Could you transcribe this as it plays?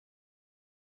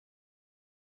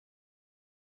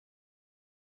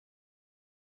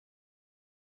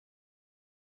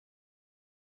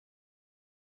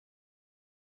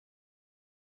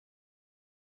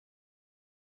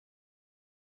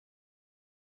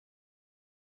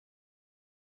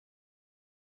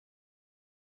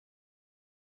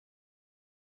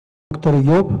ዶክተር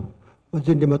ኢዮብ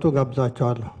እዚህ እንዲመጡ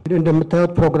ጋብዛቸዋለሁ።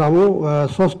 እንደምታዩት ፕሮግራሙ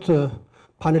ሶስት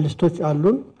ፓነሊስቶች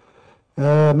አሉን።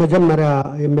 መጀመሪያ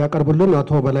የሚያቀርቡልን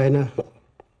አቶ በላይነህ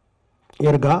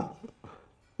ይርጋ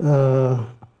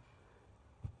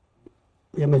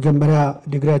የመጀመሪያ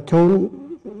ዲግሪያቸውን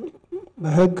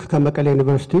በሕግ ከመቀሌ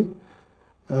ዩኒቨርሲቲ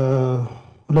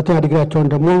ሁለተኛ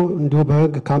ዲግሪያቸውን ደግሞ እንዲሁ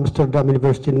በሕግ ከአምስተርዳም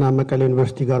ዩኒቨርሲቲ እና መቀሌ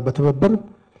ዩኒቨርሲቲ ጋር በትብብር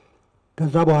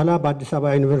ከዛ በኋላ በአዲስ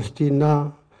አበባ ዩኒቨርሲቲ እና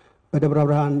በደብረ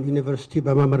ብርሃን ዩኒቨርሲቲ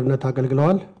በመምህርነት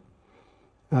አገልግለዋል።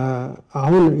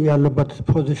 አሁን ያሉበት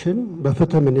ፖዚሽን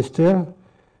በፍትህ ሚኒስቴር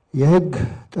የሕግ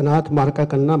ጥናት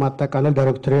ማርቀቅና ማጠቃለል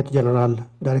ዳይሬክተር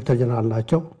ጀነራል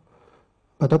ናቸው።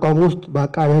 በተቋሙ ውስጥ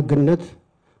በአቃቤ ሕግነት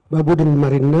በቡድን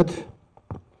መሪነት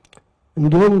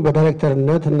እንዲሁም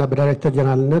በዳይሬክተርነት እና በዳይሬክተር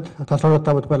ጀነራልነት ከ12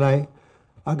 ዓመት በላይ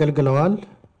አገልግለዋል።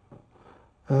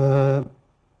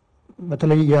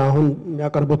 በተለይ አሁን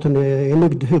የሚያቀርቡትን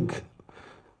የንግድ ሕግ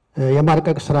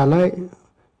የማርቀቅ ስራ ላይ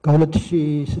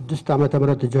ከ2006 ዓመተ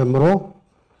ምህረት ጀምሮ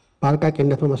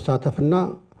በአርቃቂነት በመሳተፍና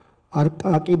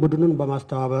አርቃቂ ቡድኑን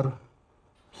በማስተባበር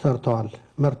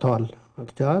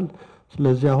መርተዋል።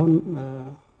 ስለዚህ አሁን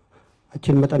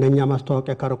እቺን መጠነኛ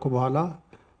ማስተዋወቂያ ካረኩ በኋላ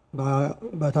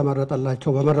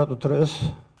በተመረጠላቸው በመረጡት ርዕስ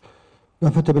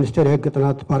በፍትህ ሚኒስቴር የሕግ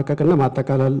ጥናት ማርቀቅና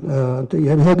ማጠቃለል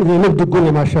የንግድ ሕጉን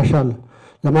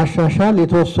ለማሻሻል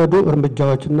የተወሰዱ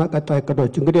እርምጃዎችና ቀጣይ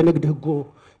እቅዶች እንግዲህ የንግድ ሕጉ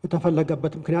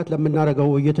የተፈለገበት ምክንያት ለምናደርገው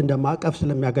ውይይት እንደማቀፍ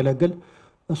ስለሚያገለግል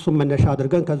እሱም መነሻ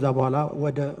አድርገን ከዛ በኋላ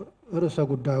ወደ ርዕሰ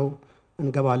ጉዳዩ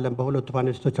እንገባለን በሁለቱ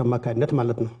ፓኔሊስቶች አማካኝነት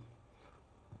ማለት ነው።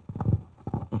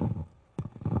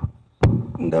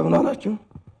 እንደምን አላችሁ?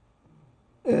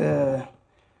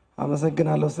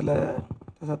 አመሰግናለሁ ስለ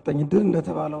ተሰጠኝ እድል።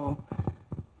 እንደተባለው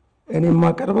እኔ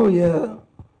የማቀርበው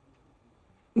የንግድ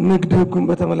ሕጉን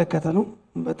በተመለከተ ነው።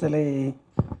 በተለይ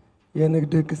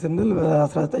የንግድ ሕግ ስንል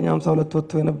በ1952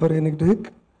 ወጥቶ የነበረ የንግድ ሕግ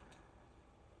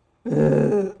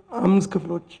 5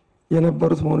 ክፍሎች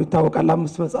የነበሩት መሆኑ ይታወቃል።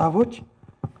 5 መጽሐፎች።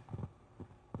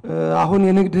 አሁን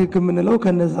የንግድ ሕግ የምንለው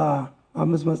ከነዛ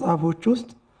 5 መጽሐፎች ውስጥ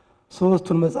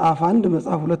 3ቱን መጽሐፍ 1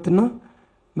 መጽሐፍ 2 እና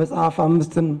መጽሐፍ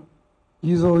 5ን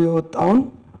ይዞ የወጣውን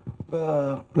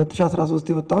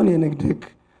በ2013 የወጣውን የንግድ ሕግ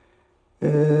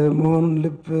መሆኑን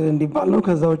ልብ እንዲባል ነው።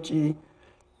 ከዛ ውጪ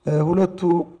ሁለቱ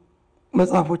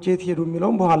መጽሐፎች የት ሄዱ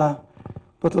የሚለውም በኋላ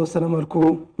በተወሰነ መልኩ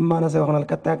ማነሳ ይሆናል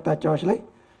ቀጣይ አቅጣጫዎች ላይ።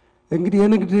 እንግዲህ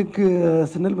የንግድ ሕግ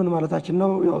ስንል ምን ማለታችን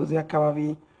ነው? ያው እዚህ አካባቢ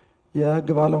የሕግ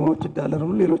ባለሙያዎች እንዳለን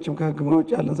ሁሉ ሌሎችም ከሕግ ሙያዎች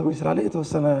ያለን ሰዎች ስላለ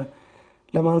የተወሰነ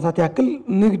ለማንሳት ያክል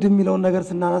ንግድ የሚለውን ነገር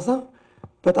ስናነሳ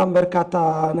በጣም በርካታ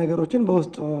ነገሮችን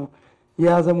በውስጡ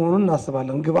የያዘ መሆኑን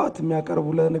እናስባለን። ግብአት የሚያቀርቡ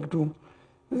ለንግዱ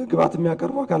ግብአት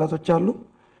የሚያቀርቡ አካላቶች አሉ።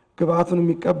 ግብአቱን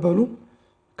የሚቀበሉ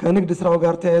ከንግድ ስራው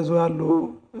ጋር ተያይዞ ያሉ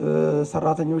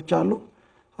ሰራተኞች አሉ፣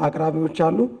 አቅራቢዎች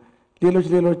አሉ፣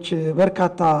 ሌሎች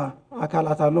በርካታ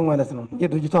አካላት አሉ ማለት ነው።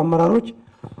 የድርጅቱ አመራሮች፣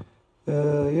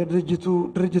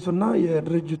 ድርጅቱና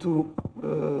የድርጅቱ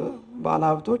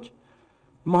ባለሀብቶች፣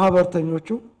 ማህበርተኞቹ፣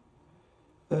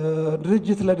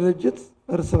 ድርጅት ለድርጅት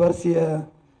እርስ በርስ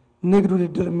የንግድ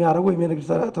ውድድር የሚያደርጉ ወይም የንግድ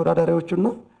ተወዳዳሪዎቹና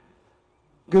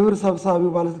ግብር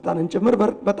ሰብሳቢው ባለስልጣንን ጭምር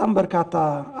በጣም በርካታ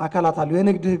አካላት አሉ።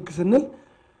 የንግድ ሕግ ስንል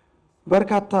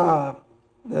በርካታ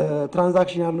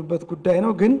ትራንዛክሽን ያሉበት ጉዳይ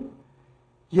ነው። ግን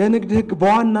የንግድ ሕግ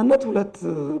በዋናነት 2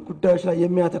 ጉዳዮች ላይ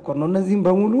የሚያተኮር ነው። እነዚህም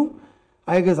በሙሉ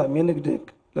አይገዛም የንግድ ሕግ።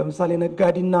 ለምሳሌ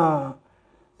ነጋዴና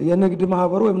የንግድ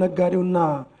ማህበሩ ወይም ነጋዴውና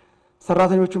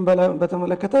ሰራተኞቹን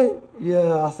በተመለከተ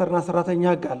የአሰሪና ሰራተኛ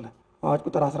ሕግ አለ። አዋጅ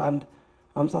ቁጥር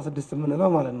 1156 የምንለው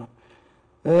ማለት ነው።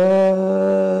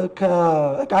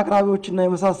 ከእቃ አቅራቢዎችና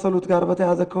የመሳሰሉት ጋር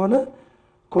በተያያዘ ከሆነ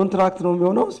ኮንትራክት ነው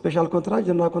የሚሆነው። ስፔሻል ኮንትራክት፣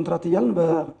 ጀነራል ኮንትራክት እያልን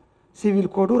በሲቪል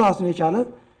ኮዱ ራሱን የቻለ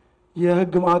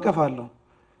የሕግ ማዕቀፍ አለው።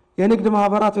 የንግድ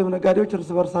ማህበራት ወይም ነጋዴዎች እርስ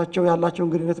በርሳቸው ያላቸውን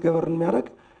ግንኙነት ገበርን የሚያደርግ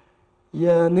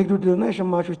የንግድ ውድድርና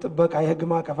የሸማቾች ጥበቃ የሕግ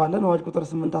ማዕቀፍ አለን። አዋጅ ቁጥር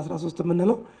 813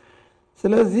 የምንለው።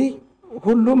 ስለዚህ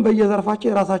ሁሉም በየዘርፋቸው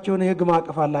የራሳቸውን የሕግ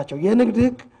ማዕቀፍ አላቸው። የንግድ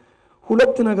ሕግ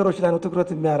 2 ነገሮች ላይ ነው ትኩረት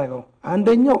የሚያደርገው።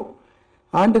 አንደኛው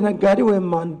አንድ ነጋዴ ወይም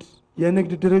አንድ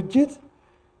የንግድ ድርጅት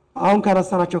አሁን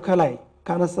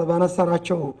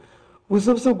ባነሳናቸው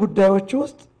ውስብስብ ጉዳዮች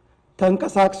ውስጥ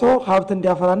ተንቀሳቅሶ ሀብት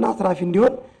እንዲያፈራና አትራፊ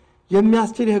እንዲሆን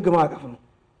የሚያስችል የሕግ ማዕቀፍ ነው።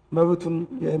 መብቱን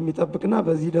የሚጠብቅና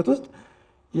በዚህ ሂደት ውስጥ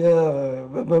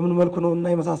በምን መልኩ ነው እና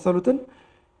የመሳሰሉትን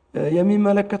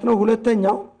የሚመለከት ነው።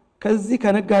 ሁለተኛው ከዚህ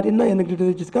ከነጋዴና የንግድ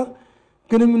ድርጅት ጋር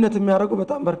ግንኙነት የሚያደርጉ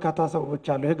በጣም በርካታ ሰዎች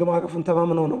አሉ። የሕግ ማዕቀፉን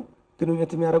ተማምነው ነው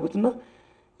ግንኙነት የሚያደርጉትና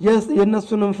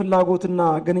የእነሱንም ፍላጎትና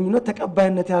ግንኙነት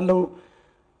ተቀባይነት ያለው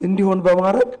እንዲሆን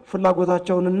በማድረግ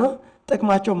ፍላጎታቸውንና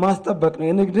ጥቅማቸው ማስጠበቅ ነው።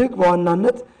 የንግድ ሕግ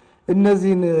በዋናነት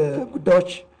እነዚህን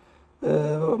ጉዳዮች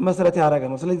መሰረት ያደረገ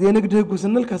ነው። ስለዚህ የንግድ ህጉ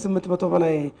ስንል ከ800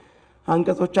 በላይ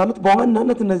አንቀጾች አሉት።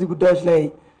 በዋናነት እነዚህ ጉዳዮች ላይ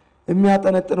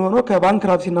የሚያጠነጥን ሆኖ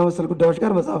ከባንክራፕሲና መሰል ጉዳዮች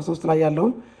ጋር መጽሐፍ 3 ላይ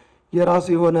ያለውን የራሱ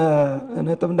የሆነ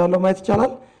ነጥብ እንዳለው ማየት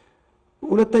ይቻላል።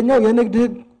 ሁለተኛው የንግድ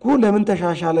ህጉ ለምን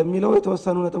ተሻሻለ የሚለው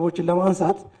የተወሰኑ ነጥቦችን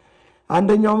ለማንሳት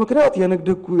አንደኛው ምክንያት የንግድ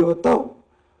ህጉ የወጣው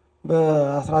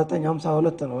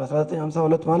በ1952 ነው።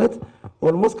 በ1952 ማለት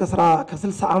ኦልሞስት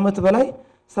ከ60 ዓመት በላይ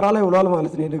ስራ ላይ ውሏል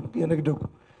ማለት ነው የንግድ ህጉ።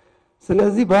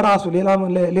 ስለዚህ በራሱ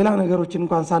ሌላ ነገሮችን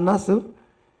እንኳን ሳናስብ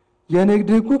የንግድ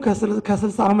ህጉ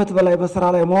ከ60 ዓመት በላይ በስራ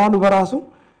ላይ መዋሉ በራሱ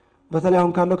በተለይ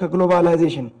አሁን ካለው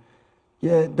ከግሎባላይዜሽን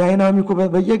የዳይናሚኩ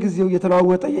በየጊዜው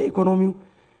እየተለዋወጠ የኢኮኖሚው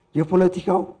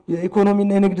የፖለቲካው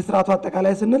የኢኮኖሚና የንግድ ስርዓቱ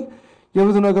አጠቃላይ ስንል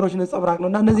የብዙ ነገሮች ነጸብራቅ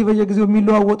ነውና እነዚህ በየጊዜው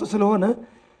የሚለዋወጡ ስለሆነ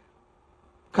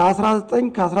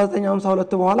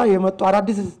ከ1952 በኋላ የመጡ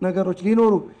አዳዲስ ነገሮች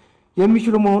ሊኖሩ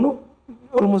የሚችሉ መሆኑ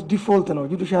ኦልሞስት ዲፎልት ነው።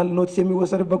 ጁዲሻል ኖቲስ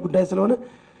የሚወሰድበት ጉዳይ ስለሆነ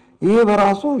ይሄ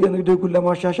በራሱ የንግድ ህጉን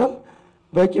ለማሻሻል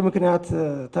በቂ ምክንያት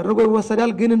ተደርጎ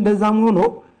ይወሰዳል። ግን እንደዛም ሆኖ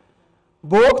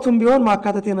በወቅቱም ቢሆን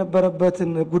ማካተት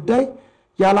የነበረበትን ጉዳይ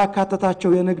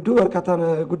ያላካተታቸው የንግዱ በርካታ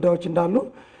ጉዳዮች እንዳሉ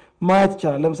ማየት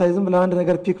ይቻላል። ለምሳሌ ዝም ብለን አንድ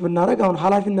ነገር ፒክ ብናደርግ አሁን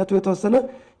ኃላፊነቱ የተወሰነ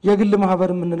የግል ማህበር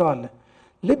የምንለው አለ።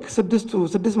 ልክ ስድስት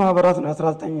ማህበራት ነው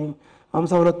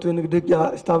 1952 የንግድ ህግ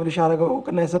ስታብሊሽ አደረገው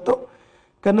እውቅና የሰጠው።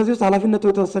 ከነዚህ ውስጥ ኃላፊነቱ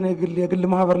የተወሰነ የግል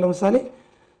ማህበር ለምሳሌ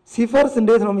ሲፈርስ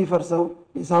እንዴት ነው የሚፈርሰው?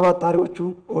 ሂሳብ አጣሪዎቹ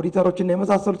ኦዲተሮችና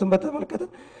የመሳሰሉትን በተመለከተ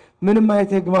ምንም አይነት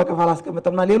የህግ ማዕቀፍ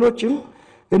አላስቀመጠምና ሌሎችም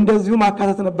እንደዚሁ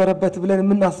ማካተት ነበረበት ብለን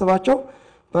የምናስባቸው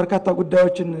በርካታ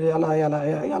ጉዳዮችን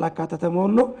ያላካተተ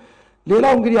መሆኑ ነው።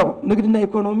 ሌላው እንግዲህ ያው ንግድና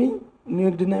ኢኮኖሚ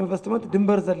ንግድና ኢንቨስትመንት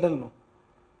ድንበር ዘለል ነው።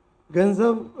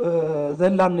 ገንዘብ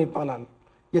ዘላን ነው ይባላል።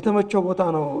 የተመቸው ቦታ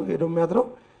ነው ሄዶ የሚያድረው።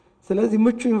 ስለዚህ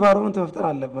ምቹ ኢንቫይሮንመንት መፍጠር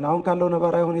አለብን። አሁን ካለው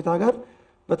ነባራዊ ሁኔታ ጋር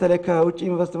በተለይ ከውጭ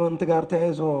ኢንቨስትመንት ጋር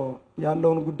ተያይዞ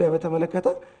ያለውን ጉዳይ በተመለከተ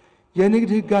የንግድ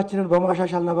ህጋችንን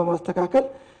በማሻሻልና በማስተካከል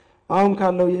አሁን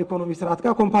ካለው የኢኮኖሚ ስርዓት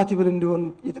ጋር ኮምፓቲብል እንዲሆን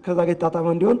ከዛ ጋር የተጣጣመ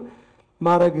እንዲሆን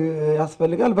ማድረግ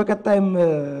ያስፈልጋል። በቀጣይም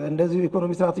እንደዚሁ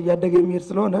ኢኮኖሚ ስርዓት እያደገ የሚሄድ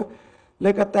ስለሆነ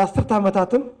ለቀጣይ 10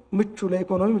 ዓመታትም ምቹ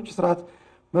ለኢኮኖሚ ምቹ ስርዓት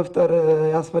መፍጠር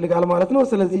ያስፈልጋል ማለት ነው።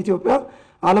 ስለዚህ ኢትዮጵያ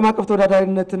ዓለም አቀፍ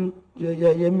ተወዳዳሪነትን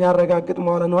የሚያረጋግጥ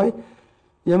መዋለ ንዋይ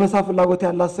የመሳብ ፍላጎት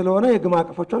ያላት ስለሆነ የህግ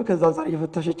ማዕቀፎቿን ከዛ አንፃር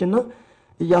እየፈተሸችና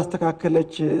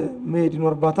እያስተካከለች መሄድ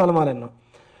ይኖርባታል ማለት ነው።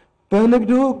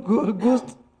 በንግዱ ህግ ውስጥ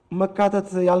መካተት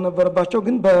ያልነበረባቸው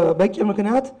ግን በበቂ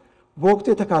ምክንያት በወቅቱ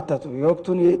የተካተቱ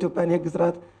የወቅቱን የኢትዮጵያን የህግ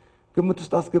ስርዓት ግምት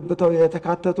ውስጥ አስገብተው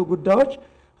የተካተቱ ጉዳዮች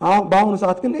በአሁኑ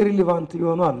ሰዓት ግን ኢሪሊቫንት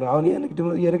ይሆኑ አሉ። አሁን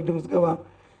የንግድ ምዝገባ፣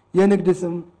 የንግድ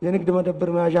ስም፣ የንግድ መደብር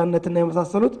መያዣነትና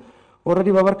የመሳሰሉት ኦልሬዲ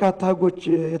በበርካታ ህጎች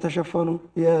የተሸፈኑ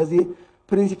የዚህ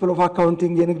ፕሪንሲፕል ኦፍ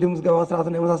አካውንቲንግ የንግድ ምዝገባ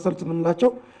ስርዓትና የመሳሰሉት የምንላቸው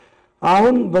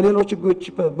አሁን በሌሎች ህጎች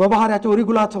በባህሪያቸው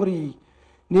ሪጉላቶሪ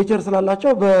ኔቸር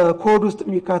ስላላቸው በኮድ ውስጥ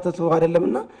የሚካተቱ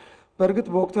አይደለምና በእርግጥ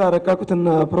በወቅቱ ያረቀቁት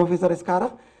ፕሮፌሰር እስካራ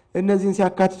እነዚህን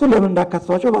ሲያካትቱ ለምን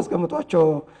እንዳካትቷቸው ባስቀምጧቸው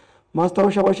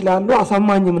ማስታወሻዎች ላይ ያሉ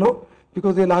አሳማኝም ነው።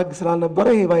 ቢኮዝ ሌላ ህግ ስላልነበረ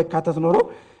ይሄ ባይካተት ኖሮ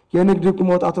የንግድ ህግ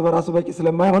መውጣቱ በራሱ በቂ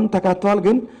ስለማይሆን ተካተዋል።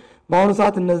 ግን በአሁኑ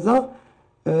ሰዓት እነዛ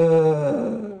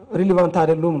ሪሌቫንት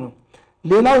አይደሉም ነው።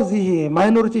 ሌላው እዚህ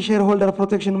ማይኖሪቲ ሼር ሆልደር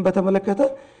ፕሮቴክሽንን በተመለከተ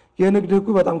የንግድ ህጉ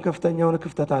በጣም ከፍተኛ የሆነ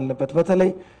ክፍተት አለበት። በተለይ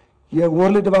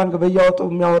የወርልድ ባንክ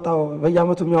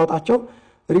በየአመቱ የሚያወጣቸው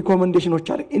ሪኮሜንዴሽኖች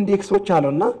አለ፣ ኢንዴክሶች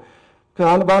አሉና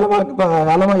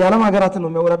የዓለም ሀገራትን ነው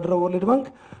የሚያወዳድረው ወርልድ ባንክ።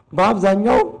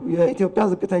 በአብዛኛው የኢትዮጵያ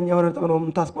ዝቅተኛ የሆነ ነጥብ ነው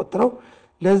የምታስቆጥረው።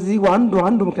 ለዚህ አንዱ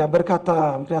ምክንያት በርካታ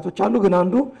ምክንያቶች አሉ፣ ግን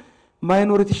አንዱ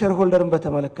ማይኖሪቲ ሼር ሆልደርን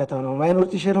በተመለከተ ነው።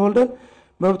 ማይኖሪቲ ሼር ሆልደር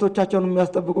መብቶቻቸውን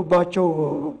የሚያስጠብቁባቸው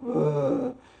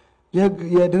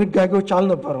የድንጋጌዎች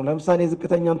አልነበሩም። ለምሳሌ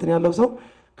ዝቅተኛ እንትን ያለው ሰው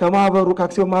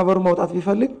ከአክሲዮን ማህበሩ መውጣት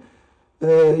ቢፈልግ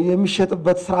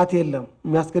የሚሸጥበት ስርዓት የለም፣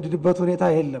 የሚያስገድድበት ሁኔታ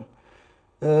የለም።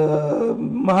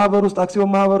 ማህበር ውስጥ አክሲዮን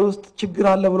ማህበር ውስጥ ችግር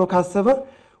አለ ብሎ ካሰበ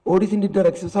ኦዲት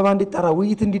እንዲደረግ፣ ስብሰባ እንዲጠራ፣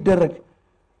 ውይይት እንዲደረግ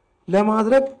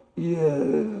ለማድረግ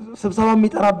ስብሰባ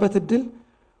የሚጠራበት እድል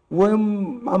ወይም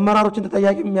አመራሮችን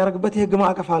ተጠያቂ የሚያደርግበት የህግ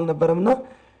ማዕቀፍ አልነበረምና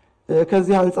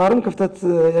ከዚህ አንፃርም ክፍተት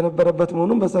የነበረበት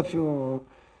መሆኑን በሰፊው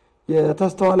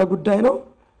የተስተዋለ ጉዳይ ነው።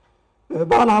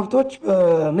 ባለ ሀብቶች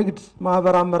በንግድ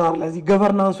ማህበር አመራር ላይ እዚህ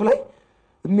ገቨርናንሱ ላይ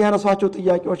የሚያነሷቸው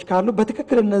ጥያቄዎች ካሉ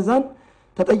በትክክል እነዛን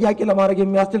ተጠያቂ ለማድረግ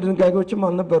የሚያስችል ድንጋጌዎችም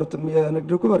አልነበሩትም።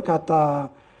 የንግድ ህጉ በርካታ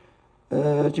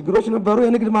ችግሮች ነበሩ።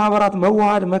 የንግድ ማህበራት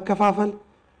መዋሃድ፣ መከፋፈል፣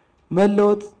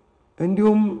 መለወጥ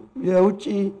እንዲሁም የውጭ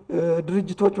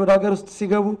ድርጅቶች ወደ ሀገር ውስጥ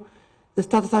ሲገቡ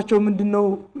ስታተሳቸው ምንድነው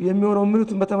የሚሆነው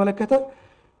የሚሉትን በተመለከተ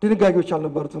ድንጋጌዎች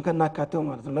አልነበሩትም ከናካቴው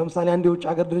ማለት ነው። ለምሳሌ አንድ የውጭ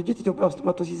ሀገር ድርጅት ኢትዮጵያ ውስጥ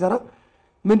መጥቶ ሲሰራ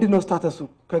ምንድነው ስታተሱ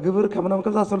ከግብር ከምናምን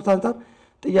ከመሳሰሉት አንፃር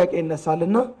ጥያቄ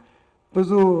ይነሳልና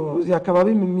ብዙ እዚህ አካባቢ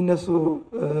የሚነሱ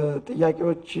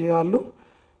ጥያቄዎች አሉ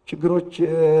ችግሮች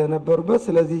ነበሩበት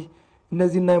ስለዚህ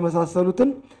እነዚህና የመሳሰሉትን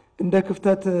እንደ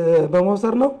ክፍተት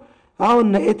በመውሰድ ነው አሁን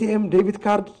ኤቲኤም ዴቢት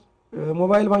ካርድ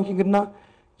ሞባይል ባንኪንግ እና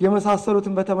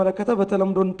የመሳሰሉትን በተመለከተ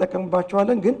በተለምዶ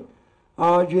እንጠቀምባቸዋለን ግን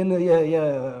አዋጅን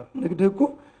የንግድ ህጉ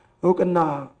እውቅና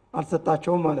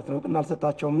አልሰጣቸውም ማለት ነው እውቅና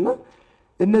አልሰጣቸውምና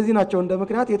እነዚህ ናቸው እንደ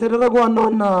ምክንያት የተደረጉ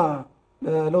ዋና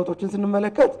ለውጦችን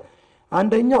ስንመለከት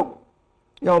አንደኛው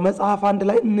ያው መጽሐፍ አንድ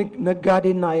ላይ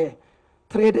ነጋዴና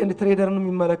ትሬድ ኤንድ ትሬደርን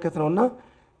የሚመለከት ነውና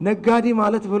ነጋዴ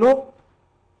ማለት ብሎ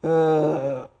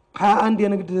 21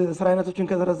 የንግድ ስራ አይነቶችን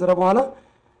ከዘረዘረ በኋላ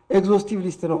ኤግዞስቲቭ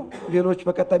ሊስት ነው ሌሎች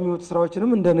በቀጣይ የሚወጡ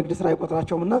ስራዎችንም እንደ ንግድ ስራ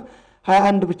አይቆጥራቸውምና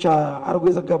 21 ብቻ አርጎ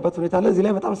የዘጋበት ሁኔታ አለ እዚህ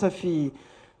ላይ በጣም ሰፊ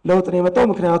ለውጥ ነው የመጣው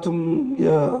ምክንያቱም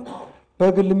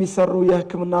በግል የሚሰሩ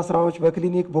የህክምና ስራዎች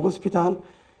በክሊኒክ በሆስፒታል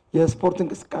የስፖርት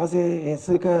እንቅስቃሴ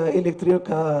ከኤሌክትሪክ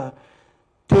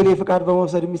ቴሌ ፍቃድ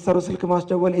በመውሰድ የሚሰሩ ስልክ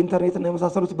ማስደወል ኢንተርኔት እና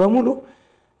የመሳሰሉት በሙሉ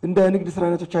እንደ ንግድ ስራ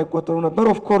አይነቶች አይቆጠሩ ነበር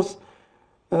ኦፍ ኮርስ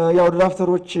ያው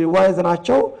ድራፍተሮች ዋይዝ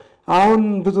ናቸው አሁን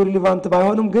ብዙ ሪሌቫንት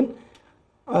ባይሆንም ግን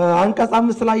አንቀጽ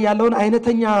 5 ላይ ያለውን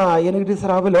አይነተኛ የንግድ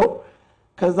ስራ ብለው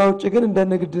ከዛ ውጪ ግን እንደ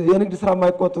የንግድ ስራ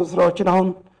የማይቆጠሩ ስራዎችን አሁን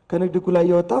ከንግድ ህጉ ላይ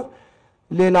የወጣ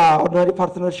ሌላ ኦርዲናሪ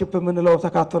ፓርትነርሺፕ ምንለው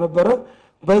ተካቶ ነበር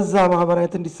በዛ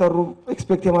ማህበራዊት እንዲሰሩ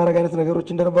ኤክስፔክት የማድረግ አይነት ነገሮች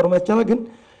እንደነበሩ ማይቻለ ግን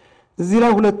እዚህ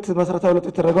ላይ ሁለት መሰረታዊ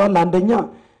ለውጦች ተደርገዋል አንደኛ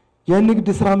የንግድ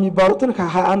ስራ የሚባሉትን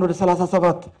ከ21 ወደ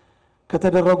 37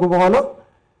 ከተደረጉ በኋላ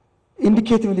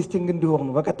ኢንዲኬቲቭ ሊስቲንግ እንዲሆኑ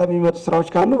በቀጣይ የሚመጡ ስራዎች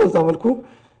ካሉ በዛ መልኩ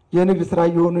የንግድ ስራ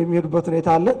እየሆኑ የሚሄዱበት ሁኔታ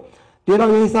አለ ሌላው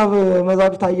የሂሳብ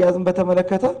መዛግብት አያያዝን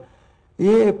በተመለከተ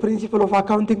ይሄ ፕሪንሲፕል ኦፍ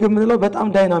አካውንቲንግ የምንለው በጣም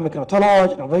ዳይናሚክ ነው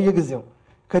ተለዋዋጭ ነው በየጊዜው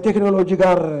ከቴክኖሎጂ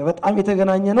ጋር በጣም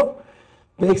የተገናኘ ነው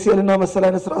በኤክሴል እና መሰል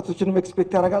አይነት ስርዓቶችንም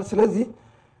ኤክስፔክት ያደርጋል ስለዚህ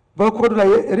በኮድ ላይ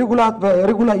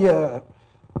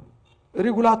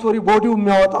ሬጉላቶሪ ቦዲው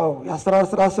የሚያወጣው የአሰራር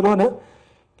ስራ ስለሆነ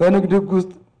በንግድ ህግ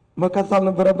ውስጥ መካተት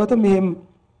አልነበረበትም ይሄም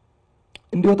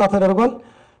እንዲወጣ ተደርጓል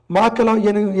ማዕከላዊ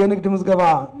የንግድ ምዝገባ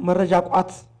መረጃ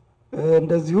ቋት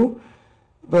እንደዚሁ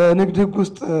በንግድ ህግ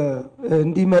ውስጥ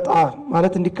እንዲመጣ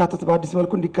ማለት እንዲካተት በአዲስ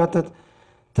መልኩ እንዲካተት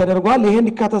ተደርጓል ይሄ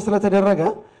እንዲካተት ስለተደረገ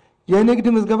የንግድ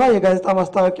ምዝገባ የጋዜጣ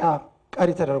ማስታወቂያ ቀሪ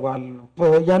ተደርጓል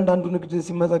በእያንዳንዱ ንግድ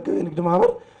ሲመዘገብ የንግድ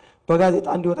ማህበር በጋዜጣ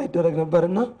እንዲወጣ ይደረግ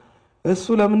ነበርና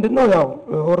እሱ ለምንድነው ያው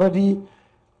ኦሬዲ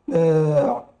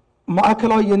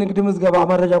ማዕከላዊ የንግድ ምዝገባ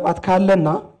መረጃ ቋት ካለና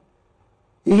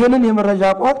ይሄንን የመረጃ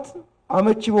ቋት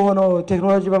አመቺ በሆነው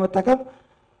ቴክኖሎጂ በመጠቀም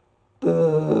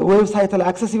ዌብሳይት ላይ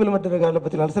አክሰሲብል መደረግ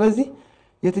አለበት ይላል ስለዚህ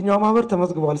የትኛው ማህበር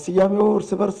ተመዝግቧል ሲያሜው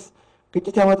እርስ በርስ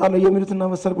ግጭት ያመጣሉ የሚሉትና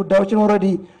መሰል ጉዳዮችን ኦሬዲ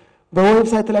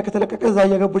በዌብሳይት ላይ ከተለቀቀ እዛ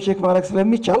እየገቡ ቼክ ማድረግ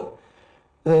ስለሚቻል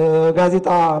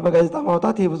በጋዜጣ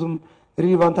ማውጣት ይሄ ብዙም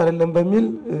ሪሌቫንት አይደለም በሚል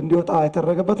እንዲወጣ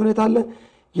የተደረገበት ሁኔታ አለ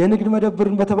የንግድ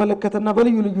መደብርን በተመለከተና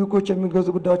በልዩ ልዩ ህጎች የሚገዙ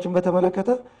ጉዳዮችን በተመለከተ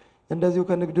እንደዚሁ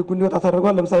ከንግድ ህጉ እንዲወጣ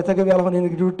ተደርጓል ለምሳሌ ተገቢ ያልሆነ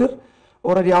የንግድ ውድድር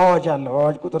ኦሬዲ አዋጅ አለ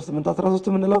አዋጅ ቁጥር 813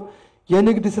 ምንለው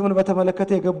የንግድ ስምን በተመለከተ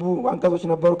የገቡ አንቀጾች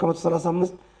ነበሩ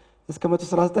ከ135 እስከ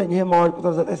 139 ይሄም አዋጅ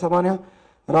ቁጥር 980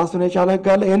 ራሱን የቻለ ህግ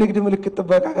አለ የንግድ ምልክት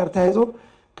ጥበቃ ጋር ተያይዞ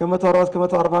ከ140 እስከ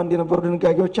 141 የነበሩ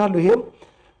ድንጋጌዎች አሉ ይሄም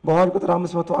በአዋጅ ቁጥር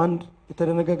 501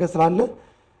 የተደነገገ ስላለ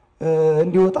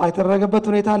እንዲወጣ የተደረገበት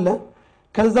ሁኔታ አለ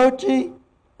ከዛ ውጪ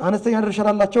አነስተኛ ድርሻ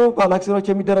ያላቸው ባለአክሲዮኖች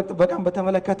የሚደረግ ጥበቃን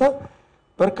በተመለከተ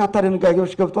በርካታ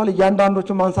ድንጋጌዎች ገብቷል እያንዳንዶቹ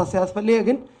ማንሳት ሲያስፈልግ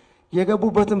ግን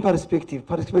የገቡበትን ፐርስፔክቲቭ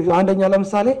አንደኛ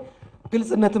ለምሳሌ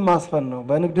ግልጽነትን ማስፈን ነው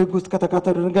በንግድ ህግ ውስጥ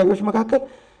ከተካተቱ ድንጋጌዎች መካከል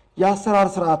የአሰራር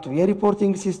ስርዓቱ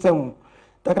የሪፖርቲንግ ሲስተሙ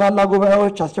ጠቅላላ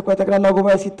ጉባኤዎች አስቸኳይ ጠቅላላ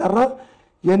ጉባኤ ሲጠራ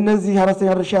የነዚህ አነስተኛ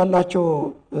ድርሻ ያላቸው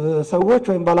ሰዎች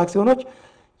ወይም ባለአክሲዮኖች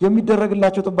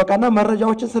የሚደረግላቸው ጥበቃና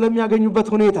መረጃዎችን ስለሚያገኙበት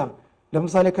ሁኔታ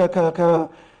ለምሳሌ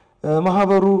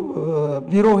ከማህበሩ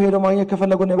ቢሮ ሄዶ ማግኘት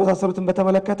ከፈለጉና የመሳሰሉትን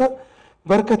በተመለከተ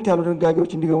በርከት ያሉ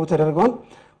ድንጋጌዎች እንዲገቡ ተደርገዋል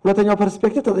ሁለተኛው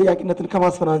ፐርስፔክቲቭ ተጠያቂነትን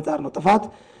ከማስፈን አንፃር ነው ጥፋት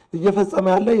እየፈጸመ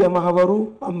ያለ የማህበሩ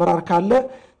አመራር ካለ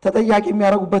ተጠያቂ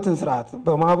የሚያደርጉበትን ስርዓት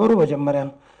በማህበሩ መጀመሪያ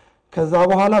ከዛ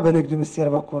በኋላ በንግድ ሚኒስቴር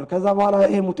በኩል ከዛ በኋላ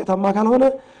ይሄም ውጤታማ ካልሆነ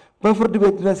በፍርድ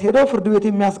ቤት ድረስ ሄደው ፍርድ ቤት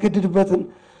የሚያስገድድበትን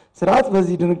ስርዓት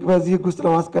በዚህ ህግ ውስጥ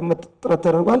ለማስቀመጥ ጥረት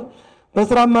ተደርጓል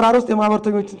በስራ አመራር ውስጥ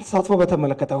የማህበርተኞችን ተሳትፎ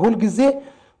በተመለከተ ሁሉ ጊዜ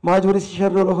ማጆሪቲ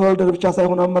ሼር ሆልደር ብቻ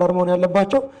ሳይሆን አመራር መሆን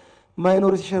ያለባቸው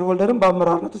ማይኖሪቲ ሼር ሆልደርም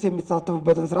በአመራርነት ውስጥ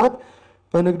የሚሳተፉበትን ስርዓት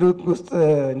በንግድ ህግ ውስጥ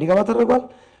እንዲገባ ተደርጓል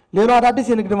ሌላ አዳዲስ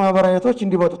የንግድ ማህበር አይነቶች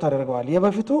እንዲመጡ ተደርገዋል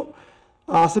የበፊቱ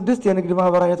 6 የንግድ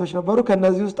ማህበር አይነቶች ነበሩ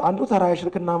ከነዚህ ውስጥ አንዱ ተራ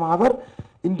የሽርክና ማህበር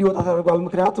እንዲወጣ ተደርጓል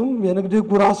ምክንያቱም የንግድ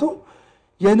ህጉ ራሱ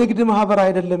የንግድ ማህበር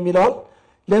አይደለም ይላል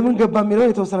ለምን ገባ የሚለው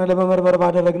የተወሰነ ለመመርመር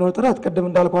ባደረግነው ጥረት ቀደም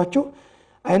እንዳልኳችሁ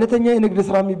አይነተኛ የንግድ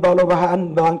ስራ የሚባለው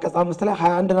በ21 በአንቀጽ 5 ላይ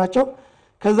 21 ናቸው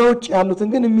ከዛ ውጭ ያሉትን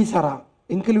ግን የሚሰራ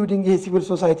ኢንክሉዲንግ ይሄ ሲቪል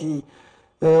ሶሳይቲ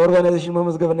ኦርጋናይዜሽን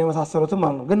መመዝገብና የመሳሰሉትም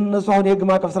ማለት ነው። ግን እነሱ አሁን የህግ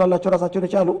ማዕቀፍ ስላላቸው ራሳቸውን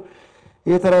የቻሉ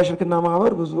የተለያዩ ሽርክና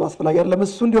ማህበር ብዙ አስፈላጊ አይደለም።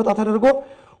 እሱ እንዲወጣ ተደርጎ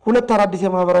ሁለት አዳዲስ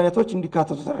የማህበር አይነቶች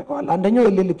እንዲካተቱ ተደርገዋል። አንደኛው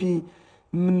ኤልኤልፒ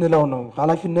የምንለው ነው።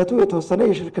 ኃላፊነቱ የተወሰነ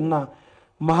የሽርክና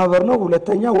ማህበር ነው።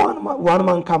 ሁለተኛ ዋን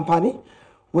ማን ካምፓኒ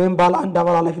ወይም ባለ አንድ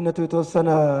አባል ኃላፊነቱ የተወሰነ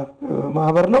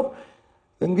ማህበር ነው።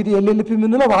 እንግዲህ ኤልኤልፒ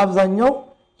የምንለው በአብዛኛው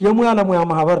የሙያ ለሙያ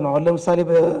ማህበር ነው። ለምሳሌ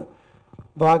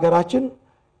በሀገራችን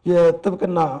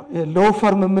የጥብቅና ሎው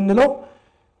ፈርም የምንለው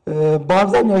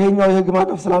በአብዛኛው ይሄኛው የህግ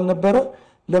ማዕቀፍ ስላልነበረ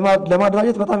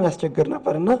ለማደራጀት በጣም ያስቸግር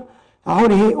ነበር እና አሁን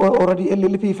ይሄ ኦልሬዲ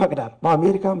ኤልኤልፒ ይፈቅዳል።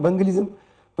 በአሜሪካም በእንግሊዝም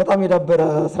በጣም የዳበረ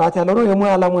ስርዓት ያለው ነው።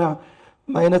 የሙያ ለሙያ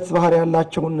አይነት ባህሪ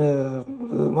ያላቸውን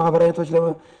ማህበር አይነቶች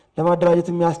ለማደራጀት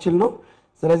የሚያስችል ነው።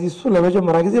 ስለዚህ እሱ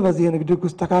ለመጀመሪያ ጊዜ በዚህ የንግድ ህግ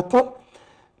ውስጥ ተካቷል።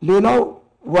 ሌላው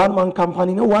ዋን ማን ካምፓኒ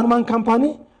ነው። ዋን ማን ካምፓኒ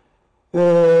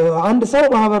አንድ ሰው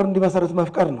ማህበር እንዲመሰርት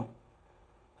መፍቀድ ነው።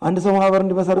 አንድ ሰው ማህበር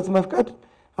እንዲመሰርት መፍቀድ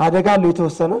አደጋ አለው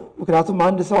የተወሰነ። ምክንያቱም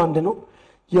አንድ ሰው አንድ ነው።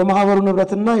 የማህበሩ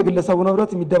ንብረትና የግለሰቡ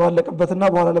ንብረት የሚደባለቅበትና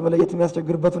በኋላ ለመለየት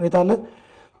የሚያስቸግርበት ሁኔታ አለ።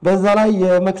 በዛ ላይ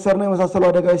የመክሰርና የመሳሰሉ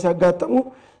አደጋዎች ሲያጋጥሙ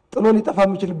ጥሎ ሊጠፋ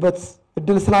የሚችልበት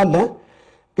እድል ስላለ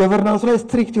ገቨርናንሱ ላይ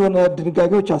ስትሪክት የሆነ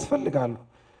ድንጋጌዎች ያስፈልጋሉ።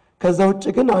 ከዛ ውጭ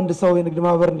ግን አንድ ሰው የንግድ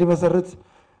ማህበር እንዲመሰርት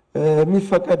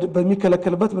የሚፈቀድ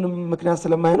በሚከለከልበት ምንም ምክንያት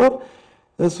ስለማይኖር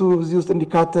እሱ እዚህ ውስጥ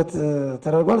እንዲካተት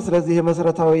ተደርጓል። ስለዚህ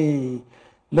የመሰረታዊ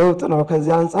ለውጥ ነው።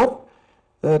 ከዚህ አንፃር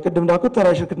ቅድም እንዳልኩት ተራ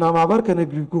ሽርክና ማህበር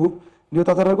ከንግድ ህጉ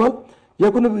እንዲወጣ ተደርጓል።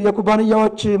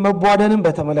 የኩባንያዎች መቧደንን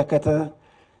በተመለከተ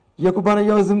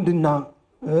የኩባንያዎች ዝምድና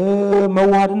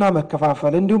መዋሃድና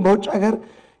መከፋፈል እንዲሁም በውጭ ሀገር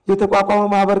የተቋቋመ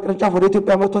ማህበር ቅርንጫፍ ወደ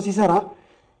ኢትዮጵያ መጥቶ ሲሰራ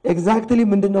ኤግዛክትሊ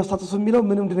ምንድነው ስታቱሱ የሚለው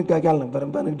ምንም ድንጋጌ አልነበረም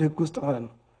በንግድ ህግ ውስጥ ማለት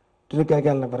ነው። ድንጋጌ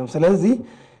አልነበረም። ስለዚህ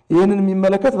ይህንን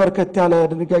የሚመለከት በርከት ያለ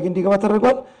ድንጋጌ እንዲገባ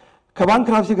ተደርጓል።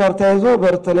 ከባንክራፕሲ ጋር ተያይዞ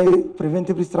በተለይ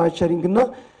ፕሪቬንቲቭ ሪስትራክቸሪንግ እና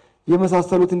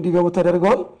የመሳሰሉት እንዲገቡ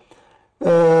ተደርገዋል።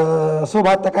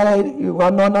 በአጠቃላይ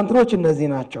ዋና ዋና እንትኖች እነዚህ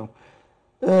ናቸው።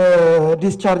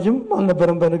 ዲስቻርጅም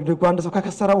አልነበረም በንግድ ህጉ። አንድ ሰው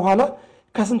ከከሰረ በኋላ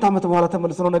ከስንት ዓመት በኋላ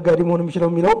ተመልሶ ነው ነጋዴ መሆን የሚችለው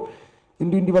የሚለው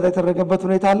እንዲበጣ የተደረገበት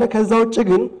ሁኔታ አለ። ከዛ ውጭ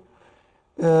ግን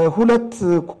ሁለት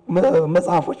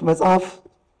መጽሐፎች መጽሐፍ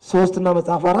 3 እና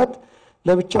መጽሐፍ 4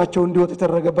 ለብቻቸው እንዲወጡ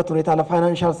የተደረገበት ሁኔታ አለ።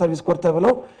 ፋይናንሻል ሰርቪስ ኮድ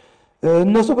ተብለው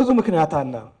እነሱ ብዙ ምክንያት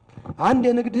አለ። አንድ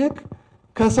የንግድ ህግ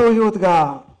ከሰው ህይወት ጋር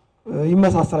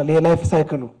ይመሳሰላል። ይሄ ላይፍ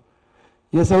ሳይክሉ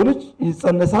የሰው ልጅ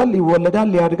ይጸነሳል፣ ይወለዳል፣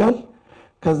 ያድጋል፣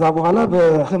 ከዛ በኋላ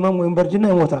በህመም ወይም በእርጅና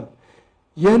ይሞታል።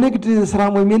 የንግድ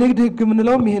ስራም ወይም የንግድ ህግ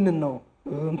የምንለውም ይሄንን ነው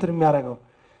እንትን የሚያደርገው።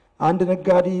 አንድ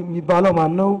ነጋዴ የሚባለው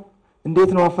ማን ነው?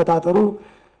 እንዴት ነው አፈጣጠሩ?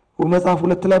 መጽሐፍ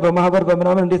 2 ላይ በማህበር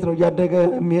በምናምን እንዴት ነው እያደገ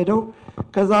የሚሄደው?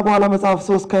 ከዛ በኋላ መጽሐፍ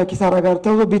 3 ከኪሳራ ጋር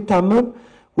ተውዞ ቢታመም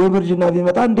ወይም እርጅና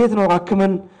ቢመጣ እንዴት ነው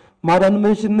አክመን ማዳን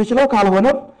የምንችለው?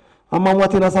 ካልሆነም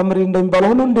አሟሟቴን አሳምሪ እንደሚባለው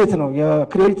ሁሉ እንዴት ነው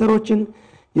የክሬዲተሮችን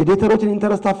የዴተሮችን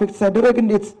ኢንተረስት አፌክት ሳይደረግ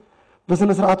እንዴት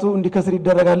በስነ ስርዓቱ እንዲከስር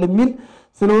ይደረጋል የሚል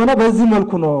ስለሆነ በዚህ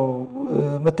መልኩ ነው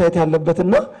መታየት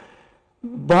ያለበትና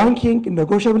ባንኪንግ፣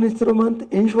 ኔጎሽየብል ኢንስትሩመንት፣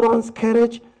 ኢንሹራንስ፣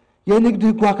 ካሬጅ የንግድ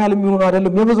ህጉ አካል የሚሆኑ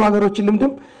አይደለም። የብዙ ሀገሮችን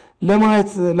ልምድም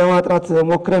ለማየት ለማጥራት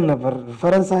ሞክረን ነበር።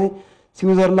 ፈረንሳይ፣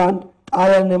 ስዊዘርላንድ፣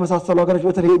 ጣሊያን የመሳሰሉ ሀገሮች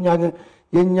በተለይ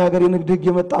የኛ ሀገር የንግድ ህግ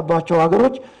የመጣባቸው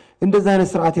ሀገሮች እንደዚህ አይነት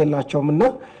ስርዓት የላቸውም እና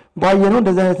ባየነው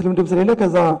እንደዚህ አይነት ልምድም ስለሌለ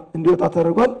ከዛ እንዲወጣ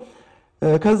ተደርጓል።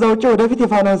 ከዛ ውጭ ወደፊት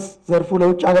የፋይናንስ ዘርፉ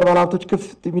ለውጭ ሀገር ባለሀብቶች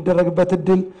ክፍት የሚደረግበት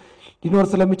እድል ሊኖር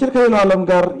ስለሚችል ከሌላው ዓለም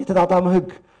ጋር የተጣጣመ ህግ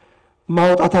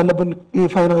ማውጣት ያለብን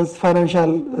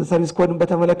ፋይናንሻል ሰርቪስ ኮድን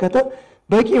በተመለከተ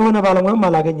በቂ የሆነ ባለሙያም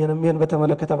አላገኘንም። ይሄን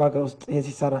በተመለከተ በሀገር ውስጥ ይሄ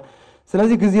ሲሰራ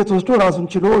ስለዚህ ጊዜ ተወስዶ ራሱን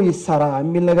ችሎ ይሰራ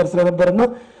የሚል ነገር ስለነበርና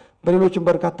በሌሎችም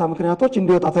በርካታ ምክንያቶች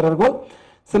እንዲወጣ ተደርጓል።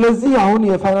 ስለዚህ አሁን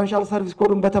የፋይናንሻል ሰርቪስ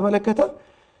ኮድን በተመለከተ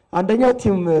አንደኛ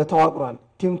ቲም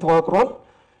ተዋቅሯል።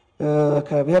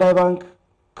 ከብሔራዊ ባንክ፣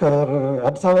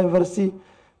 ከአዲስ አበባ ዩኒቨርሲቲ፣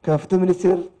 ከፍትህ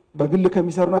ሚኒስቴር በግል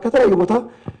ከሚሰሩና ከተለያዩ ቦታ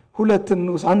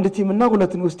አንድ ቲም እና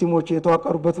 2 ንዑስ ቲሞች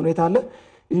የተዋቀሩበት ሁኔታ አለ።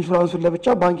 ኢንሹራንሱን ለብቻ፣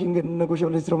 ባንኪንግ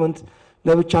ኔጎሽየብል ኢንስትሩመንት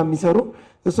ለብቻ የሚሰሩ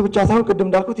እሱ ብቻ ሳይሆን ቅድም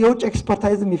እንዳልኩት የውጭ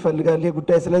ኤክስፐርታይዝም ይፈልጋል ይሄ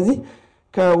ጉዳይ። ስለዚህ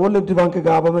ከወርልድ ባንክ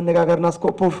ጋር በመነጋገርና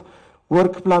ስኮፕ ኦፍ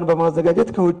ወርክ ፕላን በማዘጋጀት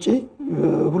ከውጭ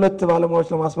 2 ባለሙያዎች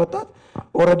ለማስመጣት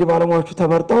ኦልሬዲ ባለሙያዎቹ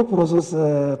ተመርጠው ፕሮሰስ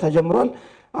ተጀምሯል፣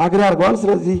 አግሪ አድርገዋል።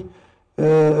 ስለዚህ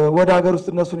ወደ ሀገር ውስጥ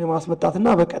እነሱን የማስመጣትና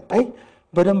በቀጣይ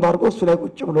በደንብ አድርጎ እሱ ላይ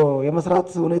ቁጭ ብሎ የመስራት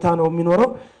ሁኔታ ነው የሚኖረው።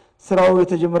 ስራው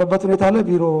የተጀመረበት ሁኔታ አለ።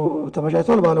 ቢሮ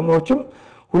ተመቻችቷል። ባለሙያዎችም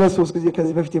 2-3 ጊዜ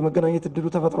ከዚህ በፊት የመገናኘት እድሉ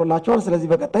ተፈጥሮላቸዋል። ስለዚህ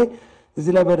በቀጣይ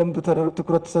እዚህ ላይ በደንብ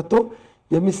ትኩረት ተሰጥቶ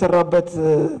የሚሰራበት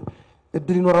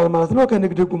እድል ይኖራል ማለት ነው።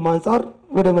 ከንግድ ህጉም አንጻር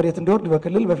ወደ መሬት እንዲወርድ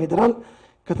በክልል በፌዴራል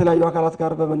ከተለያዩ አካላት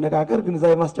ጋር በመነጋገር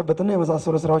ግንዛቤ ማስጨበጥና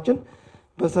የመሳሰሉ ስራዎችን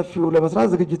በሰፊው ለመስራት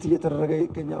ዝግጅት እየተደረገ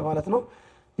ይገኛል ማለት ነው።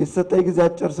 የተሰጠኝ ጊዜ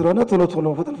አጭር ስለሆነ ቶሎ ቶሎ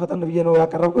ፈጠን ብዬ ነው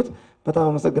ያቀረብኩት። በጣም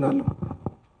አመሰግናለሁ።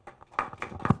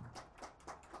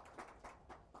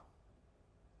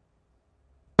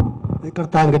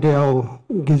 ይቅርታ እንግዲህ ያው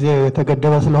ጊዜ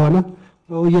የተገደበ ስለሆነ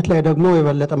ውይይት ላይ ደግሞ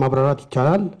የበለጠ ማብራራት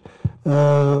ይቻላል።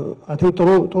 አይ ጥሩ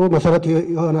መሰረት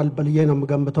ይሆናል ብዬ ነው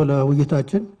የምገምተው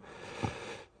ለውይይታችን።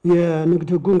 የንግድ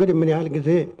ህጉ እንግዲህ ምን ያህል ጊዜ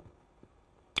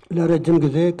ለረጅም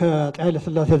ጊዜ ከአፄ ኃይለ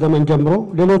ሥላሴ ዘመን ጀምሮ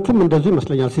ሌሎቹም እንደዚሁ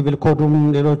ይመስለኛል ሲቪል ኮዱም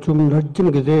ሌሎቹም ረጅም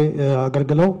ጊዜ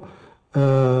አገልግለው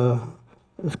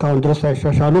እስካሁን ድረስ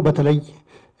ሳይሻሻሉ በተለይ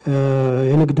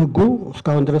የንግድ ህጉ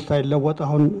እስካሁን ድረስ ሳይለወጥ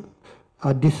አሁን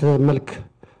አዲስ መልክ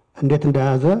እንዴት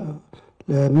እንደያዘ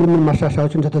ምን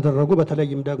ማሻሻያዎች እንደተደረጉ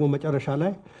በተለይም ደግሞ መጨረሻ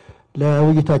ላይ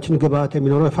ለውይይታችን ግብአት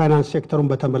የሚኖረው የፋይናንስ ሴክተሩን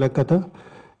በተመለከተ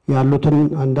ያሉትን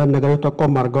አንዳንድ ነገሮች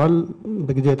ጠቆም አድርገዋል።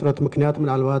 በጊዜ እጥረት ምክንያት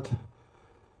ምናልባት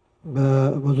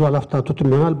ብዙ አላፍታቱትም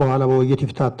ይሆናል፣ በኋላ በውይይት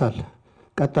ይፍታታል።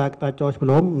 ቀጣይ አቅጣጫዎች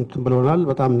ብለውም እንትን ብለውናል።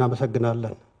 በጣም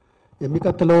እናመሰግናለን።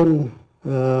 የሚቀጥለውን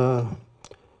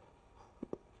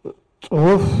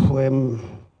ጽሁፍ ወይም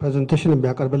ፕሬዘንቴሽን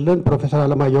የሚያቀርብልን ፕሮፌሰር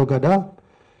አለማየሁ ገዳ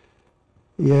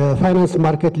የፋይናንስ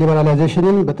ማርኬት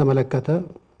ሊበራላይዜሽንን በተመለከተ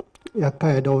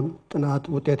ያካሄደውን ጥናት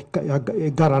ውጤት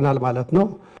ይጋራናል ማለት ነው።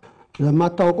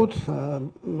 ለማታውቁት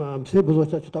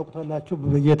ብዙዎቻችሁ ታውቁታላችሁ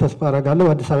ብዬ ተስፋ አደርጋለሁ።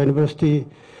 አዲስ አበባ ዩኒቨርሲቲ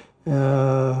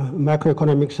ማክሮ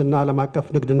ኢኮኖሚክስ እና ዓለም አቀፍ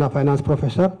ንግድና ፋይናንስ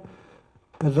ፕሮፌሰር፣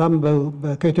 ከዛም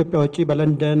ከኢትዮጵያ ውጭ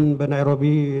በለንደን በናይሮቢ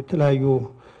የተለያዩ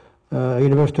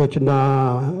ዩኒቨርሲቲዎችና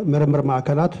ምርምር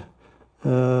ማዕከላት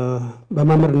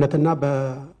በመምህርነትና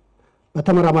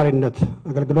በተመራማሪነት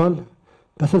አገልግለዋል።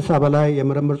 ከ60 በላይ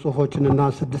የምርምር ጽሁፎችንና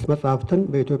 6 መጽሐፍትን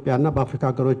በኢትዮጵያና በአፍሪካ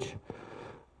ሀገሮች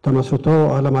ተመስርቶ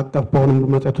ዓለም አቀፍ በሆኑ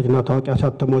መጽሔቶችና ታዋቂ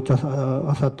አሳትሞች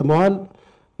አሳትመዋል።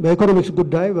 በኢኮኖሚክስ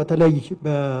ጉዳይ በተለይ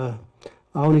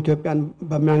አሁን ኢትዮጵያን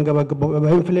በሚያንገበግበው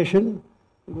በኢንፍሌሽን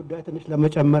ጉዳይ ትንሽ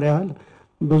ለመጨመር ያህል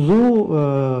ብዙ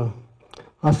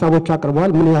ሀሳቦች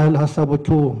አቅርበዋል። ምን ያህል ሀሳቦቹ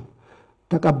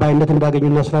ተቀባይነት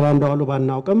እንዳገኙና ስራ ላይ እንዳዋሉ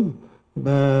ባናውቅም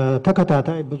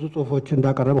በተከታታይ ብዙ ጽሁፎች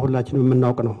እንዳቀረበ ሁላችንም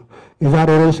የምናውቅ ነው።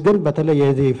 የዛሬው ርዕስ ግን በተለይ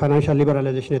የዚህ ፋይናንሻል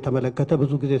ሊበራላይዜሽን የተመለከተ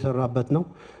ብዙ ጊዜ የሰራበት ነው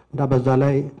እና በዛ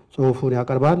ላይ ጽሁፉን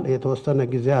ያቀርባል። የተወሰነ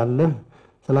ጊዜ አለ።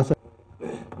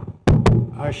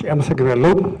 እሺ፣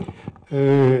 አመሰግናለሁ።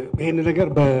 ይህን ነገር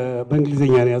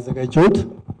በእንግሊዝኛ ነው ያዘጋጀሁት።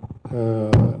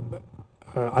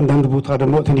 አንዳንድ ቦታ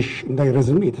ደግሞ ትንሽ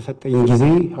እንዳይረዝም የተሰጠኝ ጊዜ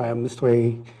 25 ወይ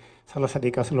 30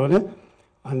 ደቂቃ ስለሆነ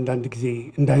አንዳንድ ጊዜ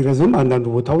እንዳይረዝም አንዳንዱ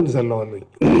ቦታውን ዘለዋለኝ።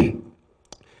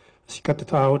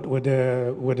 ሲቀጥታ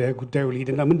ወደ ጉዳዩ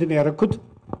ልሂድና ምንድነው ያደረኩት?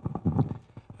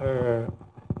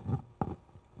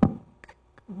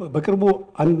 በቅርቡ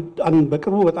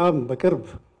በጣም በቅርብ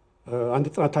አንድ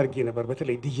ጥናት አድርጌ ነበር።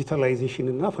 በተለይ ዲጂታላይዜሽን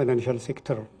እና ፋይናንሻል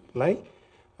ሴክተር ላይ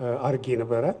አድርጌ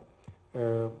ነበረ።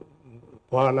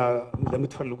 በኋላ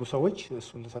ለምትፈልጉ ሰዎች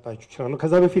እሱን ልሰጣችሁ እችላለሁ።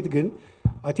 ከዛ በፊት ግን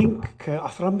አይ ቲንክ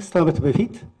ከ15 ዓመት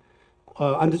በፊት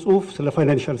አንድ ጽሁፍ ስለ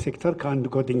ፋይናንሻል ሴክተር ከአንድ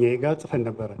ጓደኛዬ ጋር ጽፈን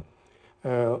ነበረ።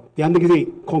 ያን ጊዜ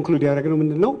ኮንክሉድ ያደረግነው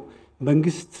ምንድን ነው?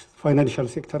 መንግስት ፋይናንሻል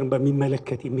ሴክተርን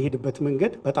በሚመለከት የሚሄድበት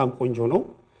መንገድ በጣም ቆንጆ ነው።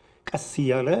 ቀስ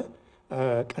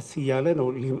እያለ ነው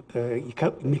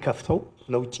የሚከፍተው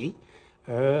ለውጭ።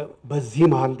 በዚህ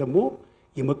መሀል ደግሞ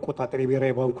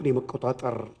የብሔራዊ ባንኩን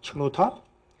የመቆጣጠር ችሎታ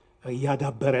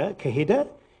እያዳበረ ከሄደ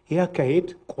ይህ አካሄድ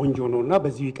ቆንጆ ነው እና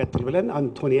በዚሁ ይቀጥል ብለን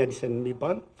አንቶኒ አዲሰን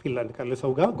የሚባል ፊንላንድ ካለ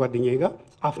ሰው ጋር ጓደኛዬ ጋር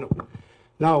ጻፍ ነው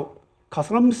ናው።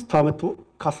 ከ15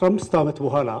 ዓመት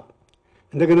በኋላ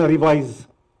እንደገና ሪቫይዝ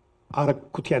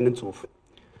አረኩት ያንን ጽሁፍ።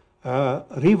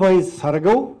 ሪቫይዝ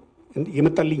ሳረገው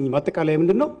የመጣልኝ ማጠቃለያ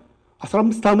ምንድን ነው?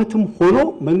 15 ዓመትም ሆኖ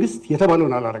መንግስት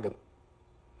የተባለውን አላረገም።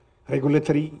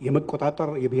 ሬጉሌተሪ የመቆጣጠር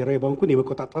የብሔራዊ ባንኩን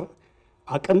የመቆጣጠር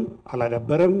አቅም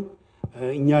አላዳበረም።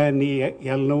 እኛ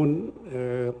ያልነውን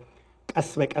ቀስ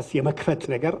በቀስ የመክፈት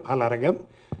ነገር አላረገም።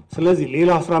 ስለዚህ ሌላ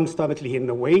 15 ዓመት ሊሄድ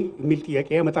ነው ወይ የሚል ጥያቄ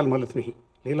ያመጣል ማለት ነው። ይሄ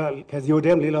ከዚህ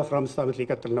ወዲያም ሌላ 15 ዓመት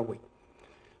ሊቀጥል ነው ወይ?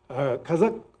 ከዛ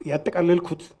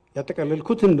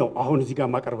ያጠቃለልኩትን ነው አሁን እዚህ ጋር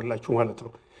ማቀርብላችሁ ማለት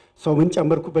ነው። ሰው ምን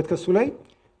ጨመርኩበት ከሱ ላይ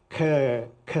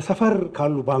ከሰፈር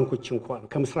ካሉ ባንኮች እንኳን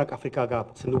ከምስራቅ አፍሪካ ጋር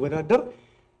ስንወዳደር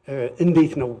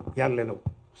እንዴት ነው ያለ ነው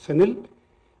ስንል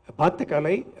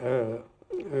በአጠቃላይ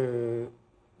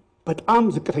በጣም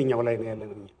ዝቅተኛው ላይ ነው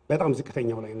ያለን። በጣም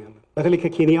ዝቅተኛው ላይ ነው ያለን። በተለይ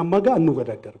ከኬንያማ ጋር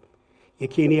አንወዳደርም።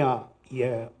 የኬንያ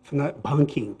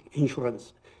የባንኪንግ ኢንሹራንስ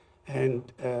ኤንድ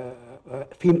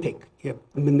ፊንቴክ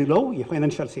የምንለው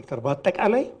የፋይናንሻል ሴክተር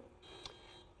በአጠቃላይ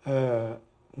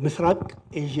ምስራቅ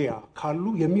ኤዥያ ካሉ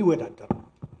የሚወዳደር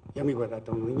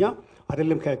ነው። እኛ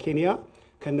አይደለም ከኬንያ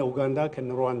ከነ ኡጋንዳ ከነ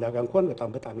ሩዋንዳ ጋር እንኳን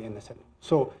በጣም ያነሰ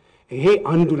ነው። ይሄ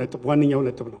አንዱ ነጥብ ዋነኛው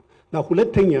ነጥብ ነው እና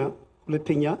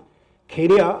ሁለተኛ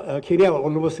ኬንያ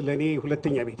ኦልሞስት ለእኔ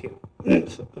ሁለተኛ ቤቴ ነው።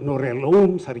 ኖር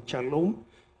ያለውም ሰርቻለሁም።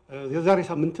 የዛሬ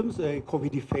ሳምንትም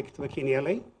ኮቪድ ኢፌክት በኬንያ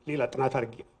ላይ ሌላ ጥናት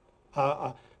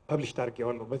ፐብሊሽ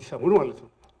አድርጌዋለሁ በዚህ ሰሞኑ ማለት ነው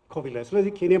ኮቪድ ላይ።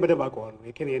 ስለዚህ ኬንያ በደንብ አውቀዋለሁ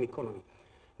የኬንያን ኢኮኖሚ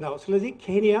ነው። ስለዚህ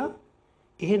ኬንያ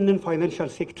ይህንን ፋይናንሻል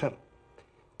ሴክተር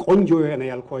ቆንጆ የሆነ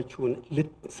ያልኳችሁን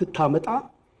ስታመጣ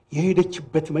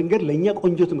የሄደችበት መንገድ ለእኛ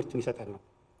ቆንጆ ትምህርት የሚሰጠን ነው።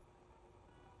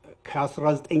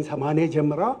 ከ1980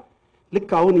 ጀምራ ልክ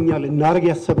አሁን እኛ ልናደርግ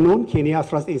ያሰብነውን ኬንያ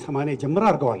 1980 ጀምራ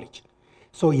አድርገዋለች።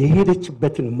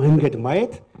 የሄደችበትን መንገድ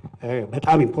ማየት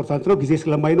በጣም ኢምፖርታንት ነው። ጊዜ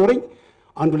ስለማይኖረኝ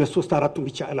አንዱ ለሶስት አራቱን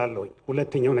ብቻ እላለሁኝ።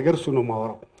 ሁለተኛው ነገር እሱ ነው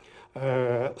የማወራው።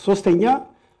 ሶስተኛ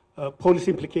ፖሊሲ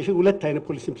ኢምፕሊኬሽን፣ ሁለት አይነት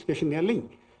ፖሊሲ ኢምፕሊኬሽን ያለኝ።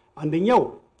 አንደኛው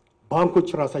ባንኮች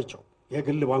ራሳቸው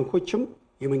የግል ባንኮችም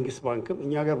የመንግስት ባንክም፣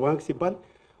 እኛ ሀገር ባንክ ሲባል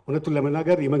እውነቱን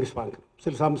ለመናገር የመንግስት ባንክ ነው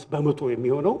 65%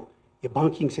 የሚሆነው።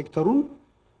 የባንኪንግ ሴክተሩን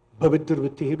በብድር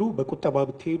ብትሄዱ፣ በቁጠባ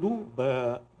ብትሄዱ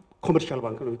በኮመርሻል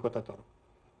ባንክ ነው የሚቆጣጠረው።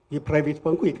 የፕራይቬት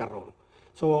ባንኩ የቀረው ነው።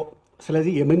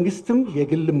 ስለዚህ የመንግስትም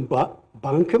የግልም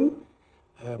ባንክም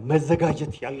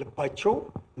መዘጋጀት ያለባቸው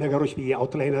ነገሮች ብዬ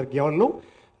አውትላይን አድርጌዋለሁ።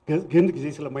 ግን ጊዜ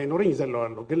ስለማይኖረኝ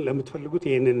ይዘለዋለሁ። ግን ለምትፈልጉት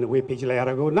ይህንን ዌብ ፔጅ ላይ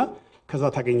ያደረገውና ከዛ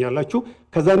ታገኛላችሁ።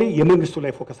 ከዛ እኔ የመንግስቱ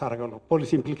ላይ ፎከስ አደርጋለሁ።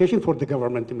 ፖሊሲ ኢምፕሊኬሽን ፎር ደ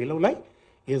ገቨርንመንት የሚለው ላይ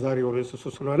የዛሬው ርዕስ እሱ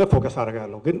ስለሆነ ፎከስ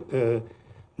አደርጋለሁ። ግን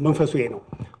መንፈሱ ይሄ ነው።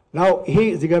 ናው ይሄ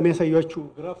እዚህ ጋር የሚያሳያችሁ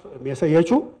ግራፍ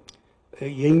የሚያሳያችሁ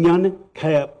የእኛን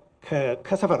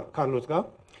ከሰፈር ካሉት ጋር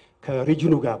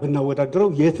ከሪጅኑ ጋር ብናወዳድረው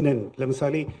የት ነን።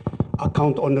 ለምሳሌ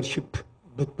አካውንት ኦነርሺፕ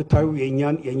ብታዩ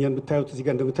የእኛን ብታዩት እዚህ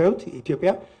ጋር እንደምታዩት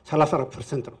ኢትዮጵያ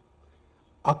 34% ነው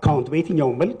አካውንት፣ በየትኛው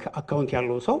መልክ አካውንት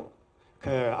ያለው ሰው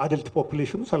ከአደልት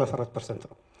ፖፑሌሽኑ 34%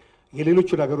 ነው። የሌሎቹ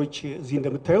ሀገሮች እዚህ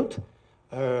እንደምታዩት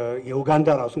የኡጋንዳ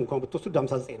ራሱ እንኳን ብትወስዱ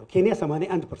 59 ነው። ኬንያ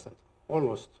 81%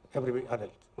 ኦልሞስት ኤቭሪ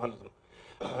አደልት ማለት ነው።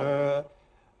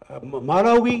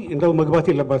 ማላዊ እንደው መግባት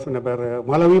የለባትም ነበር።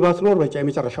 ማላዊ ባትኖር በቃ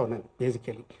የመጨረሻው ነን።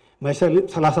 ቤዚካሊ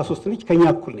 33 ነች፣ ከኛ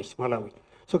እኩል ነች ማላዊ።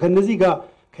 ከነዚህ ጋር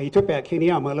ከኢትዮጵያ፣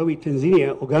 ኬንያ፣ ማላዊ፣ ታንዛኒያ፣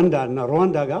 ኡጋንዳ እና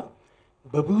ሩዋንዳ ጋር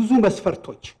በብዙ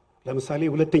መስፈርቶች ለምሳሌ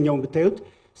ሁለተኛውን ብታዩት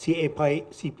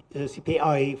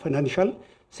ሲፒአይ ፋይናንሻል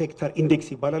ሴክተር ኢንዴክስ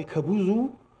ይባላል። ከብዙ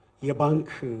የባንክ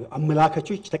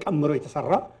አመላካቾች ተቀምሮ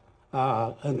የተሰራ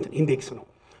ኢንዴክስ ነው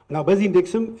እና በዚህ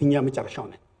ኢንዴክስም እኛ መጨረሻው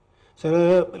ነን።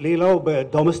 ሌላው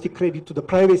በዶሜስቲክ ክሬዲት ቱ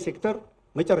ፕራይቬት ሴክተር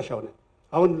መጨረሻው ነን።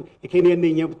 አሁን የኬንያና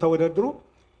የኛ ብታወዳድሩ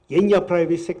የኛ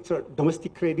ፕራይቬት ሴክተር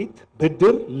ዶሜስቲክ ክሬዲት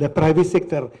ብድር ለፕራይቬት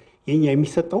ሴክተር የኛ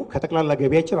የሚሰጠው ከጠቅላላ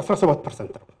ገቢያችን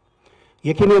 17% ነው።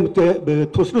 የኬንያ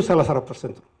ብትወስዱ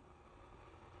 34% ነው።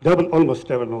 ደብል ኦልሞስት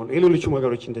ደብል ነው። የሌሎችም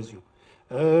ሀገሮች እንደዚሁ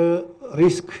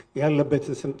ሪስክ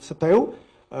ያለበትን ስታዩ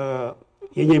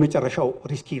የኛ የመጨረሻው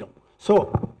ሪስኪ ነው።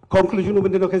 ኮንክሉዥኑ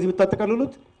ምንድነው? ከዚህ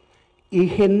የምታጠቃልሉት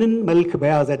ይሄንን መልክ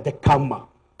በያዘ ደካማ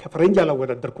ከፈረንጅ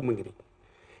አላወዳደርኩም እንግዲህ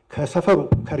ከሰፈሩ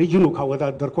ከሪጅኑ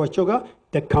ካወዳደርኳቸው ጋር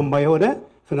ደካማ የሆነ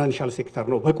ፋይናንሻል ሴክተር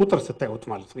ነው በቁጥር ስታዩት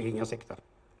ማለት ነው የኛ ሴክተር።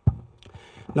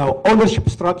 ናው ኦነርሺፕ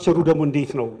ስትራክቸሩ ደግሞ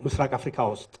እንዴት ነው ምስራቅ አፍሪካ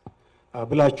ውስጥ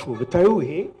ብላችሁ ብታዩ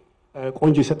ይሄ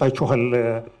ቆንጆ ይሰጣችኋል።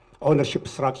 ኦነርሺፕ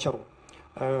ስትራክቸሩ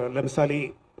ለምሳሌ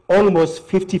ኦልሞስት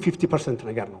 50%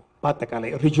 ነገር ነው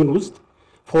በአጠቃላይ ሪጅኑ ውስጥ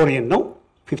ፎሬን ነው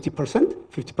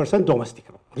 50% ዶሜስቲክ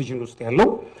ነው ሪጅን ውስጥ ያለው።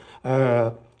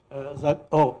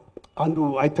 አንዱ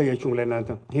አይታያችሁም ለእናንተ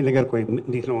ይሄ ነገር። ቆይ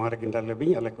እንዴት ነው ማድረግ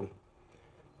እንዳለብኝ አላውቅም።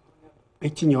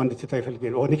 እችኛው እንድትታይ ፈልጌ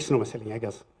ነው። ኔክስት ነው መሰለኝ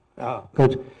አይጋዝ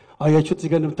ጉድ። አያችሁት እዚህ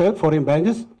ጋር እንደምታዩት ፎሬን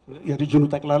ባንክስ የሪጅኑ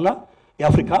ጠቅላላ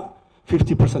የአፍሪካ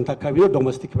 50% አካባቢ ነው።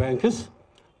 ዶሜስቲክ ባንክስ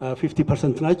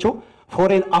 50% ናቸው።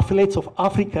 ፎሬን አፊሊየትስ ኦፍ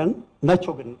አፍሪካን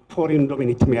ናቸው ግን ፎሬን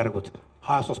ዶሚኔት የሚያደርጉት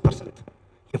 23%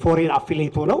 የፎሬን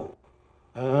አፊሊየት ሆነው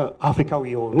አፍሪካዊ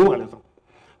የሆኑ ማለት ነው።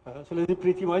 ስለዚህ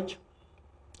ፕሪቲ ማች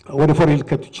ወደ ፎሬን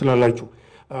ልከቱ ይችላላችሁ።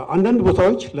 አንዳንድ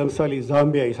ቦታዎች ለምሳሌ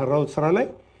ዛምቢያ የሰራሁት ስራ ላይ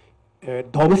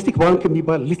ዶሜስቲክ ባንክ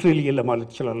የሚባል ሊትራሊ የለም ማለት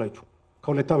ትችላላችሁ።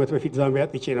 ከሁለት ዓመት በፊት ዛምቢያ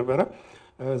ጥቼ ነበረ።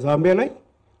 ዛምቢያ ላይ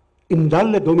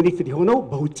እንዳለ ዶሚኔትድ የሆነው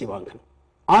በውጭ ባንክ ነው።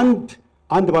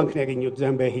 አንድ ባንክ ነው ያገኘሁት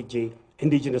ዛምቢያ ሄጄ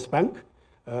ኢንዲጂነስ ባንክ፣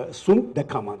 እሱም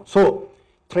ደካማ ነው።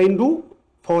 ትሬንዱ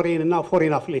ፎሬን እና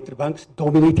ፎሬን አፊሊየትድ ባንክስ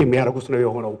ዶሚኔት የሚያደርጉት ነው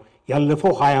የሆነው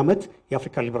ያለፈው 20 ዓመት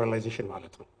የአፍሪካ ሊበራላይዜሽን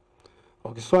ማለት ነው።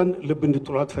 እሷን ልብ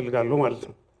እንድትሏት ፈልጋለሁ ማለት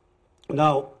ነው።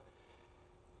 ናው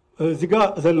እዚህ ጋር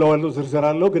ዘለዋለሁ ዝርዝር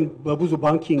አለው ግን በብዙ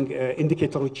ባንኪንግ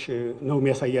ኢንዲኬተሮች ነው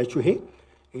የሚያሳያችሁ። ይሄ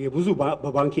የብዙ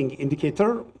በባንኪንግ ኢንዲኬተር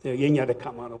የኛ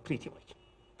ደካማ ነው ፕሪቲ ማች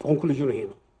ኮንክሉዥኑ ይሄ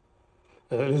ነው።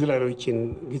 እዚህ ላይ ይችን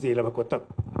ጊዜ ለመቆጠብ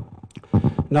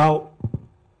ናው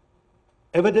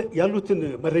ያሉትን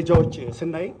መረጃዎች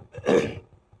ስናይ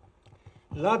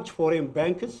ላርጅ ፎሬን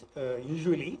ባንክስ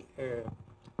ዩዥዋሊ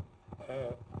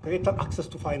ግሬተር አክሰስ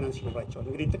ቱ ፋይናንስ ይኖራቸዋል።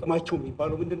 እንግዲህ ጥቅማቸው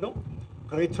የሚባለው ምንድን ነው?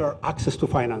 ግሬተር አክሰስ ቱ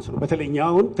ፋይናንስ ነው። በተለይ እኛ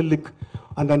አሁን ትልቅ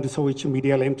አንዳንድ ሰዎች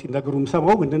ሚዲያ ላይም ሲናገሩ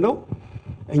የምሰማው ምንድን ነው?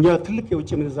 እኛ ትልቅ የውጭ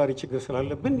ምንዛሬ ችግር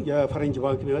ስላለብን የፈረንጅ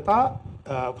ባንክ ቢመጣ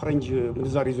ፈረንጅ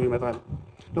ምንዛሬ ይዞ ይመጣል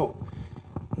ነው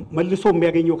መልሶ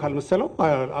የሚያገኘው ካልመሰለው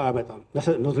አያመጣም።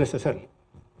 ኖት ነሰሰሪ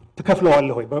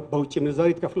ትከፍለዋለህ ወይ በውጭ ምንዛሬ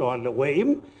ትከፍለዋለህ ወይም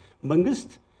መንግስት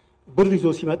ብር ይዞ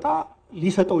ሲመጣ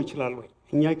ሊሰጠው ይችላል ወይ?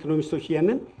 እኛ ኢኮኖሚስቶች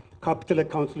ያንን ካፒታል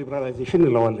አካውንት ሊበራላይዜሽን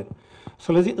እንለዋለን።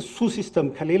 ስለዚህ እሱ ሲስተም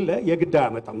ከሌለ የግድ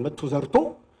አያመጣም። መጥቶ ዘርቶ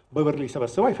በብር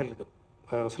ሊሰበስብ አይፈልግም።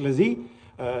 ስለዚህ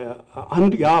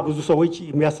አንድ ያ ብዙ ሰዎች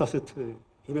የሚያሳስት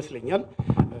ይመስለኛል፣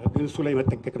 ግን እሱ ላይ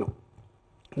መጠንቀቅ ነው።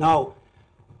 ናው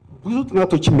ብዙ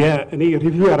ጥናቶች እኔ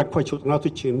ሪቪው ያደረኳቸው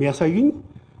ጥናቶች የሚያሳዩኝ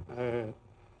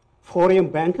ፎሬን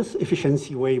ባንክስ ኤፊሽንሲ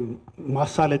ወይም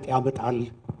ማሳለጥ ያመጣል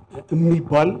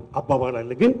የሚባል አባባል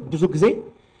አለ። ግን ብዙ ጊዜ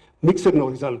ሚክስድ ነው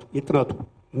ሪዛልቱ የጥናቱ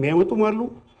የሚያመጡም አሉ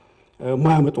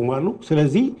ማያመጡም አሉ።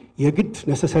 ስለዚህ የግድ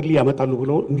ነሰሰርሊ ያመጣሉ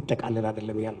ብሎ የሚጠቃለል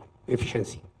አይደለም ያለው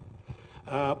ኤፊሽንሲ።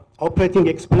 ኦፕሬቲንግ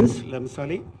ኤክስፐንስ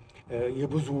ለምሳሌ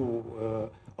የብዙ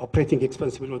ኦፕሬቲንግ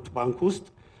ኤክስፐንስ የሚሉት ባንክ ውስጥ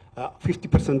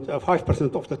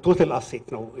 5% ኦፍ ዘ ቶታል አሴት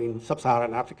ነው ኢን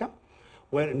ሰብሳሃራን አፍሪካ።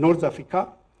 ኖርዝ አፍሪካ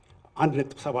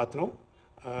 1.7 ነው።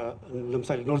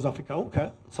 ለምሳሌ ኖርዝ አፍሪካው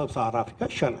ከሰብሳሃራ አፍሪካ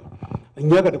ይሻላል።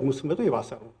 እኛ ጋር ደግሞ ስመጡ የባሰ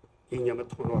ነው። የኛ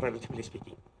መጥፎ ነው ሪሌቲቭሊ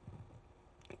ስፒኪንግ።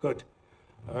 ጉድ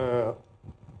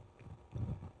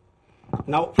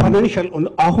ናው ፋይናንሻል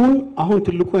አሁን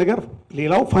ትልቁ ነገር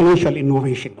ሌላው ፋይናንሻል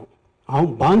ኢኖቬሽን ነው። አሁን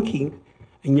ባንኪንግ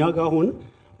እኛ ጋር አሁን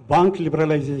ባንክ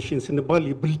ሊበራላይዜሽን ስንባል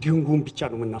የቢልዲንጉን ብቻ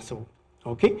ነው የምናስበው።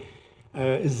 ኦኬ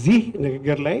እዚህ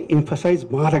ንግግር ላይ ኤምፋሳይዝ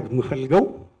ማድረግ የምፈልገው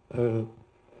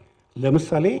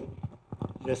ለምሳሌ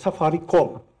ለሳፋሪኮም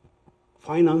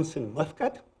ፋይናንስን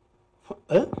መፍቀድ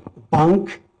ባንክ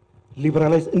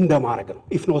ሊበራላይዝ እንደማድረግ ነው።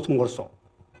 ኢፍ ኖት ሞር ሶ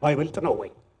ባይበልጥ ነው ወይ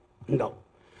እንደው።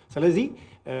 ስለዚህ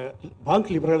ባንክ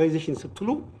ሊበራላይዜሽን ስትሉ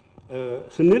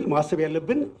ስንል ማሰብ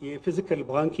ያለብን የፊዚካል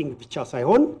ባንኪንግ ብቻ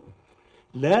ሳይሆን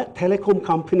ለቴሌኮም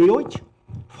ካምፓኒዎች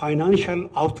ፋይናንሻል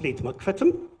አውትሌት መክፈትም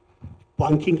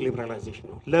ባንኪንግ ሊበራላይዜሽን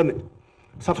ነው። ለምን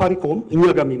ሳፋሪኮም እኛ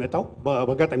ጋር የሚመጣው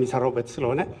በአጋጣሚ የሚሰራውበት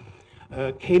ስለሆነ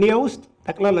ኬንያ ውስጥ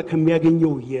ጠቅላላ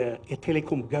ከሚያገኘው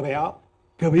የቴሌኮም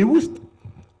ገቢ ውስጥ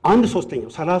 1/3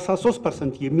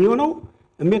 33% የሚሆነው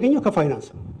የሚያገኘው ከፋይናንስ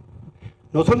ነው።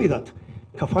 ኖት ኦንሊ ዛት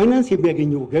ከፋይናንስ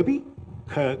የሚያገኘው ገቢ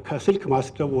ከስልክ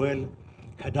ማስደወል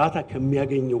ከዳታ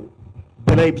ከሚያገኘው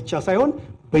በላይ ብቻ ሳይሆን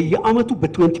በየአመቱ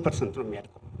በ20% ነው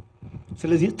የሚያድገው።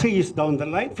 ስለዚህ 3 years down the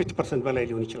line 50% በላይ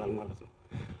ሊሆን ይችላል ማለት ነው።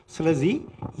 ስለዚህ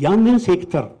ያንን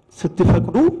ሴክተር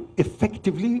ስትፈቅዱ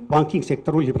ኤፌክቲቭሊ ባንኪንግ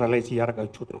ሴክተሩን ሊበራላይዝ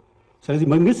እያደረጋችሁት ነው። ስለዚህ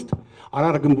መንግስት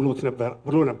አላረግም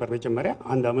ብሎ ነበር መጀመሪያ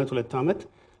 1 ዓመት 2 ዓመት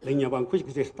ለእኛ ባንኮች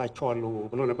ጊዜ ሰጣቸዋለሁ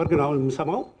ብሎ ነበር። ግን አሁን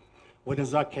የምሰማው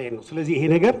ወደዛ አካሄድ ነው። ስለዚህ ይሄ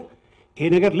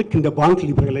ነገር ልክ እንደ ባንክ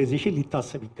ሊበራላይዜሽን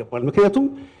ሊታሰብ ይገባል። ምክንያቱም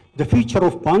the future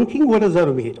of banking ወደዛ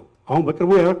ነው የሚሄደው። አሁን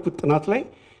በቅርቡ ያደረኩት ጥናት ላይ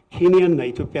ኬንያና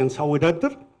ኢትዮጵያን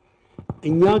ሳወዳድር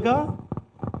እኛ ጋር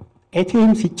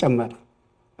ኤቲኤም ሲጨመር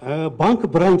ባንክ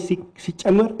ብራንች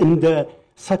ሲጨመር እንደ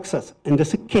ሰክሰስ እንደ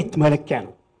ስኬት መለኪያ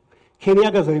ነው። ኬንያ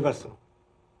ጋር ሪቨርስ ነው።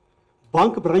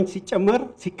 ባንክ ብራንች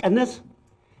ሲቀነስ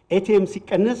ኤቲኤም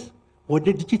ሲቀነስ ወደ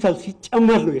ዲጂታል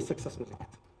ሲጨመር ነው የሰክሰስ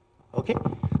ምልክት። ኦኬ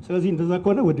ስለዚህ እንደዛ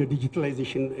ከሆነ ወደ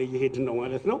ዲጂታላይዜሽን እየሄድን ነው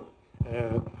ማለት ነው።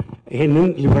 ይሄንን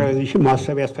ሊበራላይዜሽን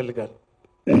ማሰብ ያስፈልጋል።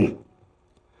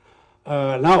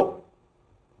 ናው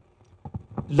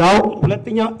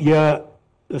ሁለተኛ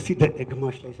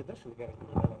ግማሽ ላይ ስደርስ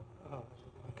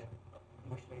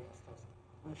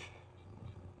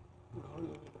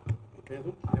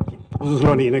ብዙ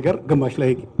ስለሆነ ይሄ ነገር ግማሽ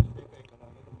ላይ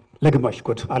ለግማሽ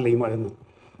ኮድ አለኝ ማለት ነው።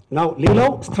 ናው ሌላው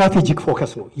ስትራቴጂክ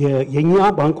ፎከስ ነው። የኛ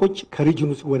ባንኮች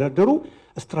ከሪጅኑ ሲወዳደሩ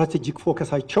ስትራቴጂክ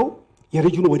ፎከሳቸው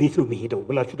የሪጅኑ ወዴት ነው የሚሄደው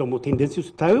ብላችሁ ደግሞ ቴንደንሲው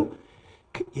ስታዩ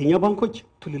የኛ ባንኮች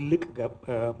ትልልቅ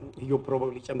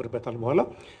ፕሮባብሊ ይጨምርበታል በኋላ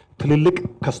ትልልቅ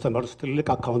ከስተመርስ ትልልቅ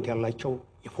አካውንት ያላቸው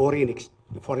የፎሬን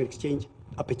ኤክስቼንጅ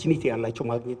ኦፖርቹኒቲ ያላቸው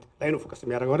ማግኘት ላይ ነው ፎከስ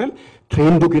የሚያደርገው አይደል።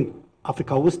 ትሬንዱ ግን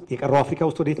አፍሪካ ውስጥ የቀረው አፍሪካ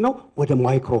ውስጥ ወዴት ነው? ወደ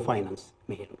ማይክሮ ፋይናንስ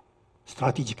መሄድ ነው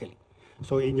ስትራቴጂካሊ።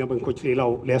 የኛ ባንኮች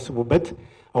ሌላው ሊያስቡበት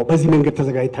በዚህ መንገድ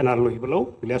ተዘጋጅተናል ወይ ብለው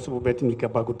ሊያስቡበት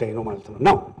የሚገባ ጉዳይ ነው ማለት ነው።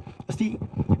 ናው እስቲ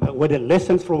ወደ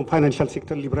ሌሰንስ ፍሮም ፋይናንሻል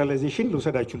ሴክተር ሊበራላይዜሽን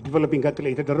ልውሰዳችሁ። ዲቨሎፒንግ ካንትሪ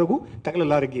ላይ የተደረጉ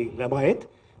ጠቅላላ አድርጌ ለማየት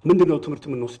ምንድነው ትምህርት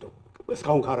የምንወስደው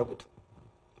እስካሁን ካረጉት።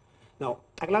 ናው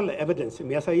ጠቅላላ ኤቪደንስ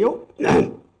የሚያሳየው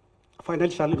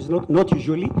ፋይናንሻል ኢዝ ኖት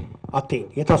ዩዥዋሊ አቴን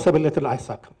የታሰበለትን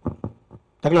አይሳካም።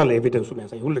 ጠቅላላ ኤቪደንሱ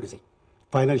የሚያሳየው ሁሉ ጊዜ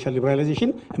ፋይናንሻል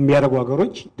ሊበራላይዜሽን የሚያደርጉ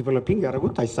ሀገሮች ዲቨሎፒንግ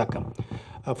ያደረጉት አይሳካም።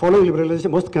 ፎሎዊንግ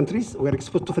ሊበራላይዜሽን ሞስት ካንትሪስ ዌር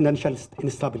ኤክስፖዝድ ቱ ፋይናንሻል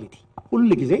ኢንስታቢሊቲ ሁሉ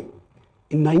ጊዜ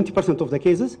in 90% of the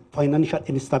cases financial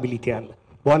instability አለ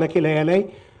በኋላ ላይ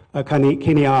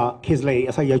ኬንያ ኬዝ ላይ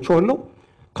ያሳያቸዋለሁ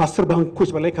ከ10 ባንኮች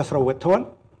በላይ ከስራው ወጥተዋል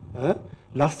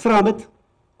ለ10 ዓመት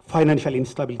financial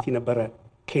instability ነበረ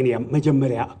ኬንያ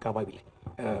መጀመሪያ አካባቢ ላይ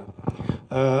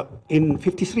in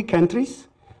 53 countries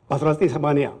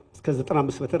በ1980 እስከ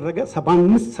 95 በተደረገ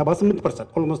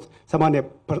 78% almost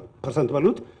 80%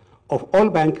 በሉት of all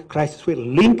bank crises were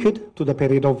linked to the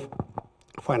period of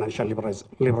financial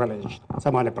liberalization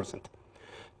 80%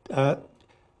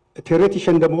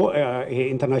 theoretician ደግሞ ይሄ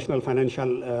ኢንተርናሽናል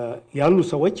ፋይናንሻል ያሉ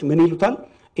ሰዎች ምን ይሉታል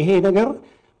ይሄ ነገር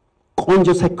ቆንጆ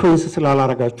ሰኮንስ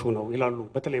ስላላረጋችሁ ነው ይላሉ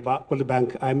በተለይ በወርልድ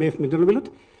ባንክ አይኤምኤፍ ምንድነው የሚሉት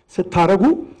ስታረጉ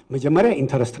መጀመሪያ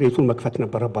ኢንተረስት ሬቱን መክፈት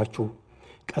ነበረባችሁ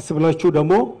ቀስ ብላችሁ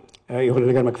ደግሞ የሆነ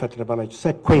ነገር መክፈት ነበረባችሁ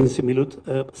ሰኮንስ የሚሉት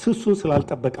ስሱን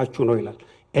ስላልጠበቃችሁ ነው ይላል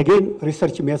again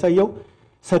ሪሰርች የሚያሳየው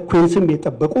ሰኮንስም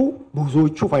የጠበቁ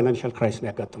ብዙዎቹ ፋይናንሻል ክራይሲስ ነው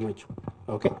ያጋጠማቸው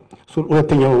ኦኬ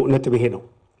ሁለተኛው ነጥብ ይሄ ነው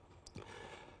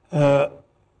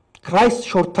ክራይስ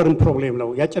ሾርት ተርም ፕሮብሌም ነው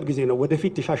ያጭር ጊዜ ነው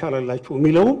ወደፊት ተሻሻላላችሁ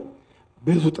የሚለው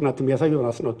ብዙ ጥናት የሚያሳየው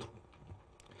አስነቱ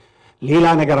ሌላ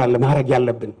ነገር አለ ማድረግ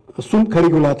ያለብን እሱም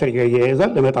ከሬጉላተሪ ጋር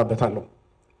ያያዛል ለመጣበታለሁ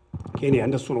ኬንያ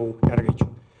እንደሱ ነው ያደረገችው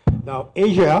now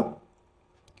Asia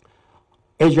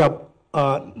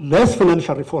less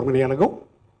financial reform ነው ያደረገው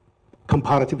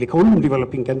comparatively ከሁሉም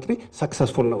ዲቨሎፒንግ ካንትሪ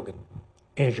ሰክሰስፉል ነው ግን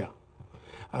Asia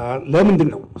ለምንድን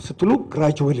ነው ስትሉ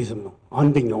ግራጁዋሊዝም ነው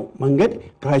አንደኛው መንገድ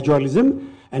ግራጁዋሊዝም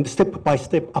and step by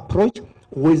step approach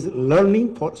with learning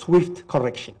for swift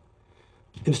correction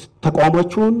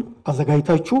ተቋማችሁን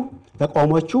አዘጋጅታችሁ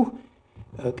ተቋማችሁ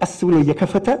ቀስ ብሎ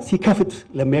እየከፈተ ሲከፍት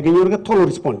ለሚያገኘው ነገር ቶሎ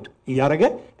ሪስፖንድ እያደረገ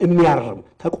የሚያርም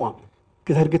ተቋም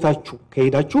ከተርግታችሁ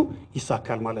ከሄዳችሁ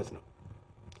ይሳካል ማለት ነው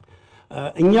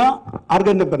እኛ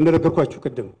አርገን ነበር እንደነገርኳችሁ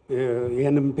ቅድም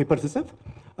ይሄንን ፔፐር ጽፍ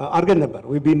አርገን ነበር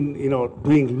we been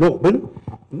doing law ግን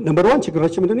ነምበር 1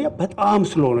 ችግራችን ምንድነው በጣም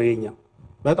ስሎ ነው የኛ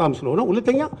በጣም ስሎ ነው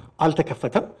ሁለተኛ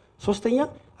አልተከፈተም ሶስተኛ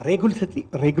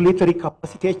ሬጉሌተሪ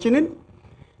ካፓሲቲያችንን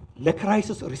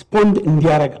ለክራይሲስ ሪስፖንድ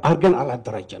እንዲያረግ አርገን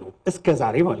አላደራጀ ነው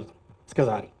እስከዛሬ ማለት ነው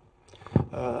እስከዛሬ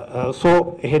ሶ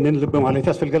ይሄንን ልብ ማለት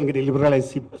ያስፈልጋል እንግዲህ ሊበራላይዝ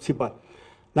ሲባል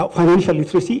now financial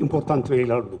literacy important ነው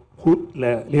ይላሉ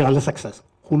ሌላ ለሰክሰስ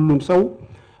ሁሉም ሰው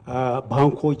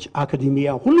ባንኮች አካዴሚያ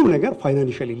ሁሉ ነገር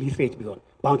ፋይናንሻሊ ሊትሬት ቢሆን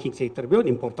ባንኪንግ ሴክተር ቢሆን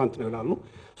ኢምፖርታንት ነው ይላሉ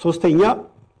ሶስተኛ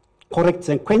ኮሬክት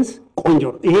ሲኩዌንስ ቆንጆ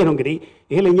ይሄ ነው እንግዲህ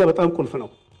ይሄ ለኛ በጣም ቁልፍ ነው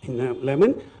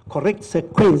ለምን ኮሬክት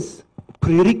ሲኩዌንስ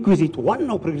prerequisite one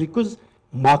of prerequisites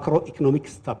macroeconomic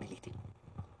stability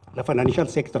ለፋይናንሻል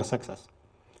ሴክተር ሰክሰስ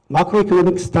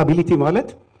macroeconomic stability ማለት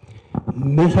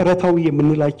መሰረታዊ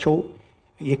የምንላቸው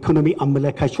የኢኮኖሚ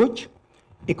አመለካቾች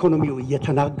ኢኮኖሚው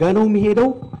እየተናጋ ነው የሚሄደው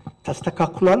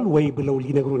ተስተካክሏል ወይ ብለው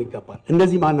ሊነግሩን ይገባል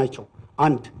እነዚህ ማን ናቸው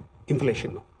አንድ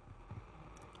ኢንፍሌሽን ነው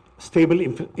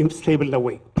ስቴብል ነው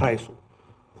ወይ ፕራይሱ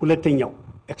ሁለተኛው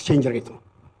ኤክስቼንጅ ሬት ነው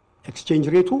ኤክስቼንጅ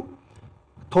ሬቱ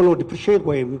ቶሎ ዲፕሪሺየት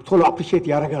ወይ ቶሎ አፕሪሺየት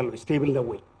ያደርጋል ስቴብል ነው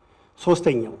ወይ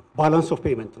ሶስተኛው ባላንስ ኦፍ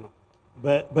ፔመንት ነው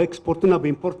በኤክስፖርት እና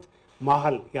በኢምፖርት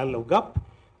መሃል ያለው ጋፕ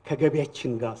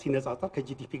ከገቢያችን ጋር ሲነጻጸር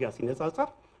ከጂዲፒ ጋር ሲነጻጸር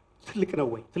ትልቅ ነው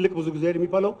ወይ ትልቅ ብዙ ጊዜ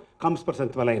የሚባለው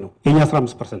ከ5% በላይ ነው የኛ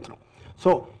 15% ነው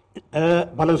ሶ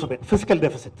ባላንስ ኦፍ ፊስካል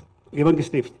ዴፊሲት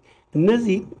የመንግስት ዴፊሲት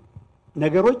እነዚህ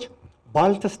ነገሮች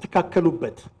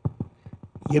ባልተስተካከሉበት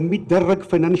የሚደረግ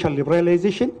ፋይናንሻል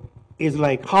ሊበራላይዜሽን is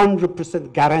like 100%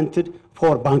 guaranteed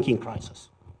for banking crisis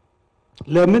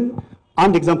ለምን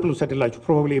አንድ ኤግዛምፕል ወሰደላችሁ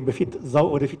probably በፊት ዛው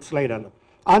ወደፊት ስላይድ አለ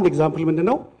አንድ ኤግዛምፕል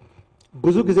ምንድነው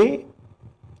ብዙ ጊዜ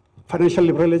financial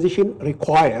liberalization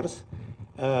requires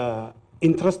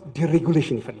interest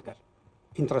deregulation ይፈልጋል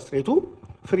ኢንትረስት ሬቱ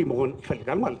ፍሪ መሆን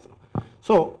ይፈልጋል ማለት ነው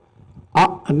ሶ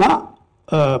እና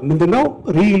ምንድነው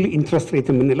ሪል ኢንትረስት ሬት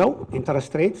የምንለው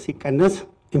ኢንትረስት ሬት ሲቀነስ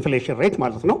ኢንፍሌሽን ሬት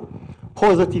ማለት ነው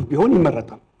ፖዚቲቭ ቢሆን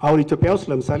ይመረጣል አሁን ኢትዮጵያ ውስጥ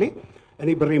ለምሳሌ እኔ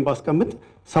ብሬን ባስቀምጥ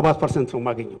 7% ነው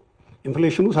ማገኘው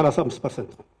ኢንፍሌሽኑ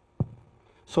 35% ነው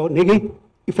ሶ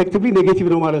ኢፌክቲቭሊ ኔጌቲቭ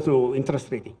ነው ማለት ነው ኢንትረስት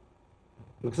ሬት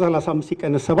ምክንያቱም 35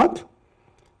 ሲቀነስ 7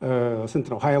 ስንት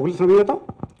ነው 22 ነው የሚመጣው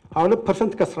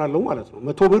 22% ከስራለው ማለት ነው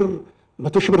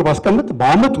 100 ሺህ ብር ባስቀምጥ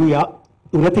በአመቱ ያ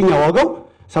ሁለተኛ ዋጋው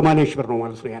 80 ሺህ ብር ነው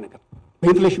ማለት ነው ያ ነገር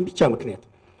በኢንፍሌሽን ብቻ ምክንያት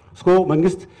እስኮ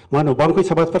መንግስት ማነው ባንኮች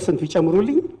 7%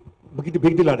 ቢጨምሩልኝ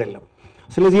ቢግዲል አይደለም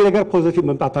ስለዚህ ነገር ፖዚቲቭ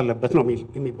መምጣት አለበት ነው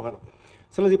የሚባለው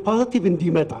ስለዚህ ፖዚቲቭ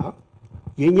እንዲመጣ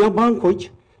የኛ ባንኮች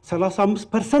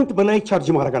 35% በላይ ቻርጅ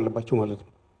ማድረግ አለባቸው ማለት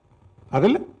ነው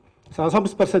አይደለ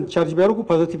 35% ቻርጅ ቢያደርጉ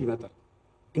ፖዚቲቭ ይመጣል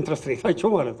ኢንትረስት ሬታቸው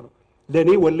ማለት ነው ለኔ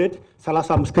ወለድ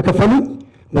 35 ከከፈሉኝ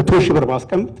 100 ሺህ ብር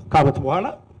ባስቀምጥ ከአመት በኋላ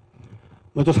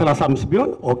 135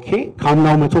 ቢሆን ኦኬ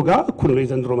ካምናው 100 ጋር እኩል ነው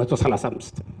የዘንድሮ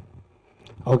 135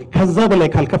 ኦኬ ከዛ በላይ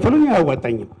ካልከፈሉኝ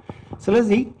አያዋጣኝም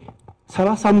ስለዚህ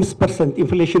 35%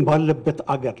 ኢንፍሌሽን ባለበት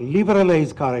አገር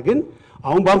ሊበራላይዝ ካረግን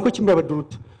አሁን ባንኮች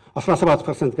የሚያበድሩት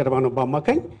 17% ገደማ ነው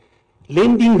በአማካኝ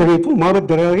ሌንዲንግ ሬቱ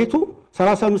ማበደሪያ ሬቱ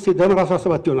 35 ሲደመር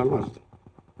 17 ይሆናል ማለት ነው።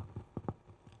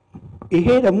 ይሄ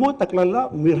ደግሞ ጠቅላላ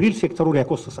ሪል ሴክተሩን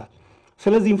ያኮስሳል።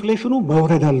 ስለዚህ ኢንፍሌሽኑ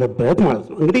መውረድ አለበት ማለት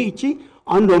ነው። እንግዲህ እቺ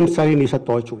አንዱ ምሳሌ ነው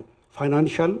የሰጠኋችሁ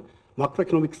ፋይናንሻል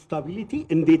ማክሮኢኮኖሚክ ስታቢሊቲ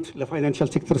እንዴት ለፋይናንሻል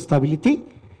ሴክተር ስታቢሊቲ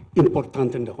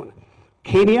ኢምፖርታንት እንደሆነ።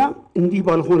 ኬንያ እንዲህ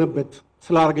ባልሆነበት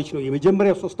ስላደረገች ነው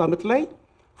የመጀመሪያው 3 ዓመት ላይ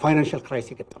ፋይናንሻል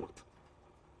ክራይሲስ የገጠማት።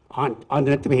 አንድ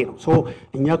ነጥብ ይሄ ነው። ሶ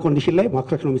እኛ ኮንዲሽን ላይ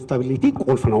ማክሮኢኮኖሚክ ስታቢሊቲ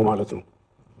ቁልፍ ነው ማለት ነው።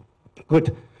 ጉድ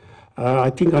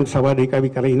አይ ቲንክ አንድ 7 ደቂቃ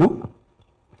ቢቀረኝ ነው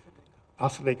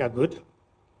 10 ደቂቃ ጉድ።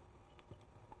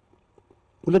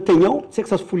 ሁለተኛው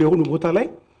ሰክሰስፉል የሆኑ ቦታ ላይ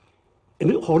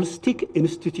ሆሊስቲክ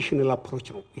ኢንስቲትዩሽናል አፕሮች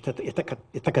ነው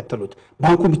የተከተሉት።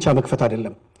 ባንኩን ብቻ መክፈት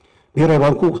አይደለም። ብሔራዊ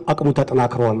ባንኩ አቅሙ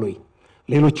ተጠናክሯል ወይ?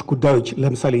 ሌሎች ጉዳዮች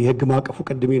ለምሳሌ የህግ ማዕቀፉ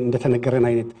ቅድም እንደተነገረን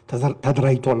አይነት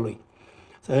ተደራጅቷል ወይ?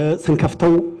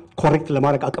 ስንከፍተው ኮሬክት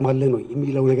ለማድረግ አቅም አለን ወይ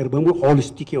የሚለው ነገር በሙሉ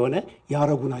ሆሊስቲክ የሆነ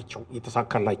ያረጉ ናቸው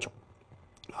የተሳካላቸው።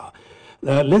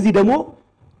 ለዚህ ደግሞ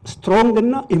ስትሮንግ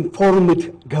እና ኢንፎርምድ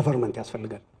ገቨርንመንት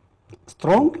ያስፈልጋል።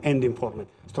 ስትሮንግ ኤንድ ኢንፎርምድ።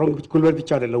 ስትሮንግ ጉልበት ብቻ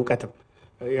አይደለም እውቀትም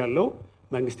ያለው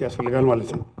መንግስት ያስፈልጋል ማለት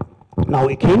ነው። ናው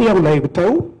የኬንያው ላይ ብታዩ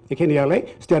የኬንያ ላይ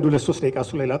እስቲ አንዱ ለ3 ደቂቃ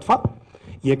እሱ ላይ ላጥፋ።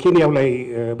 የኬንያው ላይ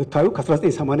ብታዩ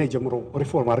ከ1980 ጀምሮ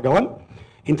ሪፎርም አድርገዋል።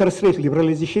 ኢንተረስት ሬት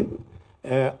ሊበራላይዜሽን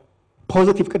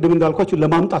ፖዚቲቭ ቅድም እንዳልኳችሁ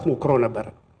ለማምጣት ሞክሮ ነበረ።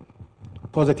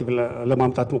 ፖዚቲቭ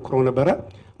ለማምጣት ሞክሮ ነበረ።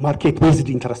 ማርኬት ቤዝድ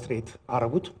ኢንተረስት ሬት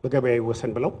አረጉት በገበያ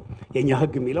ይወሰን ብለው። የኛ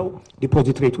ህግ የሚለው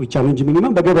ዲፖዚት ሬቱ ብቻ ነው እንጂ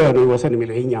ሚኒመም በገበያ ነው ይወሰን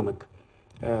የሚለው የኛ ህግ።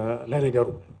 ለነገሩ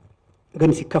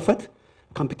ግን ሲከፈት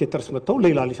ኮምፒቲተርስ መጥተው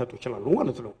ሌላ ሊሰጡ ይችላሉ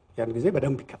ማለት ነው። ያን ጊዜ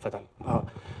በደንብ ይከፈታል።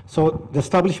 ሶ ዘ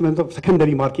ስታብሊሽመንት ኦፍ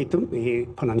ሰከንደሪ ማርኬትም ይሄ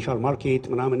ፋይናንሻል ማርኬት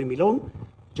ምናምን የሚለውን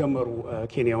ጀመሩ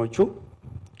ኬንያዎቹ።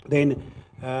 ዴን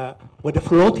ወደ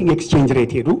ፍሎቲንግ ኤክስቼንጅ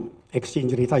ሬት ሄዱ።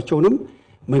 ኤክስቼንጅ ሬታቸውንም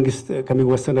መንግስት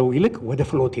ከሚወሰነው ይልቅ ወደ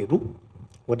ፍሎት ሄዱ።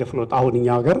 ወደ ፍሎት አሁን እኛ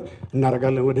ሀገር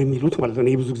እናደርጋለን ወደሚሉት ማለት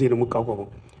ነው። ብዙ ጊዜ ነው የምቃወመው፣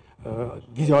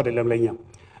 ጊዜው አይደለም ለኛ።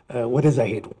 ወደዛ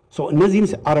ሄዱ። ሶ እነዚህን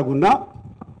አረጉና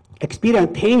ኤክስፒሪየንስ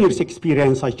 10 years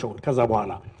ኤክስፒሪየንሳቸውን ከዛ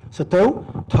በኋላ ስታዩ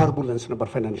ተርቡለንስ ነበር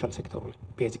ፋይናንሻል ሴክተሩ ላይ።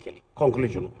 ቤዚካሊ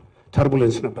ኮንክሉዥኑ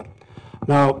ተርቡለንስ ነበር።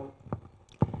 ናው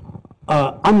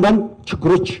አንዳንድ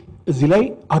ችግሮች እዚህ ላይ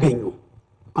አገኙ።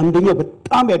 አንደኛው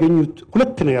በጣም ያገኙት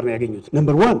ሁለት ነገር ነው ያገኙት።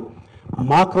 ነምበር 1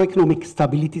 ማክሮ ኢኮኖሚክ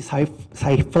ስታቢሊቲ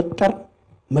ሳይፈጠር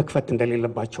መክፈት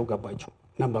እንደሌለባቸው ገባቸው።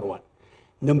 ነምበር 1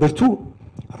 ነምበር 2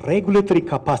 ሬጉሌተሪ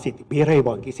ካፓሲቲ ብሔራዊ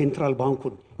ባንክ የሴንትራል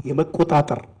ባንኩን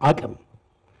የመቆጣጠር አቅም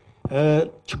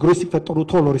ችግሮች ሲፈጠሩ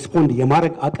ቶሎ ሪስፖንድ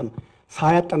የማድረግ አቅም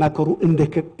ሳያጠናከሩ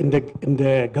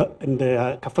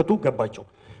እንደከፈቱ ገባቸው።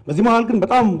 በዚህ መሃል ግን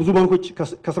በጣም ብዙ ባንኮች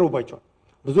ከስረውባቸዋል።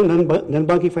 ብዙ ነን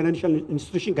ባንኪንግ ፋይናንሻል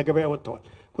ኢንስቲትዩሽን ከገበያ ወጥተዋል።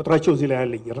 ቁጥራቸው እዚህ ላይ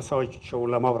ያለኝ የረሳኋቸው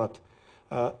ለማብራት።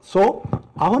 ሶ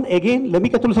አሁን ኤጌን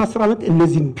ለሚቀጥሉት 10 ዓመት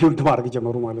እነዚህን ቢልድ ማድረግ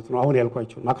ጀመሩ ማለት ነው። አሁን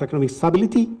ያልኳቸው ማክሮ ኢኮኖሚክ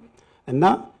ስታቢሊቲ እና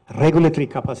ሬጉሌተሪ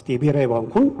ካፓሲቲ የብሔራዊ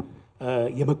ባንኩን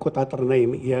የመቆጣጠርና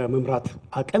የመምራት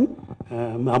አቅም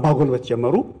ማጎልበት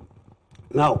ጀመሩ።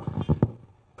 ናው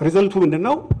ሪዘልቱ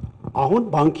ምንድነው? አሁን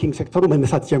ባንኪንግ ሴክተሩ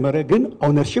መነሳት ጀመረ። ግን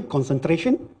ኦነርሺፕ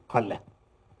ኮንሰንትሬሽን አለ።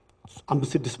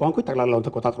 5-6 ባንኮች ጠቅላላውን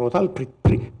ተቆጣጥረውታል።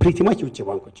 ፕሪቲማች የውጭ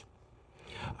ባንኮች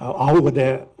አሁን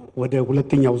ወደ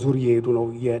ሁለተኛው ዙር እየሄዱ ነው።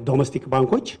 የዶሜስቲክ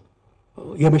ባንኮች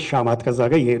የመሻማት ከዛ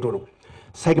ጋር እየሄዱ ነው።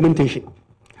 ሴግመንቴሽን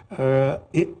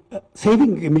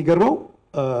ሴቪንግ የሚገርመው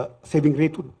ሴቪንግ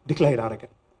ሬቱ ዲክላይን አደረገ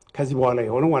ከዚህ በኋላ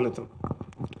የሆነው ማለት ነው።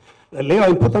 ሌላው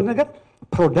ኢምፖርታንት ነገር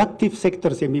ፕሮዳክቲቭ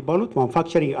ሴክተርስ የሚባሉት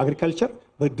ማኑፋክቸሪንግ፣ አግሪካልቸር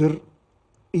ብድር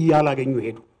እያላገኙ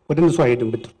ሄዱ። ወደ እነሱ አይሄድም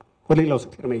ብድር፣ ወደ ሌላው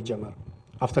ሴክተር ነው የጀመረው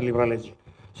አፍተር ሊበራላይዜሽን።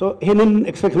 ሶ ይሄንን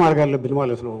ኤክስፔክት ማድረግ አለብን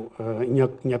ማለት ነው።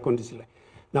 እኛ ኮንዲሽን ላይ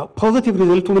ናው ፖዚቲቭ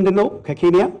ሪዘልቱ ምንድነው?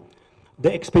 ከኬንያ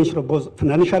ኤክስፔንሽን ኦፍ ቦዝ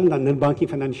ፋይናንሻል እና ነን ባንኪንግ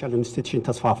ፋይናንሻል ኢንስቲትዩሽን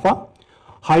ተስፋፋ።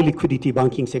 ሃይ ሊኩዊዲቲ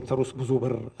ባንኪንግ ሴክተር ውስጥ ብዙ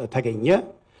ብር ተገኘ።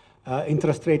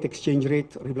 ኢንትረስት ሬት ኤክስቼንጅ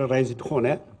ሬት ሊበራላይዝድ ሆነ።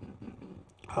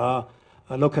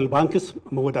 ሎካል ባንክስ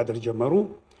መወዳደር ጀመሩ።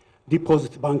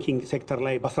 ዲፖዚት ባንኪንግ ሴክተር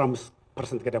ላይ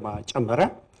በ15% ገደማ ጨመረ።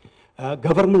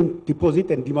 ገቨርንመንት ዲፖዚት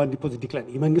ኤንድ ዲማንድ ዲፖዚት ዲክላይን፣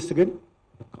 የመንግስት ግን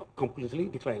ኮምፕሊትሊ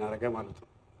ዲክላይን አደረገ ማለት ነው።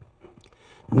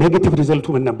 ኔጌቲቭ ሪዘልቱ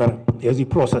ምን ነበረ የዚህ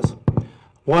ፕሮሰስ?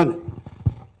 1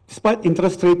 ዲስፓይት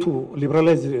ኢንትረስት ሬቱ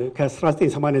ሊበራላይዝ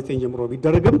ከ1989 ጀምሮ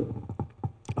ቢደረግም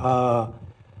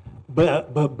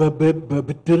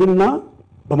በብድርና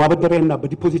በማበደሪያና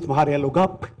በዲፖዚት መሀል ያለው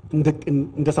ጋፕ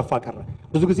እንደሰፋ ቀረ።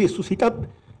 ብዙ ጊዜ እሱ ሲጠብ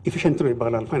ኢፊሽንት ነው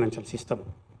ይባላል ፋይናንሻል ሲስተም፣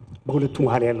 በሁለቱ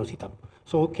መሀል ያለው ሲጠብ።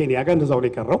 ሶ ኬንያ ጋር እንደዛው ነው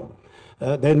የቀረው።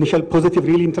 ኢኒሻል ፖዚቲቭ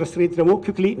ሪል ኢንትረስት ሬት ደግሞ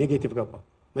ኩክሊ ኔጌቲቭ ገባ።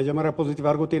 መጀመሪያ ፖዚቲቭ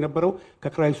አድርጎት የነበረው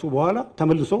ከክራይሱ በኋላ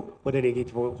ተመልሶ ወደ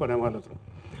ኔጌቲቭ ሆነ ማለት ነው።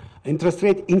 ኢንትረስት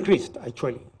ሬት ኢንክሪስድ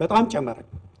አክቹዋሊ በጣም ጨመረ።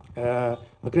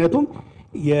 ምክንያቱም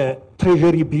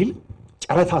የትሬዠሪ ቢል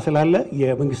ጨረታ ስላለ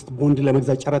የመንግስት ቦንድ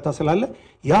ለመግዛት ጨረታ ስላለ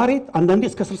ያ ሬት አንዳንዴ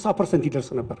እስከ 60% ይደርስ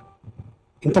ነበር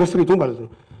ኢንትረስት ሬቱ ማለት ነው።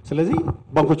 ስለዚህ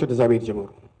ባንኮች ወደዛ መሄድ ጀመሩ።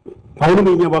 አሁንም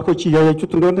የኛ ባንኮች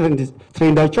እያያችሁት እንደሆነ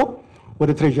ትሬንዳቸው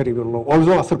ወደ ትሬዠሪ ቢል ነው። ኦልዞ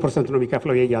 10% ነው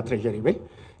የሚከፍለው የያ ትሬዠሪ ቢል።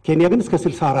 ኬንያ ግን እስከ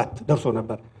 64 ደርሶ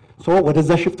ነበር። ሶ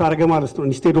ወደዛ ሽፍት አደረገ ማለት ነው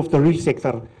ኢንስቴድ ኦፍ ዘ ሪል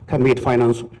ሴክተር ከመሄድ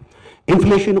ፋይናንሱ።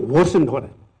 ኢንፍሌሽን ወርስ እንደሆነ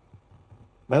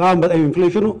በጣም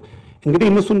ኢንፍሌሽኑ እንግዲህ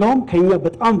እነሱ እንደውም ከኛ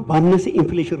በጣም ባነሰ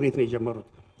ኢንፍሌሽን ሬት ነው የጀመሩት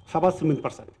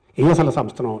 78%፣ እኛ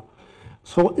 35 ነው።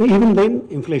 ሶ ኢቭን ዴን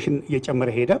ኢንፍሌሽን እየጨመረ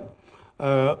ሄደ።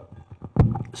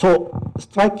 ሶ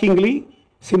ስትራይኪንግሊ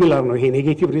ሲሚላር ነው ይሄ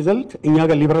ኔጌቲቭ ሪዘልት። እኛ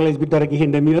ጋር ሊበራላይዝ ቢደረግ ይሄ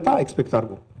እንደሚመጣ ኤክስፔክት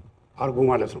አድርጉ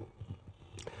ማለት ነው።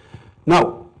 ናው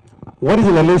what is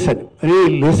the lesson? እኔ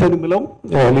ሌሰን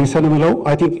ምለው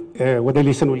አይ ቲንክ ወደ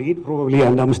ሌሰኑ ልሂድ። ፕሮባብሊ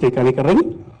አንድ 5 ደቂቃ ነው የቀረኝ።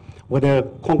 ወደ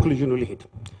ኮንክሉዥኑ ልሂድ።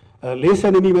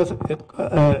 ሌሰን እኔ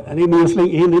የሚመስለኝ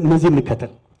ይሄን እነዚህ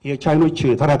እንከተል። የቻይኖች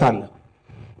ተረት አለ።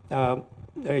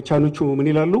 ቻይኖቹ ምን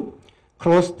ይላሉ?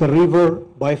 cross the river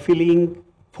by feeling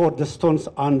for the stones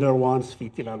under one's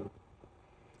feet ይላሉ።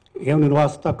 ይሄን ውሃ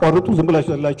ስታቋርጡ ዝም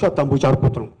ብላችሁ ዘላችሁ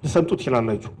አታንቦጫርቁት ነው፣ ልሰምጡ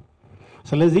ትችላላችሁ።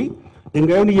 ስለዚህ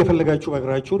ድንጋዩን እየፈለጋችሁ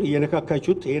በእግራችሁን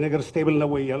እየነካካችሁት ይሄ ነገር ስቴብል ነው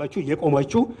ወይ ያላችሁ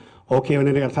እየቆማችሁ ኦኬ የሆነ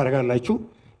ነገር ታደርጋላችሁ።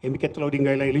 የሚቀጥለው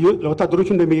ድንጋይ ላይ ለወታደሮቹ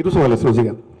እንደሚሄዱት ማለት ነው። እዚህ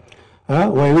ጋር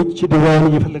ወይውጭ ድንጋዩን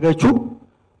እየፈለጋችሁ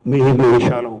መሄድ ነው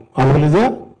የሚሻለው፣ አለበለዚያ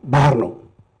ባህር ነው።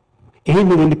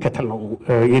 ይሄንን እንከተል ነው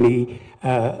የኔ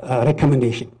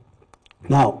ሬኮሜንዴሽን።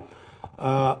 ናው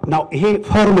ይሄ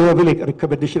ፈርም ሌቭል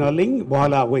ሪኮሜንዴሽን አለኝ።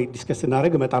 በኋላ ወይ ዲስከስ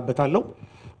እናደርግ እመጣበታለሁ።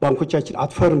 ባንኮቻችን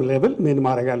አት ፈርም ሌቭል ምን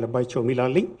ማድረግ አለባቸው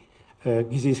የሚላለኝ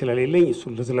ጊዜ ስለሌለኝ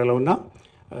እሱን ልዝለለውና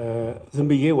ዝም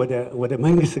ብዬ ወደ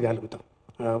መንግስት ጋር ልምጣ።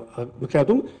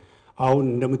 ምክንያቱም አሁን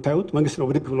እንደምታዩት መንግስት ነው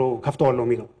ብድግ ብሎ ከፍተዋለሁ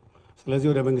የሚለው። ስለዚህ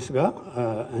ወደ መንግስት ጋር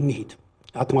እንሂድ።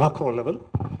 አት ማክሮ ሌቭል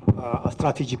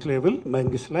ስትራቴጂክ ሌቭል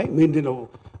መንግስት ላይ ምንድነው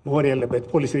መሆን ያለበት?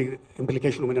 ፖሊሲ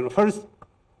ኢምፕሊኬሽኑ ምንድነው? ፈርስት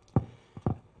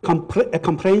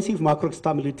comprehensive macro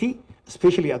stability,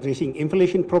 especially addressing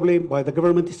inflation problem by the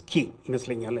government is key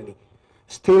ይመስለኛል። እኔ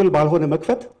ስቴብል ባልሆነ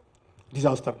መክፈት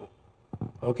ዲዛስተር ነው።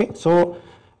 ኦኬ ሶ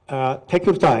ቴክ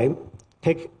ዩር ታይም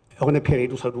ቴክ የሆነ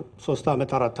ፔሪድ ውሰዱ፣ 3 ዓመት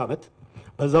 4 ዓመት።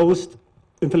 በዛ ውስጥ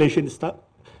ኢንፍሌሽን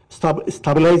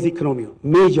ስታቢላይዝ ኢኮኖሚ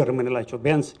ሜጀር የምንላቸው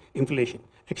ቢያንስ ኢንፍሌሽን፣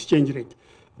 ኤክስቼንጅ ሬት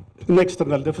እና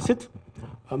ኤክስተርናል ዴፊሲት።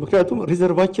 ምክንያቱም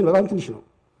ሪዘርቫችን በጣም ትንሽ ነው፣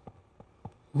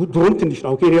 ድሮም ትንሽ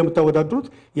ነው። ኬንያ የምታወዳድሩት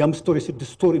የ5 ወር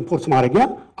የ6 ወር ኢምፖርት ማድረጊያ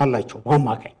አላቸው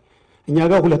በአማካይ። እኛ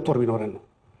ጋር 2 ወር ቢኖረን ነው፣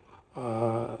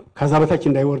 ከዛ በታች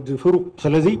እንዳይወርድ ፍሩ።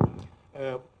 ስለዚህ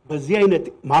በዚህ አይነት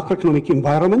ማክሮ ኢኮኖሚክ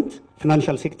ኢንቫይሮንመንት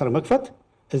ፋይናንሻል ሴክተር መክፈት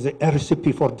is a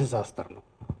recipe for disaster ነው።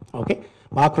 ኦኬ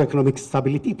ማክሮ ኢኮኖሚክ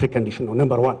ስታቢሊቲ ፕሪኮንዲሽን ነው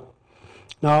ነምበር 1።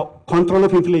 ናው ኮንትሮል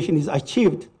ኦፍ ኢንፍሌሽን is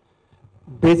achieved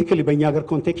basically በእኛ ሀገር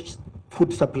ኮንቴክስት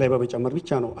ፉድ ሰፕላይ በመጨመር ብቻ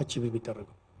ነው አቺቭ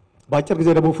የሚደረገው። በአጭር ጊዜ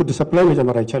ደግሞ ፉድ ሰፕላይ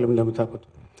መጨመር አይቻልም እንደምታውቁት።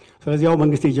 ስለዚህ ያው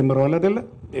መንግስት የጀመረዋል አይደለ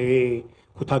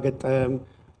ኩታ ገጠም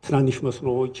ትናንሽ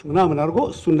መስኖዎች ምናምን አድርጎ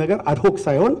እሱን ነገር አድሆክ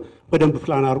ሳይሆን በደንብ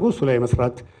ፕላን አድርጎ እሱ ላይ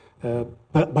መስራት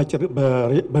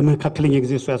በመካከለኛ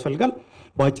ጊዜ እሱ ያስፈልጋል።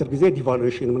 በአጭር ጊዜ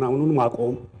ዲቫሉዌሽን ምናምኑን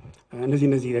ማቆም፣ እነዚህ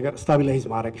ነገር ስታቢላይዝ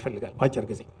ማድረግ ይፈልጋል በአጭር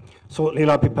ጊዜ። ሶ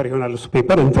ሌላ ፔፐር ይሆናል እሱ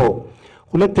ፔፐር እንተው።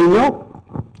 ሁለተኛው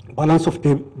ባላንስ ኦፍ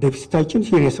ዴፊሲታችን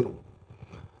ሲሪየስ ነው።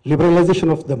 Liberalization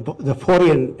of the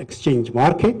foreign exchange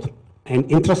market and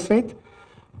interest rate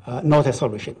not a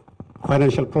solution.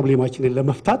 Financial problemዎችን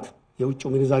ለመፍታት የውጭ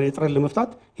ምንዛሬ እጥረት ለመፍታት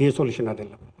ይሄ ሶሉሽን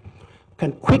አይደለም።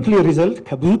 can quickly result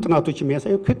ከብዙ ጥናቶች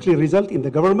የሚያሳዩ quickly result in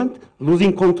the government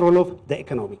losing control of the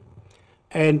economy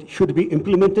and should be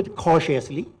implemented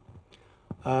cautiously,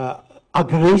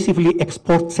 aggressively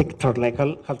export sector ላይ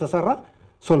ካልተሰራ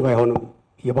ሶልቭ አይሆንም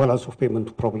የባላንስ ኦፍ ፔመንት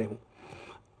ፕሮብሌም።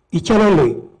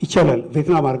 ይቻላል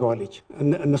ቬትናም አድርገዋለች።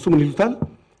 እነሱ ምን ይሉታል?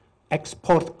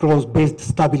 ኤክስፖርት ግሮዝ ቤዝድ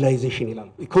ስታቢላይዜሽን ይላሉ።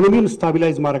 ኢኮኖሚውን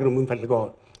ስታቢላይዝ ማድረግ ነው የምንፈልገው።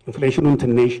 ኢንፍሌሽኑን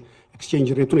ትንሽ፣ ኤክስቼንጅ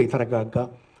ሬቱን የተረጋጋ።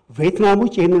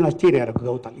 ቬትናሞች ይህንን አስቴን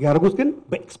ያደርጉት ግን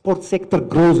በኤክስፖርት ሴክተር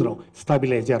ግሮዝ ነው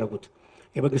ስታቢላይዝ ያደረጉት።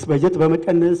 የመንግስት በጀት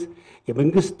በመቀነስ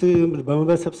የመንግስት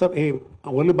በመሰብሰብ ይሄ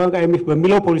ወርልድ ባንክ አይኤምኤፍ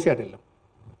በሚለው ፖሊሲ አይደለም።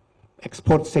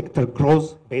 ኤክስፖርት ሴክተር ግሮዝ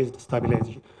ቤዝድ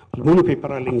ስታቢላይዜሽን ሙሉ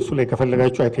ፔፐር አለኝ እሱ ላይ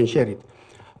ከፈለጋችሁ አይ ካን ሼር ኢት።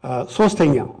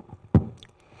 ሶስተኛ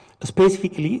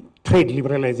ስፔሲፊክሊ ትሬድ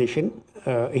ሊበራላይዜሽን።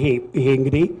 ይሄ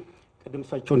እንግዲህ ቅድም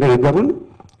እሳቸው እንደነገሩን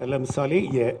ለምሳሌ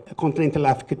የኮንቲኔንታል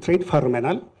አፍሪካ ትሬድ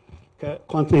ፈርመናል።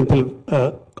 ከኮንቲኔንታል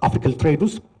አፍሪካል ትሬድ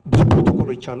ውስጥ ብዙ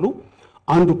ፕሮቶኮሎች አሉ።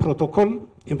 አንዱ ፕሮቶኮል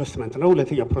ኢንቨስትመንት ነው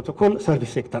ሁለተኛው ፕሮቶኮል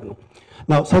ሰርቪስ ሴክተር ነው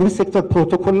ናው ሰርቪስ ሴክተር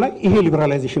ፕሮቶኮል ላይ ይሄ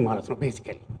ሊበራላይዜሽን ማለት ነው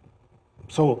ቤዚካሊ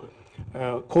ሶ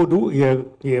ኮዱ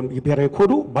የብሔራዊ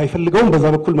ኮዱ ባይፈልገውም በዛ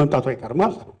በኩል መምጣቱ አይቀርም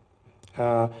ማለት ነው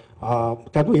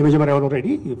ምክንያቱም የመጀመሪያውን ኦልሬዲ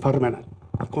ፈርመናል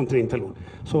ኮንቲኔንታል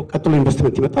ሶ ቀጥሎ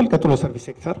ኢንቨስትመንት ይመጣል ቀጥሎ ሰርቪስ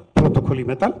ሴክተር ፕሮቶኮል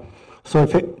ይመጣል ሶ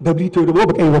ደብሊውቲኦ ደግሞ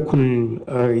በቀኝ በኩል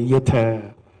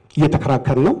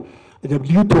እየተከራከር ነው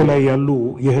ደብሊውቲኦ ላይ ያሉ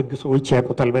የህግ ሰዎች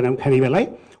ያቆጣል ከኔ በላይ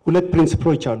ሁለት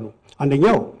ፕሪንሲፕሎች አሉ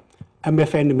አንደኛው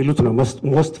MFN የሚሉት ነው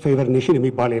ሞስት ፌቨር ኔሽን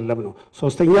የሚባል የለም ነው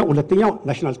ሶስተኛው ሁለተኛው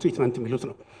ናሽናል ትሪትመንት የሚሉት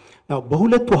ነው ናው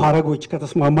በሁለቱ ሀረጎች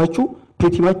ከተስማማችሁ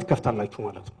ፕሪቲ ማች ትከፍታላችሁ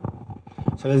ማለት ነው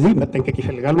ስለዚህ መጠንቀቅ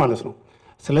ይፈልጋል ማለት ነው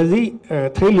ስለዚህ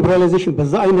ትሬድ ሊበራላይዜሽን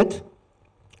በዛ አይነት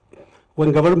when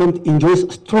government enjoys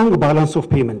strong balance of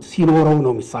payment ሲኖረው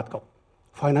ነው የሚሳካው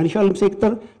ፋይናንሻል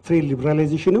ሴክተር ትሬድ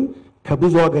ሊበራላይዜሽንም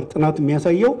ከብዙ ሀገር ጥናት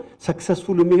የሚያሳየው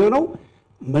ሰክሰስፉል የሚሆነው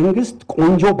መንግስት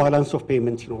ቆንጆ ባላንስ ኦፍ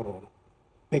ፔመንት ሲኖረው ነው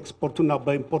በኤክስፖርቱና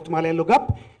በኢምፖርት ማለት ያለው ጋፕ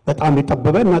በጣም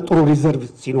የጠበበ እና ጥሩ ሪዘርቭ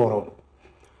ሲኖረው ነው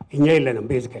እኛ የለንም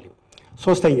ቤዚካሊ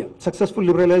ሶስተኛ ሰክሰስፉል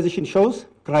ሊበራላይዜሽን shows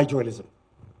gradualism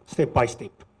step by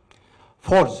step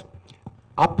fourth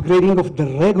upgrading of the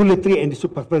regulatory and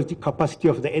supervisory capacity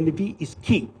of the NB is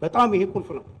key በጣም ይሄ ቁልፍ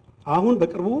ነው አሁን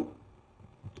በቅርቡ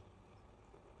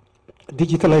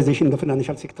ዲጂታላይዜሽን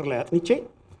በፋይናንሻል ሴክተር ላይ አጥንቼ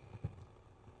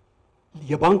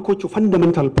የባንኮቹ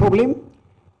ፈንዳሜንታል ፕሮብሌም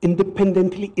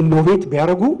ኢንዲፔንደንትሊ ኢኖቬት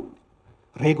ቢያደርጉ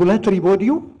ሬጉላቶሪ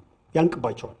ቦዲው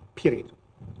ያንቅባቸዋል ፒሪየድ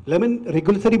ለምን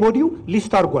ሬጉላቶሪ ቦዲው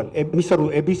ሊስት አድርጓል የሚሰሩ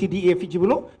ABCD EFG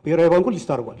ብሎ ብሔራዊ ባንኩ ሊስት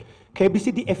አድርጓል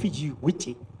ከABCD EFG ውጪ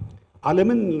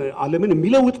ዓለምን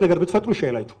የሚለውጥ ነገር ብትፈጥሩ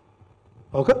ይሻላችሁ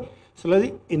ኦኬ ስለዚህ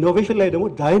ኢኖቬሽን ላይ ደግሞ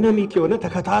ዳይናሚክ የሆነ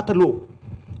ተከታትሎ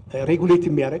ሬጉሌት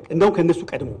የሚያደርግ እንደው ከነሱ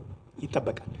ቀድሞ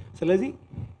ይጠበቃል ስለዚህ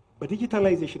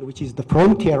በዲጂታላይዜሽን which is the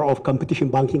frontier of competition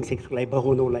banking sector ላይ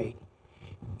በሆነው ላይ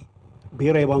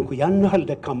ብሔራዊ ባንኩ ያን ያህል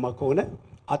ደካማ ከሆነ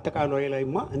አጠቃላይ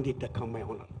ላይማ እንዴት ደካማ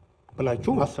ይሆናል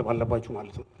ብላችሁ ማሰብ አለባችሁ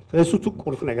ማለት ነው ስለዚህ እሱ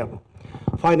ቁልፍ ነገር ነው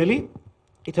finally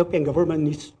Ethiopian government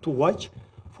needs to watch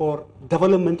for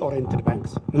development oriented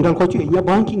banks እንዳልኳችሁ የኛ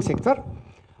ባንኪንግ ሴክተር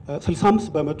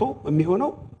 65%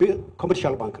 የሚሆነው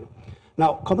ኮመርሻል ባንክ ነው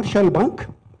now ኮመርሻል ባንክ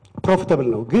ፕሮፊታብል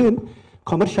ነው ግን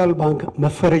ኮመርሻል ባንክ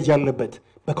መፈረጅ ያለበት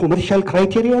በኮመርሻል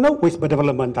ክራይቴሪያ ነው ወይስ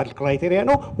በዴቨሎፕመንታል ክራይቴሪያ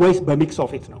ነው ወይስ በሚክስ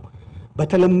ኦፍ ኢት ነው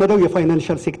በተለመደው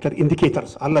የፋይናንሻል ሴክተር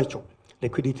ኢንዲኬተርስ አላቸው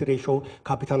ሊኩዊዲቲ ሬሽዮ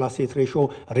ካፒታል አሴት ሬሽዮ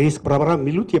ሪስክ ፕሮግራም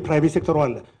የሚሉት የፕራይቬት ሴክተሩ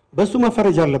አለ በሱ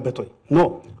መፈረጅ አለበት ወይ ኖ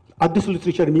አዲስ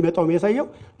ሊትሬቸር የሚመጣው የሚያሳየው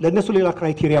ለነሱ ሌላ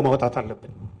ክራይቴሪያ ማውጣት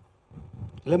አለበት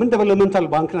ለምን ዴቨሎፕመንታል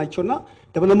ባንክ ናቸውና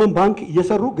ዴቨሎፕመንት ባንክ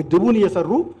እየሰሩ ግድቡን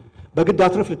እየሰሩ በግድ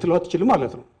አትርፍ ልትለው አትችልም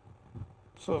ማለት ነው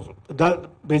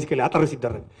ቤዚካሊ አጠር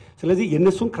ሲደረግ ስለዚህ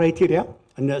የነሱን ክራይቴሪያ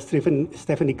እነ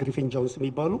ስቴፈኒ ግሪፊን ጆንስ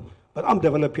የሚባሉ በጣም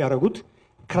ዴቨሎፕ ያደረጉት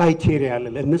ክራይቴሪያ አለ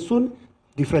ለነሱን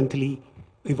ዲፈረንትሊ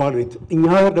ኢቫሉዌት እኛ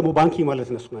ሀገር ደግሞ ባንኪንግ ማለት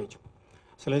እነሱ ናቸው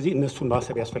ስለዚህ እነሱን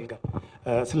ማሰብ ያስፈልጋል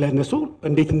ስለ እነሱ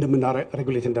እንዴት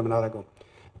ሬጉሌት እንደምናደርገው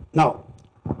ናው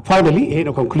ፋይናሊ ይሄ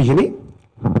ነው ኮንክሉዥኔ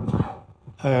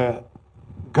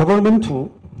ገቨርንመንቱ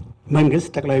መንግስት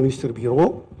ጠቅላይ ሚኒስትር ቢሮ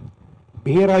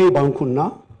ብሔራዊ ባንኩና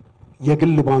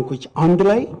የግል ባንኮች አንድ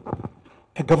ላይ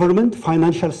ገቨርንመንት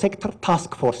ፋይናንሻል ሴክተር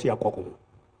ታስክ ፎርስ ያቋቁሙ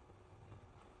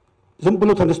ዝም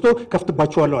ብሎ ተነስቶ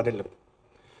ከፍትባቸዋለሁ አይደለም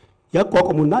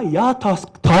ያቋቁሙና ያ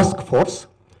ታስክ ፎርስ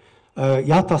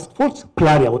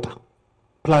ፕላን ያወጣ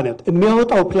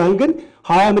የሚያወጣው ፕላን ግን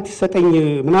 20 ዓመት ይሰጠኝ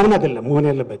ምናምን አይደለም መሆን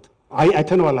ያለበት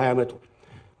አይተነዋል 20 ዓመቱ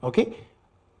ኦኬ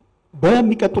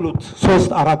በሚቀጥሉት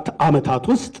 3-4 ዓመታት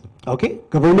ውስጥ ኦኬ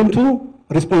ገቨርንመንቱ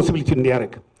ሪስፖንሲቢሊቲ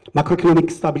እንዲያደርግ ማክሮኢኮኖሚክ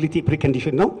ስታቢሊቲ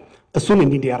ፕሪኮንዲሽን ነው እሱን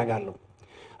እንዲያደርጋለሁ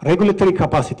ሬጉላቶሪ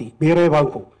ካፓሲቲ ብሔራዊ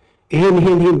ባንኩ ይሄን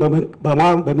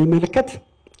በሚመለከት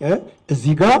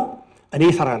እዚህ ጋር እኔ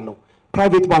እሰራለሁ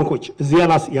ፕራይቬት ባንኮች እዚህ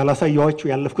ያላሳየዋችሁ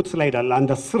ያለፍኩት ስላይድ አለ አንድ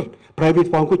 10 ፕራይቬት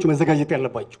ባንኮች መዘጋጀት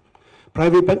ያለባቸው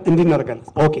ፕራይቬት ባንክ እንዲናረጋለን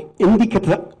ኦኬ ኢንዲኬት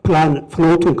ፕላን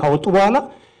ፍሎቱን ካወጡ በኋላ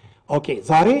ኦኬ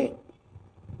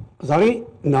ዛሬ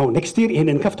ናው ኔክስት ይር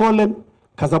ይሄንን ከፍተዋለን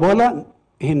ከዛ በኋላ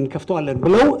ይሄንን ከፍተዋለን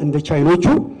ብለው እንደ ቻይኖቹ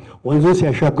ወንዙን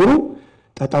ሲያሻግሩ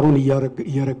ጠጠሩን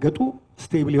እየረገጡ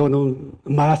ስቴብል የሆነውን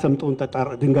ማያሰምጠውን ጠጠር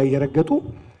ድንጋይ እየረገጡ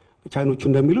ቻይኖቹ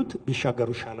እንደሚሉት ቢሻገሩ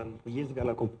ይሻላል ብዬ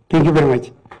ዝጋላቆም ቴንክ ዩ ቬሪ ማች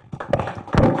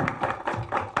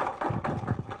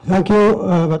ታንክ ዩ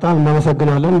በጣም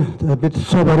እናመሰግናለን ቢት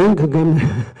ሶበሪንግ ግን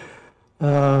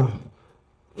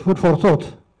ፉድ ፎር ቶት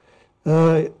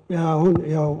አሁን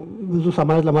ያው ብዙ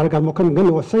ሰማያት ለማድረግ አልሞከርም ግን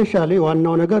ወሰንሻሊ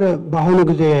ዋናው ነገር በአሁኑ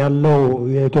ጊዜ ያለው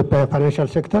የኢትዮጵያ ፋይናንሻል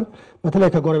ሴክተር በተለይ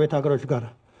ከጎረቤት ሀገሮች ጋር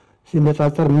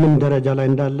ሲነጻጸር ምን ደረጃ ላይ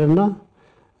እንዳለና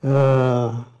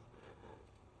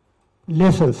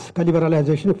ሌሰንስ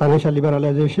ከሊበራላይዜሽን ፋይናንሻል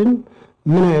ሊበራላይዜሽን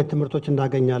ምን አይነት ትምህርቶች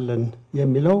እናገኛለን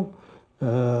የሚለው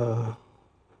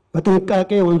በጥንቃቄ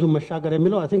ወንዙን መሻገር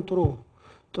የሚለው አይ ቲንክ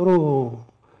ጥሩ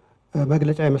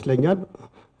መግለጫ ይመስለኛል።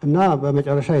 እና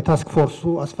በመጨረሻ የታስክ ፎርሱ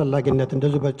አስፈላጊነት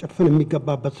እንደዚሁ በጭፍን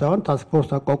የሚገባበት ሳይሆን ታስክ ፎርስ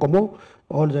አቋቁሞ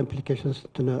ኦል ዘ ኢምፕሊኬሽንስ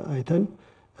አይተን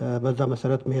በዛ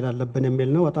መሰረት መሄድ አለብን የሚል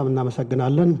ነው። በጣም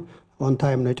እናመሰግናለን። ኦን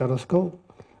ታይም ነው የጨረስከው።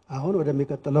 አሁን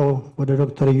ወደሚቀጥለው ወደ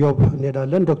ዶክተር ኢዮብ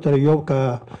እንሄዳለን። ዶክተር ኢዮብ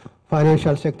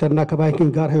ከፋይናንሻል ሴክተርና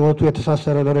ከባንኪንግ ጋር ህይወቱ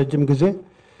የተሳሰረ ለረጅም ጊዜ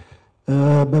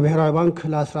በብሔራዊ ባንክ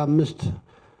ለ15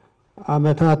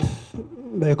 ዓመታት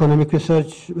በኢኮኖሚክ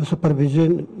ሪሰርች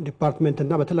በሱፐርቪዥን ዲፓርትመንት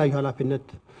እና በተለያዩ ኃላፊነት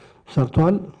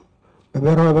ሰርቷል።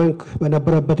 በብሔራዊ ባንክ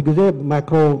በነበረበት ጊዜ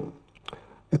ማይክሮ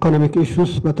ኢኮኖሚክ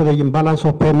ኢሹስ በተለይም ባላንስ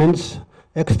ኦፍ ፔመንትስ፣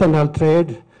 ኤክስተርናል ትሬድ፣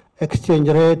 ኤክስቼንጅ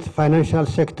ሬት፣ ፋይናንሻል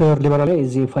ሴክተር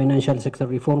the financial sector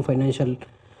reform, financial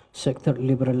sector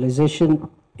liberalization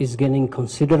is gaining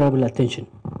considerable attention.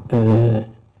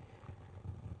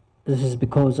 This is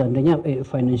because andanya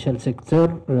financial sector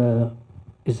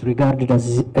is regarded as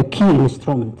a key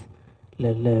instrument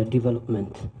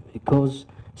development because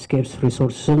scarce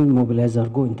resources mobilize or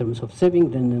go in terms of saving,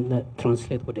 then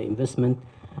translate with the investment,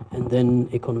 and then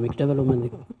economic development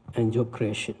and job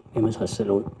creation.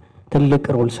 የመሳሰለውን ትልቅ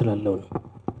ሮል ስላለው ነው።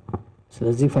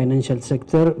 ስለዚህ ፋይናንሻል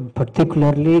ሴክተር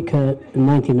ፓርቲኩላርሊ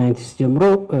ከ1990 ጀምሮ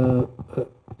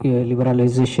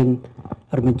የሊበራላይዜሽን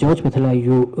እርምጃዎች በተለያዩ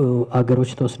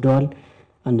አገሮች ተወስደዋል።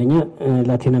 አንደኛ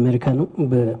ላቲን አሜሪካ ነው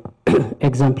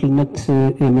በኤግዛምፕልነት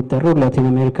የሚጠራው። ላቲን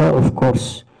አሜሪካ ኦፍ ኮርስ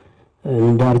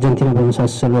እንደ አርጀንቲና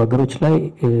በመሳሰሉ ሀገሮች ላይ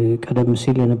ቀደም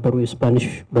ሲል የነበሩ የስፓኒሽ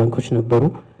ባንኮች ነበሩ።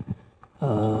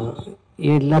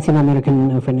 የላቲን አሜሪካን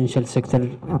ፋይናንሻል ሴክተር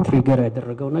ትሪገር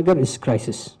ያደረገው ነገር ኢስ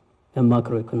ክራይሲስ፣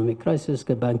 ማክሮ ኢኮኖሚክ ክራይሲስ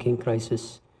ከባንኪንግ ክራይሲስ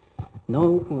ነው።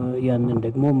 ያንን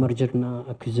ደግሞ መርጀርና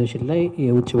አኩዚሽን ላይ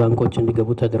የውጭ ባንኮች እንዲገቡ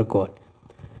ተደርገዋል።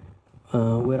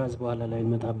 ወራዝ በኋላ ላይ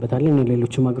እንመጣበታለን።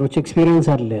 ሌሎችም ሀገሮች ኤክስፒሪየንስ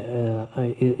አለ።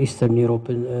 ኢስተርን ዩሮፕ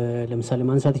ለምሳሌ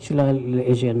ማንሳት ይችላል፣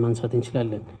 ኤዥያን ማንሳት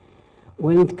እንችላለን።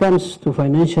 When it comes to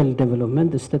financial development,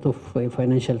 the state of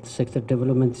financial sector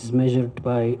development is measured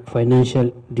by financial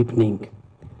deepening.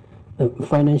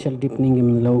 Financial deepening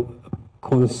የምንለው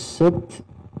ኮንሰፕት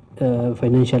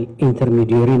financial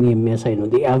intermediary የሚያሳይ ነው።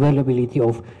 The availability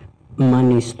of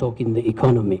money stock in the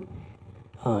economy.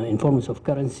 In forms of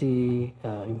currency,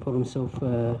 in forms of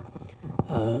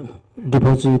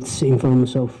deposits, in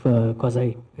forms of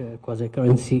quasi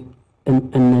currency,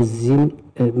 እነዚህን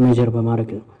ሜጀር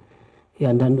በማድረግ ነው።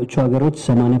 የአንዳንዶቹ ሀገሮች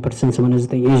 80%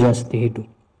 89% ኤዥያ ስትሄዱ፣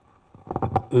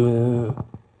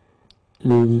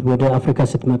 ወደ አፍሪካ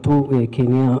ስትመጡ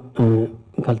የኬንያ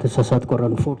ካልተሳሳት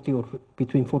ቆራን 40 or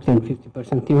between 40 and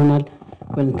 50% ይሆናል።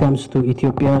 when it comes to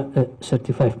Ethiopia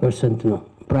 35% ነው።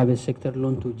 private sector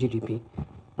loan to GDP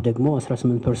ደግሞ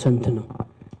 18% ነው።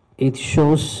 it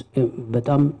shows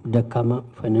በጣም ደካማ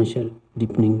ፋይናንሻል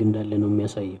ዲፕኒንግ እንዳለ ነው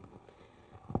የሚያሳየው።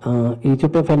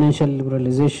 የኢትዮጵያ ፋይናንሻል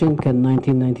ሊበራላይዜሽን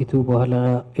ከ1992 በኋላ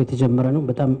የተጀመረ ነው።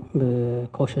 በጣም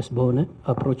ኮሸስ በሆነ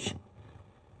አፕሮች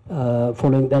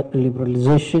ፎሎዊንግ ዳት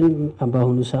ሊበራላይዜሽን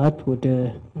በአሁኑ ሰዓት ወደ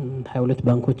 22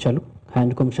 ባንኮች አሉ።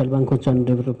 21 ኮመርሻል ባንኮች፣ አንድ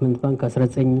ዴቨሎፕመንት ባንክ፣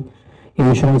 19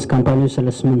 የኢንሹራንስ ካምፓኒዎች፣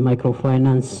 38 ማይክሮ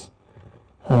ፋይናንስ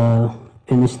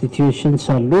ኢንስቲትዩሽንስ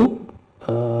አሉ።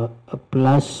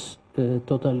 ፕላስ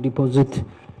ቶታል ዲፖዚት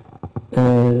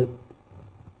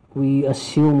we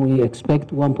assume we expect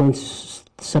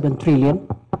 1.7 trillion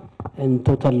and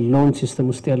total loan system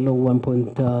ውስጥ ያለው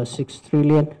 1.6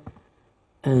 trillion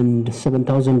and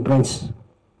 7,000 branches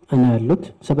እና ያሉት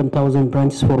 7,000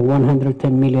 branches for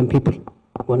 110 million people,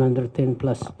 110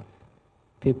 plus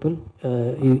people.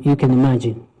 You can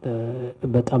imagine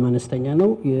በጣም አነስተኛ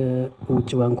ነው። የውጭ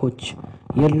ባንኮች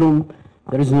የሉም።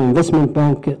 there is no investment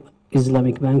bank.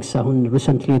 Islamic banks አሁን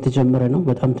recently የተጀመረ ነው።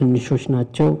 በጣም ትንሾች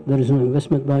ናቸው። there is no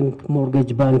investment bank.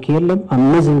 mortgage bank የለም።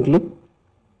 amazingly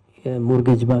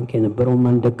mortgage bank የነበረው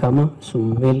ማን ደካማ እሱም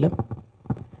የለም።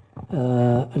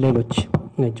 ሌሎች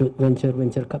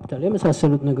venture capital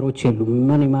የመሳሰሉት ነገሮች የሉም።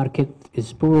 money market is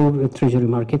poor. treasury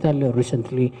market አለ።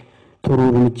 recently ጥሩ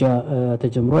እርምጃ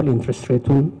ተጀምሯል። ኢንትረስት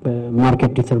ሬቱን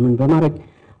ማርኬት ዲተርሚን በማድረግ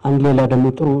አንድ ሌላ ደግሞ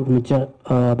ጥሩ እርምጃ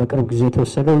በቅርብ ጊዜ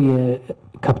የተወሰደው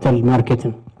የካፒታል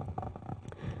ማርኬትን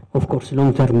ኦፍ ኮርስ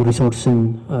ሎንግ ተርም ሪሶርስን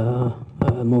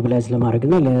ሞቢላይዝ ለማድረግ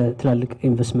እና ለትላልቅ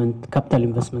ኢንቨስትመንት ካፒታል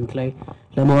ኢንቨስትመንት ላይ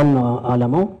ለማዋል ነው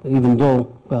ዓላማው። ኢቭን ዶ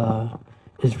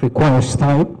ኢት ሪኳየርስ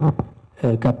ታይም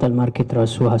ካፒታል ማርኬት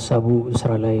ራሱ ሀሳቡ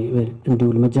ስራ ላይ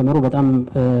እንዲውል መጀመሩ በጣም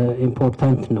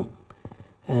ኢምፖርታንት ነው።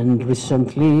 and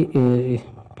recently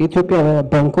የኢትዮጵያ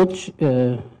ባንኮች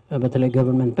በተለይ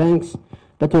ገቨርንመንት ባንክስ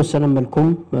በተወሰነ መልኩም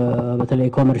በተለይ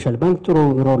ኮመርሻል ባንክ ጥሩ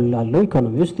ሮል አለው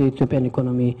ኢኮኖሚ ውስጥ የኢትዮጵያን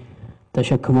ኢኮኖሚ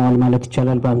ተሸክመዋል ማለት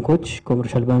ይቻላል ባንኮች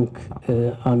ኮመርሻል ባንክ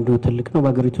አንዱ ትልቅ ነው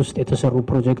በአገሪቱ ውስጥ የተሰሩ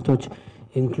ፕሮጀክቶች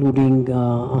ኢንክሉዲንግ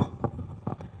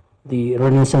the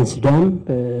Renaissance Dam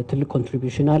ትልቅ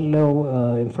ኮንትሪቢዩሽን አለው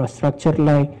ኢንፍራስትራክቸር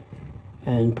ላይ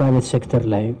and private sector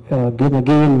ላይ ግን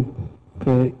again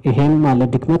ይሄም አለ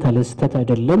ድክመት አለ ስህተት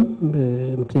አይደለም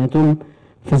ምክንያቱም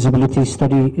ፊዚቢሊቲ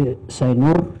ስተዲ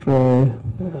ሳይኖር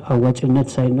አዋጭነት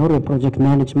ሳይኖር የፕሮጀክት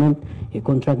ማኔጅመንት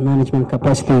የኮንትራክት ማኔጅመንት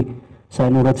ካፓሲቲ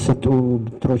ሳይኖር የተሰጡ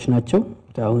ብድሮች ናቸው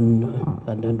አሁን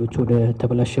አንዳንዶቹ ወደ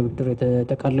ተበላሸ ብድር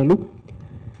የተጠቃለሉ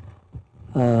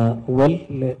well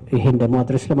ይሄን ደግሞ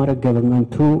አድረስ ለማድረግ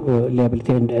ገቨርንመንቱ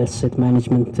liability and asset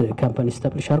management company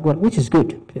establish አድርጓል which is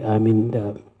good I mean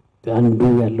አንዱ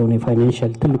ያለውን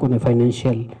የፋይናንሻል ትልቁን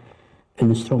የፋይናንሻል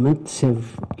ኢንስትሩመንት ሴቭ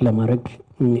ለማድረግ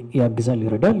ያግዛል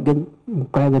ይረዳል ግን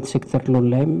ፕራይቬት ሴክተር ሎን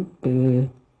ላይም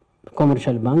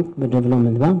ኮመርሻል ባንክ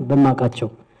በዴቨሎፕመንት ባንክ በማቃቸው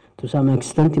to some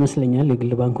extent ይመስለኛል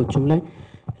የግል ባንኮችም ላይ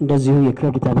እንደዚሁ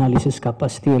የክሬዲት አናሊሲስ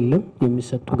ካፓሲቲ የለም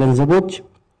የሚሰጡ ገንዘቦች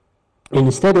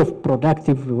instead of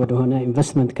productive ወደ ሆነ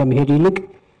ኢንቨስትመንት ከመሄድ ይልቅ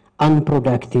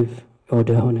unproductive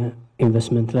ወደ ሆነ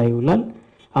ኢንቨስትመንት ላይ ይውላል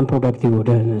unproductive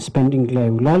ወደ spending ላይ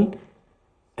ይውላል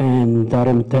and ዛሬ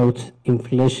የምታዩት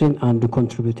ኢንፍሌሽን አንዱ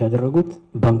ኮንትሪቢዩት ያደረጉት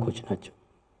ባንኮች ናቸው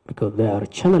because they are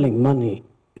channeling money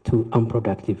to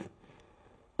unproductive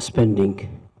spending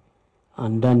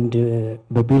አንዳንድ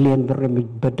በቢሊየን ብር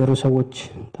የሚበደሩ ሰዎች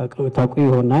ታውቁ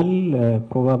ይሆናል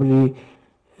ፕሮባብሊ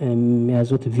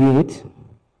የሚያዙት ቪኤት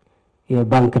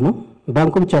የባንክ ነው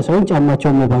ባንኩ ብቻ ሳይሆን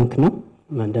ጫማቸውም የባንክ ነው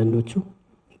አንዳንዶቹ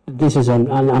this is an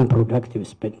unproductive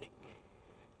spending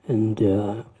and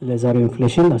ለዛሬው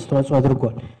ኢንፍሌሽን አስተዋጽኦ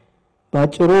አድርጓል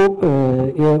ባጭሩ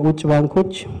የውጭ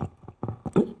ባንኮች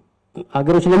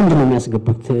አገሮች ለምንድን ነው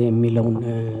የሚያስገቡት የሚለውን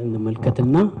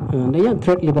እንመልከትና እንደኛ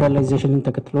ትሬድ ሊበራላይዜሽንን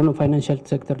ተከትሎ ነው ፋይናንሻል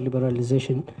ሴክተር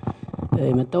ሊበራላይዜሽን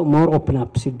የመጣው ሞር ኦፕን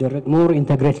አፕ ሲደረግ ሞር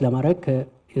ኢንተግሬት ለማድረግ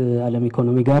ከዓለም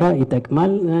ኢኮኖሚ ጋራ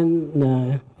ይጠቅማል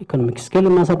ኢኮኖሚክ ስኬል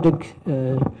ማሳደግ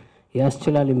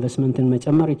ያስችላል ኢንቨስትመንትን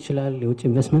መጨመር ይችላል የውጭ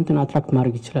ኢንቨስትመንትን አትራክት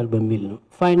ማድረግ ይችላል በሚል ነው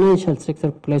ፋይናንሻል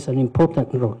ሴክተር ፕሌይስ አን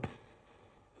ኢምፖርታንት ሮል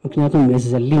ምክንያቱም is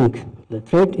a link the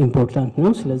trade important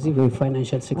ነው ስለዚህ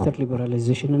በፋይናንሻል ሴክተር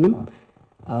ሊበራላይዜሽንንም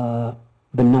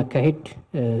በናካሄድ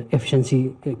ኤፊሺንሲ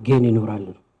ጌን ይኖራል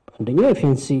አንደኛው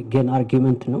ኤፊሺንሲ ጌን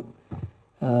አርጊመንት ነው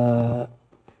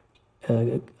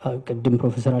ቅድም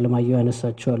ፕሮፌሰር አለማየሁ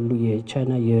ያነሳቸው አሉ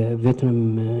የቻይና የቪየትናም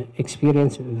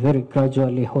ኤክስፒሪየንስ very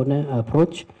gradual የሆነ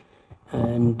አፕሮች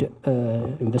and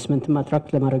investment attract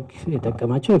ለማድረግ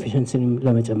የተጠቀማቸው ኤፊሺንሲን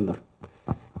ለመጨመር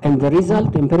and the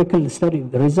result empirical study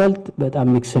the result በጣም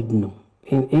mixed ነው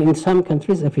in some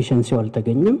countries efficiency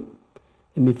አልተገኘም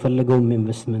የሚፈልገው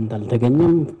ኢንቨስትመንት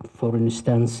አልተገኘም for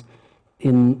instance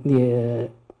in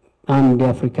አንድ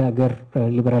የአፍሪካ ሀገር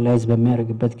ሊበራላይዝ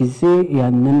በሚያደርግበት ጊዜ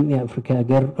ያንን የአፍሪካ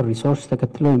ሀገር ሪሶርስ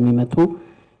ተከትለው የሚመጡ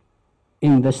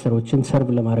ኢንቨስተሮችን ሰርቭ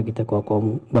ለማድረግ የተቋቋሙ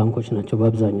ባንኮች ናቸው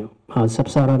በአብዛኛው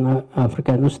ሰብሳራን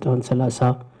አፍሪካን ውስጥ አሁን 30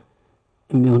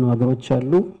 የሚሆኑ ሀገሮች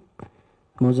አሉ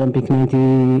ሞዛምቢክ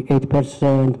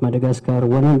 98% ማዳጋስካር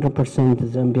 100%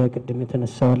 ዛምቢያ ቅድም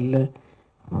የተነሳው አለ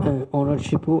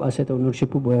ኦነርሺፑ አሴት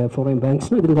ኦነርሺፑ በፎሬን ባንክስ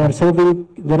ነው ግን they are serving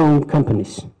their own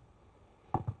companies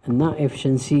እና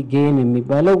ኤፊሺንሲ ጌን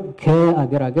የሚባለው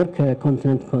ከአገር አገር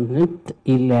ከኮንቲኔንት ኮንቲኔንት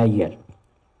ይለያያል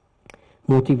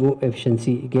ሞቲቭ ኤፊሺንሲ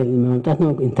ጌን ማምጣት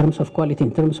ነው in terms of quality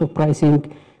in terms of pricing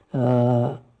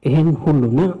ይሄን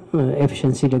ሁሉና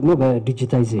ኤፊሺንሲ ደግሞ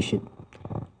በዲጂታይዜሽን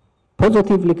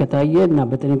ፖዚቲቭሊ ከታየ እና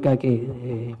በጥንቃቄ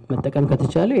መጠቀም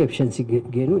ከተቻለ ኤፊሺንሲ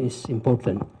ጌኑ is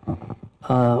important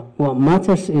what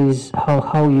matters is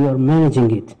how you are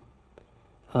managing it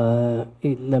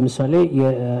ለምሳሌ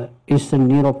የኢስተርን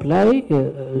ዩሮፕ ላይ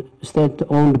ስቴት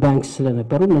ኦውንድ ባንክስ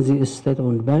ስለነበሩ እነዚህ ስቴት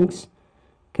ኦውንድ ባንክስ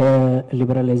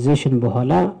ከሊበራላይዜሽን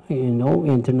በኋላ ነው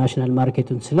የኢንተርናሽናል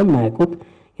ማርኬቱን ስለማያውቁት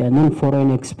ያንን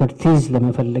ፎሬን ኤክስፐርቲዝ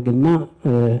ለመፈለግና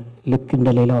ልክ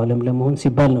እንደሌላው ዓለም ለመሆን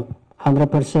ሲባል ነው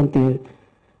 100%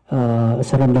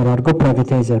 ሰረንደር አድርገው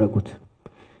ፕራይቬታይዝ ያደረጉት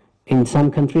in some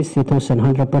countries የተወሰነ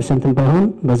 100% ባይሆን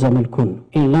በዛ መልኩ ነው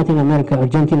in Latin America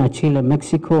Argentina Chile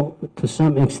Mexico to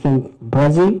some extent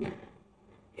Brazil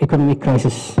economic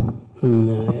crisis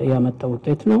ያመጣው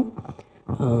ውጤት ነው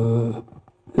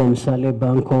ለምሳሌ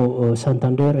ባንኮ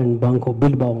ሳንታንደር and ባንኮ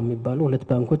ቢልባኦ የሚባሉ ሁለት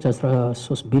ባንኮች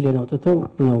 13 ቢሊዮን አውጥተው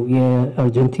ነው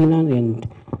የአርጀንቲና and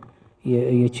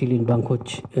የቺሊን ባንኮች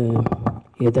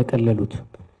የተቀለሉት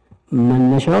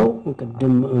መነሻው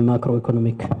ቅድም ማክሮ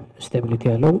ኢኮኖሚክ ስታቢሊቲ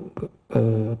ያለው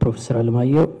ፕሮፌሰር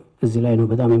አለማየሁ እዚህ ላይ ነው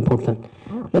በጣም ኢምፖርታንት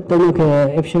ሁለተኛው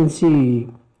ከኤፊሺንሲ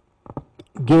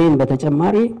ጌን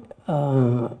በተጨማሪ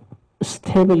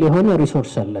ስቴብል የሆነ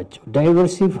ሪሶርስ አላቸው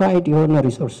ዳይቨርሲፋይድ የሆነ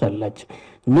ሪሶርስ አላቸው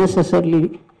necessarily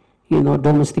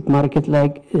domestic market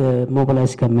like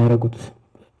mobilize ከሚያደርጉት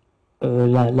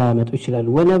ላመጡ ይችላሉ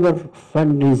whenever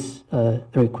fund is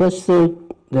requested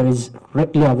there is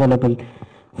readily available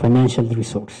financial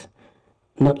resource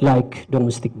not like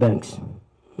domestic banks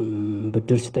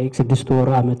ብድር ሲጠይቅ 6 ወር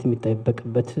አመት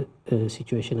የሚጠበቅበት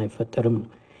ሲቹዌሽን አይፈጠርም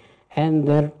and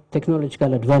their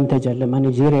technological advantage አለ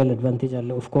managerial advantage አለ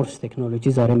of course technology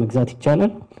ዛሬ መግዛት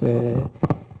ይቻላል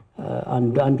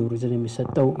አንዱ ሪዝን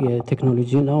የሚሰጠው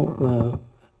የቴክኖሎጂ ነው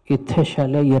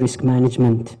የተሻለ የሪስክ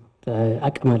ማኔጅመንት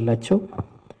አቅም አላቸው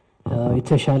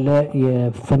የተሻለ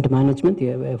የፈንድ ማኔጅመንት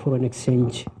የፎሬን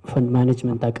ኤክስቼንጅ ፈንድ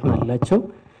ማኔጅመንት አቅም አላቸው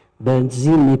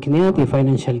በዚህ ምክንያት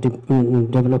የፋይናንሻል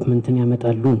ዴቨሎፕመንትን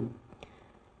ያመጣሉ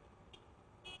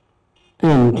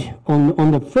and on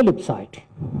the flip side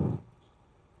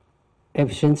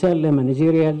efficiency አለ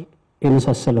managerial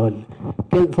የመሳሰለዋል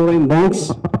ግን foreign banks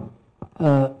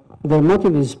their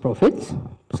motive is profit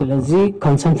ስለዚህ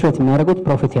concentrate የሚያደርጉት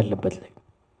profit ያለበት ላይ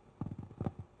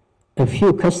a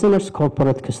few customers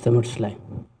corporate customers ላይ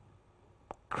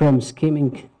crumb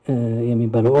skimming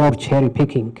የሚባለው or cherry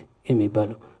picking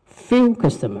የሚባለው few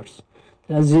customers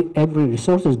ስለዚህ every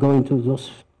resource is going to those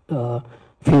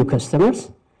few customers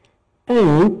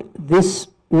and this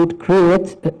would create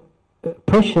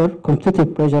pressure competitive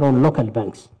pressure on local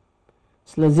banks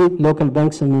ስለዚህ local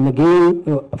banks and again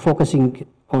focusing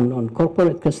on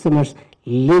corporate customers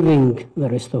leaving the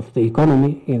rest of the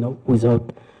economy without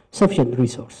sufficient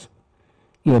resource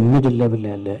middle level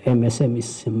ያለ MSMEs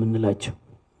የምንላቸው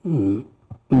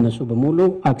እነሱ በሙሉ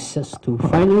access to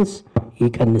finance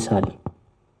ይቀንሳል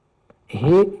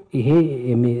ይሄ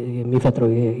የሚፈጥረው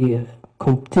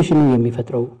የኮምፒቲሽን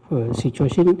የሚፈጥረው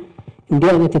ሲቹዌሽን እንዲህ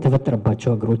አይነት የተፈጠረባቸው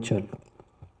ሀገሮች አሉ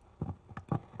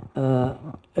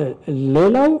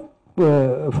ሌላው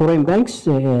foreign banks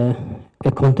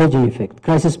a contagion effect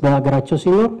crisis በሀገራቸው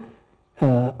ሲኖር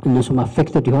እነሱም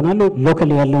affected ይሆናሉ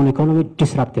locally ያለውን ኢኮኖሚ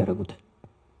disrupt ያደርጉታል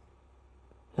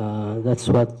that's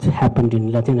what happened in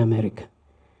Latin America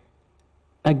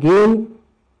again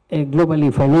a globally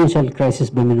financial crisis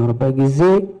በሚኖርበት ጊዜ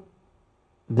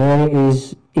there is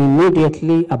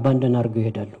immediately abandon አድርገው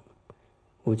ይሄዳሉ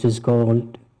which is called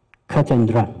cut and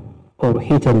run or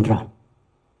hit and run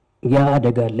ያ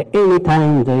አደጋ አለ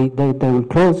anytime they will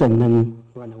close and then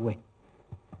run away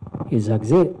የዛ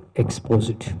ጊዜ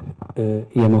exposed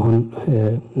የመሆን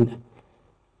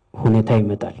ሁኔታ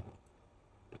ይመጣል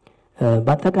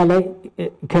በአጠቃላይ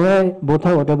ከቦታ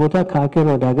ወደ ቦታ ከሀገር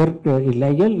ወደ ሀገር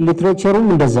ይለያያል ሊትሬቸሩም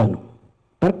እንደዛ ነው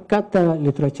በርካታ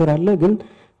ሊትሬቸር አለ ግን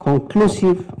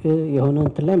ኮንክሉሲቭ የሆነ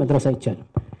እንትን ላይ መድረስ አይቻልም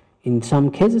in some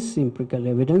cases empirical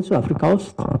evidence አፍሪካ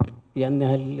ውስጥ ያን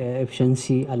ያህል ኤፊሽንሲ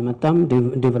አልመጣም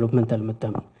ዴቨሎፕመንት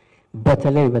አልመጣም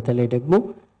በተለይ ደግሞ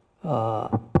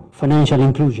financial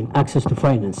inclusion access to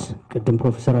finance ቅድም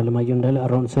ፕሮፌሰር አለማየሁ እንዳለ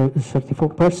around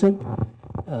 34%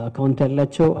 አካውንት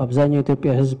ያላቸው አብዛኛው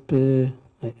ኢትዮጵያ ህዝብ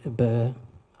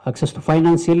በአክሰስ ቱ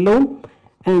ፋይናንስ የለውም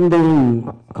and then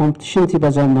competition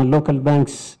ሲበዛና local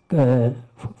banks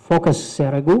focus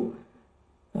ሲያደርጉ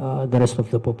the rest of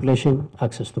the population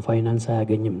access to finance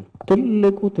አያገኝም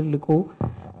ትልቁ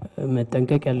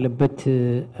መጠንቀቅ ያለበት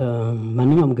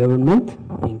ማንኛውም government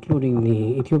including the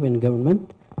Ethiopian government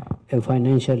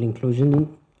financial inclusion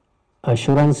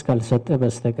assurance ካልሰጠ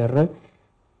በስተቀር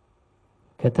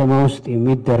ከተማ ውስጥ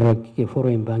የሚደረግ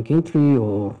የፎሬን ባንክ ኤንትሪ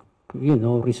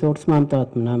or resource ማምጣት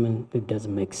ምናምን it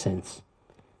doesn't make sense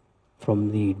from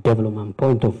the development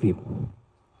point of view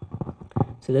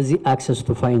ስለዚህ access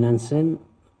to finance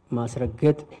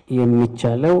ማስረገጥ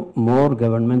የሚቻለው more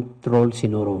government role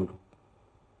ሲኖረው ነው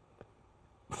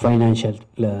ፋይናንሻል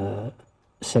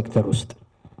ሴክተር ውስጥ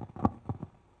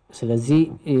ስለዚህ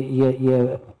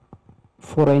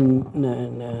የፎሬን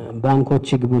ባንኮች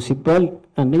ይግቡ ሲባል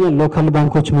አንደኛ ሎካል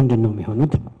ባንኮች ምንድነው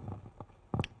የሚሆኑት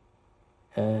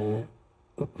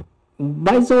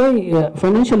by the way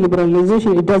financial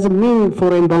liberalization it doesn't mean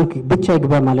foreign bank ብቻ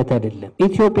ይግባ ማለት አይደለም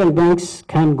Ethiopian banks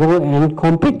can go and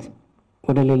compete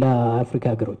ወደ ሌላ አፍሪካ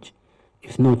ሀገሮች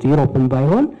if not ዩሮፕን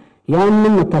ባይሆን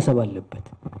ያንን መታሰብ አለበት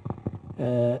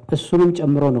እሱንም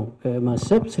ጨምሮ ነው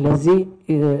ማሰብ ስለዚህ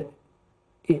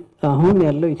አሁን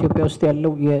ያለው ኢትዮጵያ ውስጥ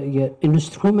ያለው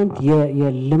የኢንስትሩመንት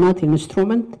የልማት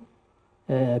ኢንስትሩመንት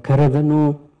ከሬቨኑ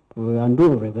አንዱ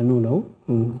ሬቨኑ ነው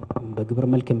በግብር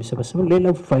መልክ የሚሰበሰበው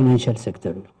ሌላው ፋይናንሻል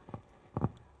ሴክተር ነው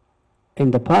in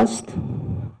the past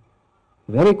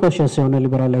very cautious on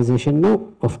liberalization ነው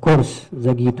of course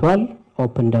ዘግይቷል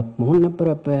opened up መሆን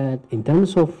ነበረበት in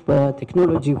terms of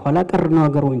technology ኋላ ቀር ነው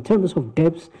ሀገሩ in terms of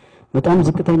debts በጣም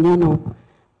ዝቅተኛ ነው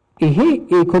ይሄ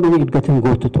የኢኮኖሚ እድገትን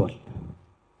ጎትቷል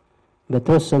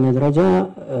በተወሰነ ደረጃ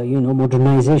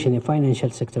ሞደርናይዜሽን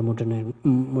የፋይናንሻል ሴክተር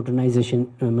ሞደርናይዜሽን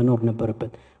መኖር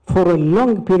ነበረበት። For a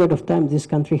long period of time this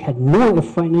country had no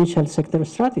financial sector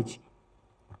strategy,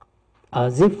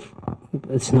 as if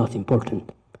it's not important.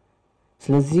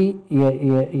 ስለዚህ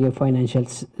የፋይናንሻል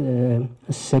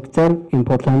ሴክተር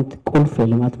ኢምፖርታንት ቁልፍ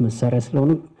የልማት መሳሪያ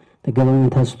ስለሆነ the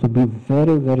government has to be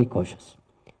very very cautious,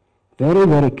 very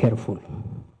very careful.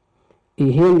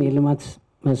 ይሄን የልማት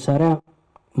መሳሪያ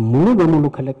ሙሉ በሙሉ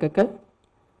ከለቀቀ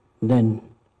then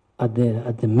at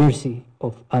the mercy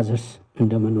of others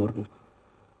እንደመኖር ነው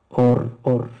or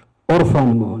orphan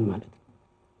መሆን ማለት ነው።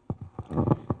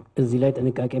 እዚህ ላይ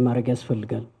ጥንቃቄ ማድረግ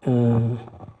ያስፈልጋል።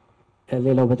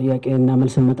 ሌላው በጥያቄ እና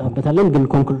መልስ እንመጣበታለን፣ ግን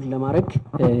ኮንክሉድ ለማድረግ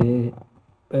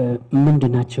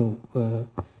ምንድናቸው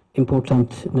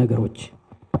ኢምፖርታንት ነገሮች፣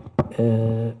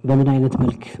 በምን አይነት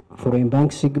መልክ ፎሬን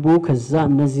ባንክ ሲግቡ፣ ከዛ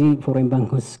እነዚህ ፎሬን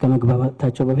ባንኮች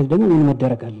ከመግባታቸው በፊት ደግሞ ምን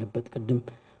መደረግ አለበት። ቅድም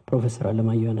ፕሮፌሰር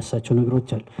አለማየሁ ያነሳቸው ነገሮች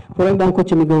አሉ። ፎሬን ባንኮች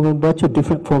የሚገቡባቸው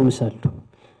ዲፍረንት ፎርምስ አሉ።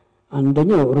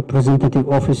 አንደኛው ሪፕሬዘንታቲቭ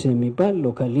ኦፊስ የሚባል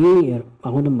ሎካሊ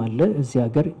አሁንም አለ እዚህ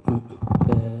ሀገር።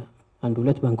 አንድ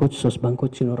ሁለት ባንኮች ሶስት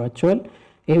ባንኮች ይኖራቸዋል።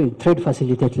 ይሄ ትሬድ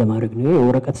ፋሲሊቴት ለማድረግ ነው። ይሄ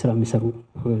ወረቀት ስራ የሚሰሩ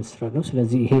ስራ ነው።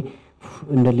 ስለዚህ ይሄ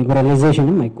እንደ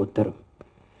ሊበራላይዜሽንም አይቆጠርም።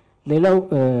 ሌላው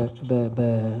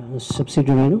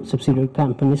በሰብሲዲሪ ነው። ሰብሲዲሪ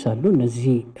ካምፓኒስ አሉ። እነዚህ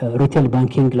ሪቴል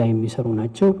ባንኪንግ ላይ የሚሰሩ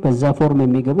ናቸው። በዛ ፎርም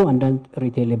የሚገቡ አንዳንድ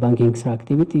ሪቴል የባንኪንግ ስራ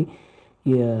አክቲቪቲ፣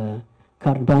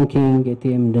 የካርድ ባንኪንግ፣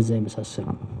 ኤቲኤም እንደዛ የመሳሰሉ።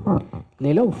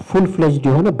 ሌላው ፉል ፍሌጅድ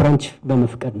የሆነ ብራንች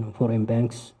በመፍቀድ ነው። ፎሬን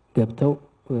ባንክስ ገብተው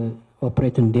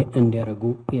ኦፕሬት እንዲያደርጉ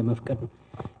የመፍቀድ ነው።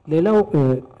 ሌላው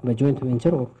በጆይንት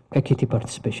ቬንቸር ኦር ኤኩዊቲ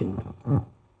ፓርቲሲፔሽን ነው።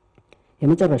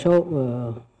 የመጨረሻው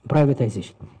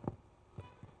ፕራይቬታይዜሽን።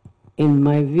 In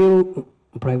my view,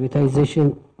 privatization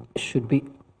should be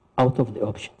out of the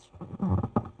options.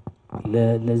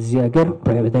 ለዚህ ሀገር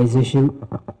ፕራይቬታይዜሽን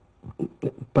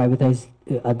ፕራይቬታይዝ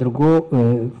አድርጎ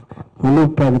ሙሉ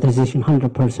ፕራይቬታይዜሽን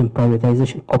 100%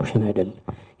 ፕራይቬታይዜሽን ኦፕሽን አይደለም።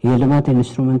 የልማት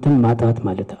ኢንስትሩመንትን ማጣት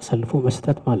ማለት አሳልፎ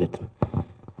መስጠት ማለት ነው።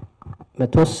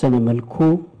 በተወሰነ መልኩ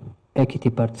ኤኩዊቲ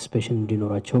ፓርቲሲፔሽን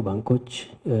እንዲኖራቸው ባንኮች፣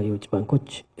 የውጭ ባንኮች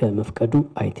መፍቀዱ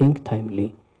አይ ቲንክ ታይምሊ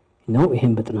ነው።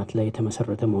 ይሄን በጥናት ላይ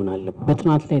የተመሰረተ መሆን አለበት።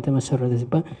 በጥናት ላይ የተመሰረተ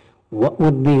ሲባል what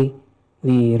would be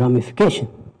the ramification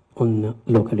on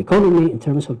local economy in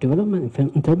terms of development,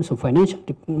 in terms of financial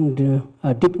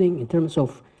deepening, in terms of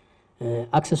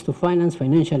access to finance,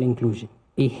 financial inclusion.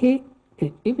 ይሄ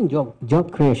even job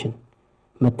creation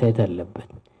መታየት አለበት።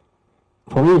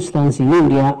 For instance, in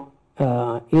India,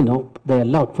 they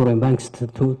allowed foreign banks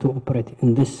to operate in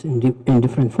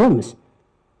different forms.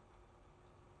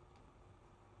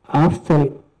 After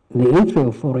the entry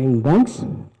of foreign banks,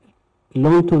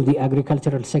 loan to the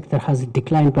agricultural sector has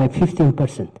declined by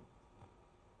 15%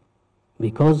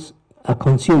 because a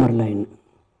consumer line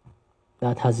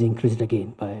that has increased again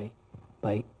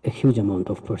by a huge amount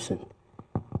of percent.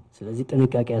 ስለዚህ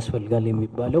ጥንቃቄ ያስፈልጋል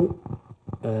የሚባለው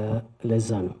ለዛ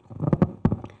ነው።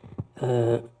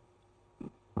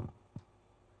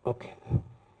 ኦኬ፣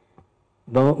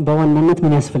 በዋናነት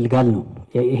ምን ያስፈልጋል ነው።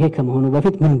 ይሄ ከመሆኑ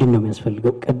በፊት ምንድን ነው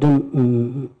የሚያስፈልገው? ቅድም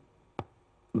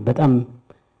በጣም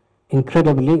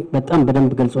ኢንክሬዲብሊ በጣም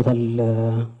በደንብ ገልጾታል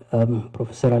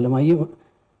ፕሮፌሰር አለማየሁ።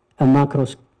 ማክሮ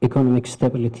ኢኮኖሚክ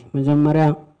ስታቢሊቲ መጀመሪያ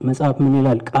መጽሐፍ ምን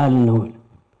ይላል? ቃል ነው።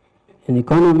 in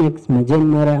economics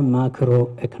መጀመሪያ ማክሮ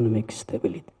ኢኮኖሚክ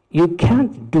ስታቢሊቲ። you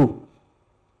can't do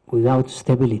without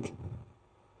stability.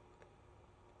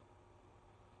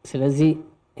 ስለዚህ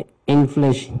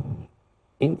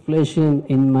inflation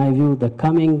in my view the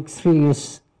coming 3 years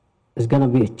is going to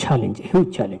be a challenge, a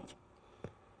huge challenge.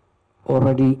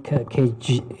 already ከኬጅ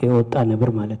የወጣ ነበር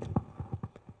ማለት ነው።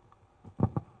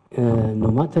 no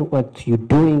matter what you're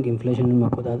doing, inflation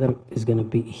መቆጣጠር is going to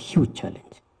be a huge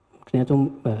challenge. ምክንያቱም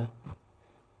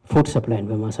ፉድ ሰፕላይን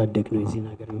በማሳደግ ነው የዚህ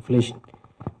ነገር ኢንፍሌሽን።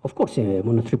 ኦፍ ኮርስ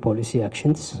የሞኔታሪ ፖሊሲ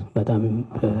አክሽንስ በጣም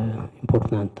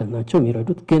ኢምፖርታንት ናቸው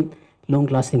የሚረዱት፣ ግን ሎንግ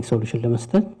ላስቲንግ ሶሉሽን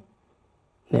ለመስጠት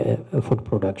ፉድ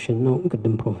ፕሮዳክሽን ነው።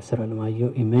 ቅድም ፕሮፌሰር አለማየሁ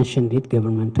ኢሜንሽን ዲት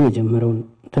ገቨርንመንቱ የጀመረውን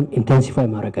ኢንቴንሲፋይ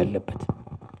ማድረግ አለበት።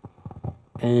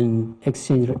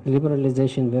 ኤክስቼንጅ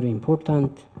ሊበራላይዜሽን ቬሪ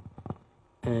ኢምፖርታንት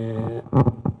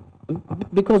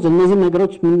ቢኮዝ እነዚህ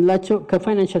ነገሮች ምንላቸው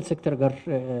ከፋይናንሻል ሴክተር ጋር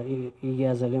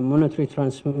ይያዛል። ሞኔታሪ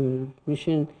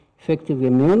ትራንስሚሽን ኢፌክቲቭ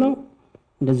የሚሆነው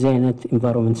እንደዚህ አይነት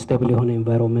ኢንቫይሮንመንት ስቴብል የሆነ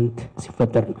ኢንቫይሮንመንት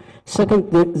ሲፈጠር ነው። ሰከንድ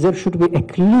there should be a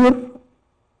clear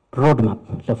roadmap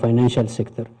ለፋይናንሻል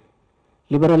ሴክተር።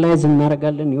 ሊበራላይዝ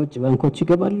እናደርጋለን፣ የውጭ ባንኮች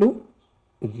ይገባሉ።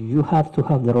 you have to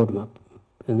have the roadmap።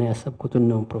 እና ያሰብኩትን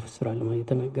ነው ፕሮፌሰር አለማየሁ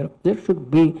የተናገረው። there should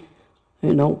be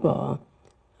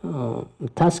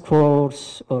task force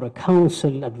or a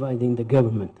council advising the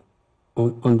government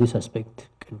on this aspect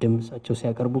ቅድም እሳቸው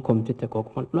ሲያቀርቡ ኮሚቴ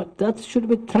ተቋቁሟል ብሏል። that should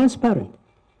be transparent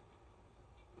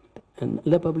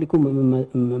ለፐብሊኩ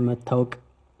መታወቅ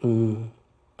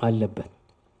አለበት።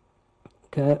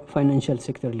 ከፋይናንሻል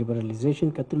ሴክተር ሊበራላይዜሽን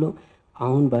ቀጥሎ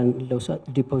አሁን ባለው ሰዓት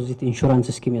ዲፖዚት ኢንሹራንስ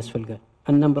ስኪም ያስፈልጋል።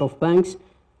 a number of banks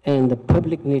and the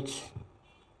public needs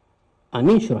an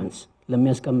insurance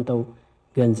ለሚያስቀምጠው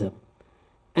ገንዘብ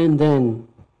and then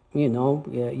you know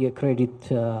የክሬዲት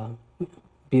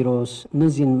ቢሮስ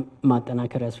እነዚህን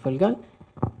ማጠናከር ያስፈልጋል።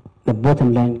 the bottom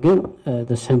line ግን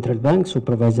the central bank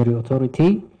supervisory authority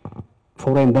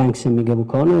foreign banks የሚገቡ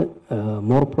ከሆነ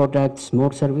more products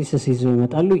more services ይዘው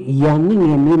ይመጣሉ። ያንን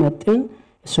የሚመጥን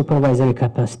supervisory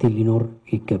capacity ሊኖር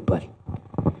ይገባል።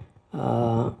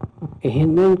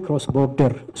 ይሄንን ክሮስ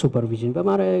ቦርደር ሱፐርቪዥን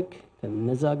በማድረግ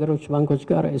ከነዛ ሀገሮች ባንኮች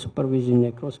ጋር የሱፐርቪዥን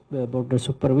ክሮስ ቦርደር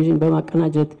ሱፐርቪዥን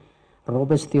በማቀናጀት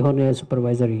ሮበስት የሆነ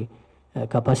ሱፐርቫይዘሪ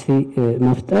ካፓሲቲ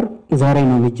መፍጠር ዛሬ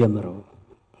ነው የሚጀምረው፣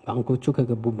 ባንኮቹ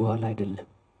ከገቡ በኋላ አይደለም።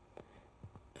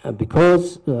 because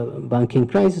banking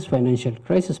crisis financial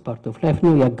crisis part of life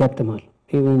ነው ያጋጥማል።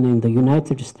 even in the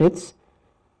United States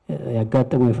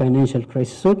ያጋጠመው የፋይናንሻል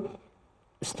ክራይሲሶች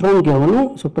ስትሮንግ የሆኑ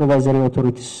ሱፐርቫይዘሪ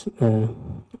ኦቶሪቲስ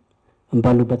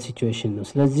ባሉበት ሲቹዌሽን ነው።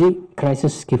 ስለዚህ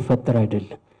ክራይሲስ እስኪፈጠር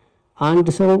አይደለም። አንድ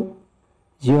ሰው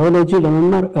ጂኦሎጂ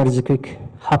ለመማር እርዝኩክ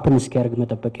ሀፕን እስኪያደርግ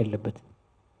መጠበቅ የለበት።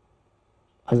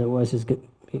 otherwise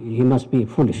he must be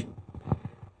foolish።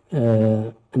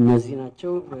 እነዚህ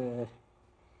ናቸው።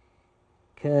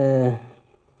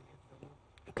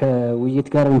 ከውይይት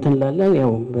ጋር እንትን ላለን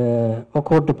ያው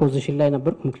በኦክወርድ ፖዚሽን ላይ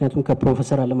ነበር፣ ምክንያቱም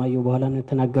ከፕሮፌሰር አለማየሁ በኋላ ነው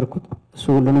የተናገርኩት። እሱ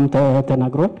ሁሉንም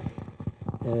ተናግሯል።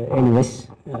 ኤኒዌይስ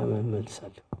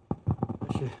መልሳለሁ።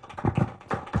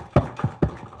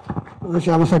 እሺ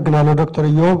አመሰግናለሁ ዶክተር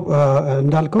ኢዮብ።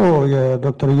 እንዳልከው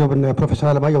የዶክተር ኢዮብ እና የፕሮፌሰር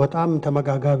አለማየሁ በጣም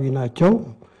ተመጋጋቢ ናቸው።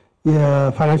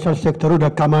 የፋይናንሻል ሴክተሩ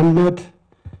ደካማነት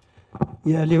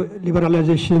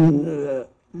የሊበራላይዜሽን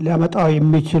ሊያመጣው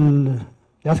የሚችል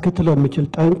ሊያስከትለው የሚችል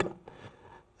ጠንቅ፣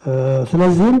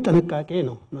 ስለዚህም ጥንቃቄ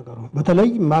ነው ነገሩ። በተለይ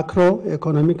ማክሮ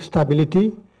ኢኮኖሚክ ስታቢሊቲ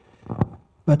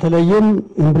በተለይም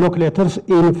ኢንብሎክሌተርስ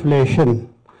ኢንፍሌሽን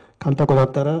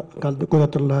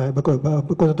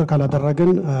ቁጥጥር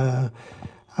ካላደረግን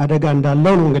አደጋ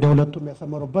እንዳለው ነው እንግዲህ ሁለቱም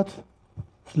ያሰመሩበት።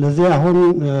 ስለዚህ አሁን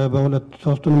በሁለት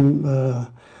ሶስቱንም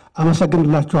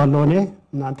አመሰግንላችኋለሁ። እኔ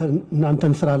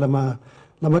እናንተን ስራ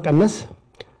ለመቀነስ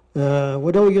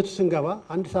ወደ ውይይቱ ስንገባ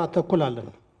 1 ሰዓት ተኩል አለን።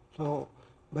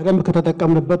 በደንብ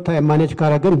ከተጠቀምንበት ታይም ማኔጅ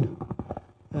ካረግን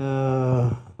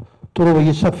ጥሩ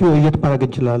ውይይት ሰፊ ውይይት ማድረግ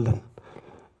እንችላለን።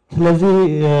 ስለዚህ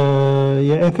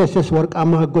የኤፍኤስኤስ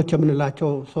ወርቃማ ህጎች የምንላቸው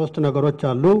 3 ነገሮች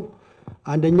አሉ።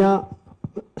 አንደኛ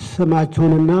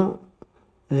ስማችሁንና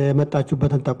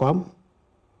የመጣችሁበትን ተቋም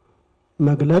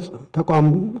መግለጽ፣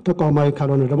 ተቋማዊ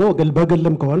ካልሆነ ደግሞ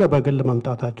በግልም ከሆነ በግል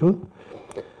መምጣታችሁን።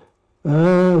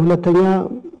 ሁለተኛ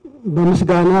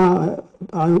በምስጋና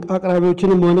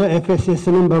አቅራቢዎችንም ሆነ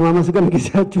ኤፍኤስኤስንም በማመስገን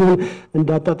ጊዜያችሁን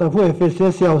እንዳታጠፉ።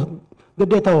 ኤፍኤስኤስ ያው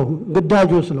ግዴታው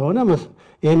ግዳጁ ስለሆነ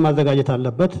ይሄን ማዘጋጀት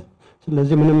አለበት።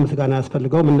 ስለዚህ ምንም ምስጋና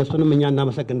ያስፈልገውም፣ እነሱንም እኛ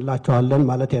እናመሰግንላቸዋለን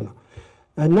ማለት ነው።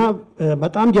 እና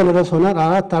በጣም ጀነረስ ሆነን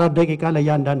 4 ደቂቃ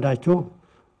ለእያንዳንዳቸው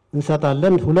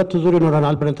እንሰጣለን። 2 ዙር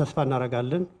ይኖረናል ብለን ተስፋ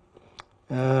እናደርጋለን።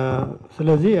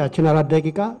 ስለዚህ ያችን 4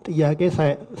 ደቂቃ ጥያቄ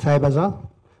ሳይበዛ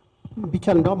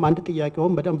ቢቻል እንደውም አንድ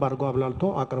ጥያቄውን በደንብ አድርጎ አብላልቶ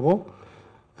አቅርቦ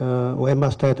ወይም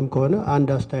አስተያየትም ከሆነ አንድ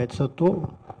አስተያየት ሰጥቶ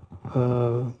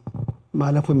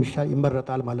ማለፉ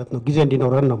ይመረጣል ማለት ነው። ጊዜ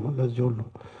እንዲኖረን ነው ለዚህ ሁሉ።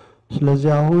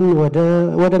 ስለዚህ አሁን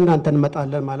ወደ እናንተ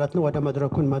እንመጣለን ማለት ነው። ወደ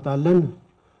መድረኩ እንመጣለን።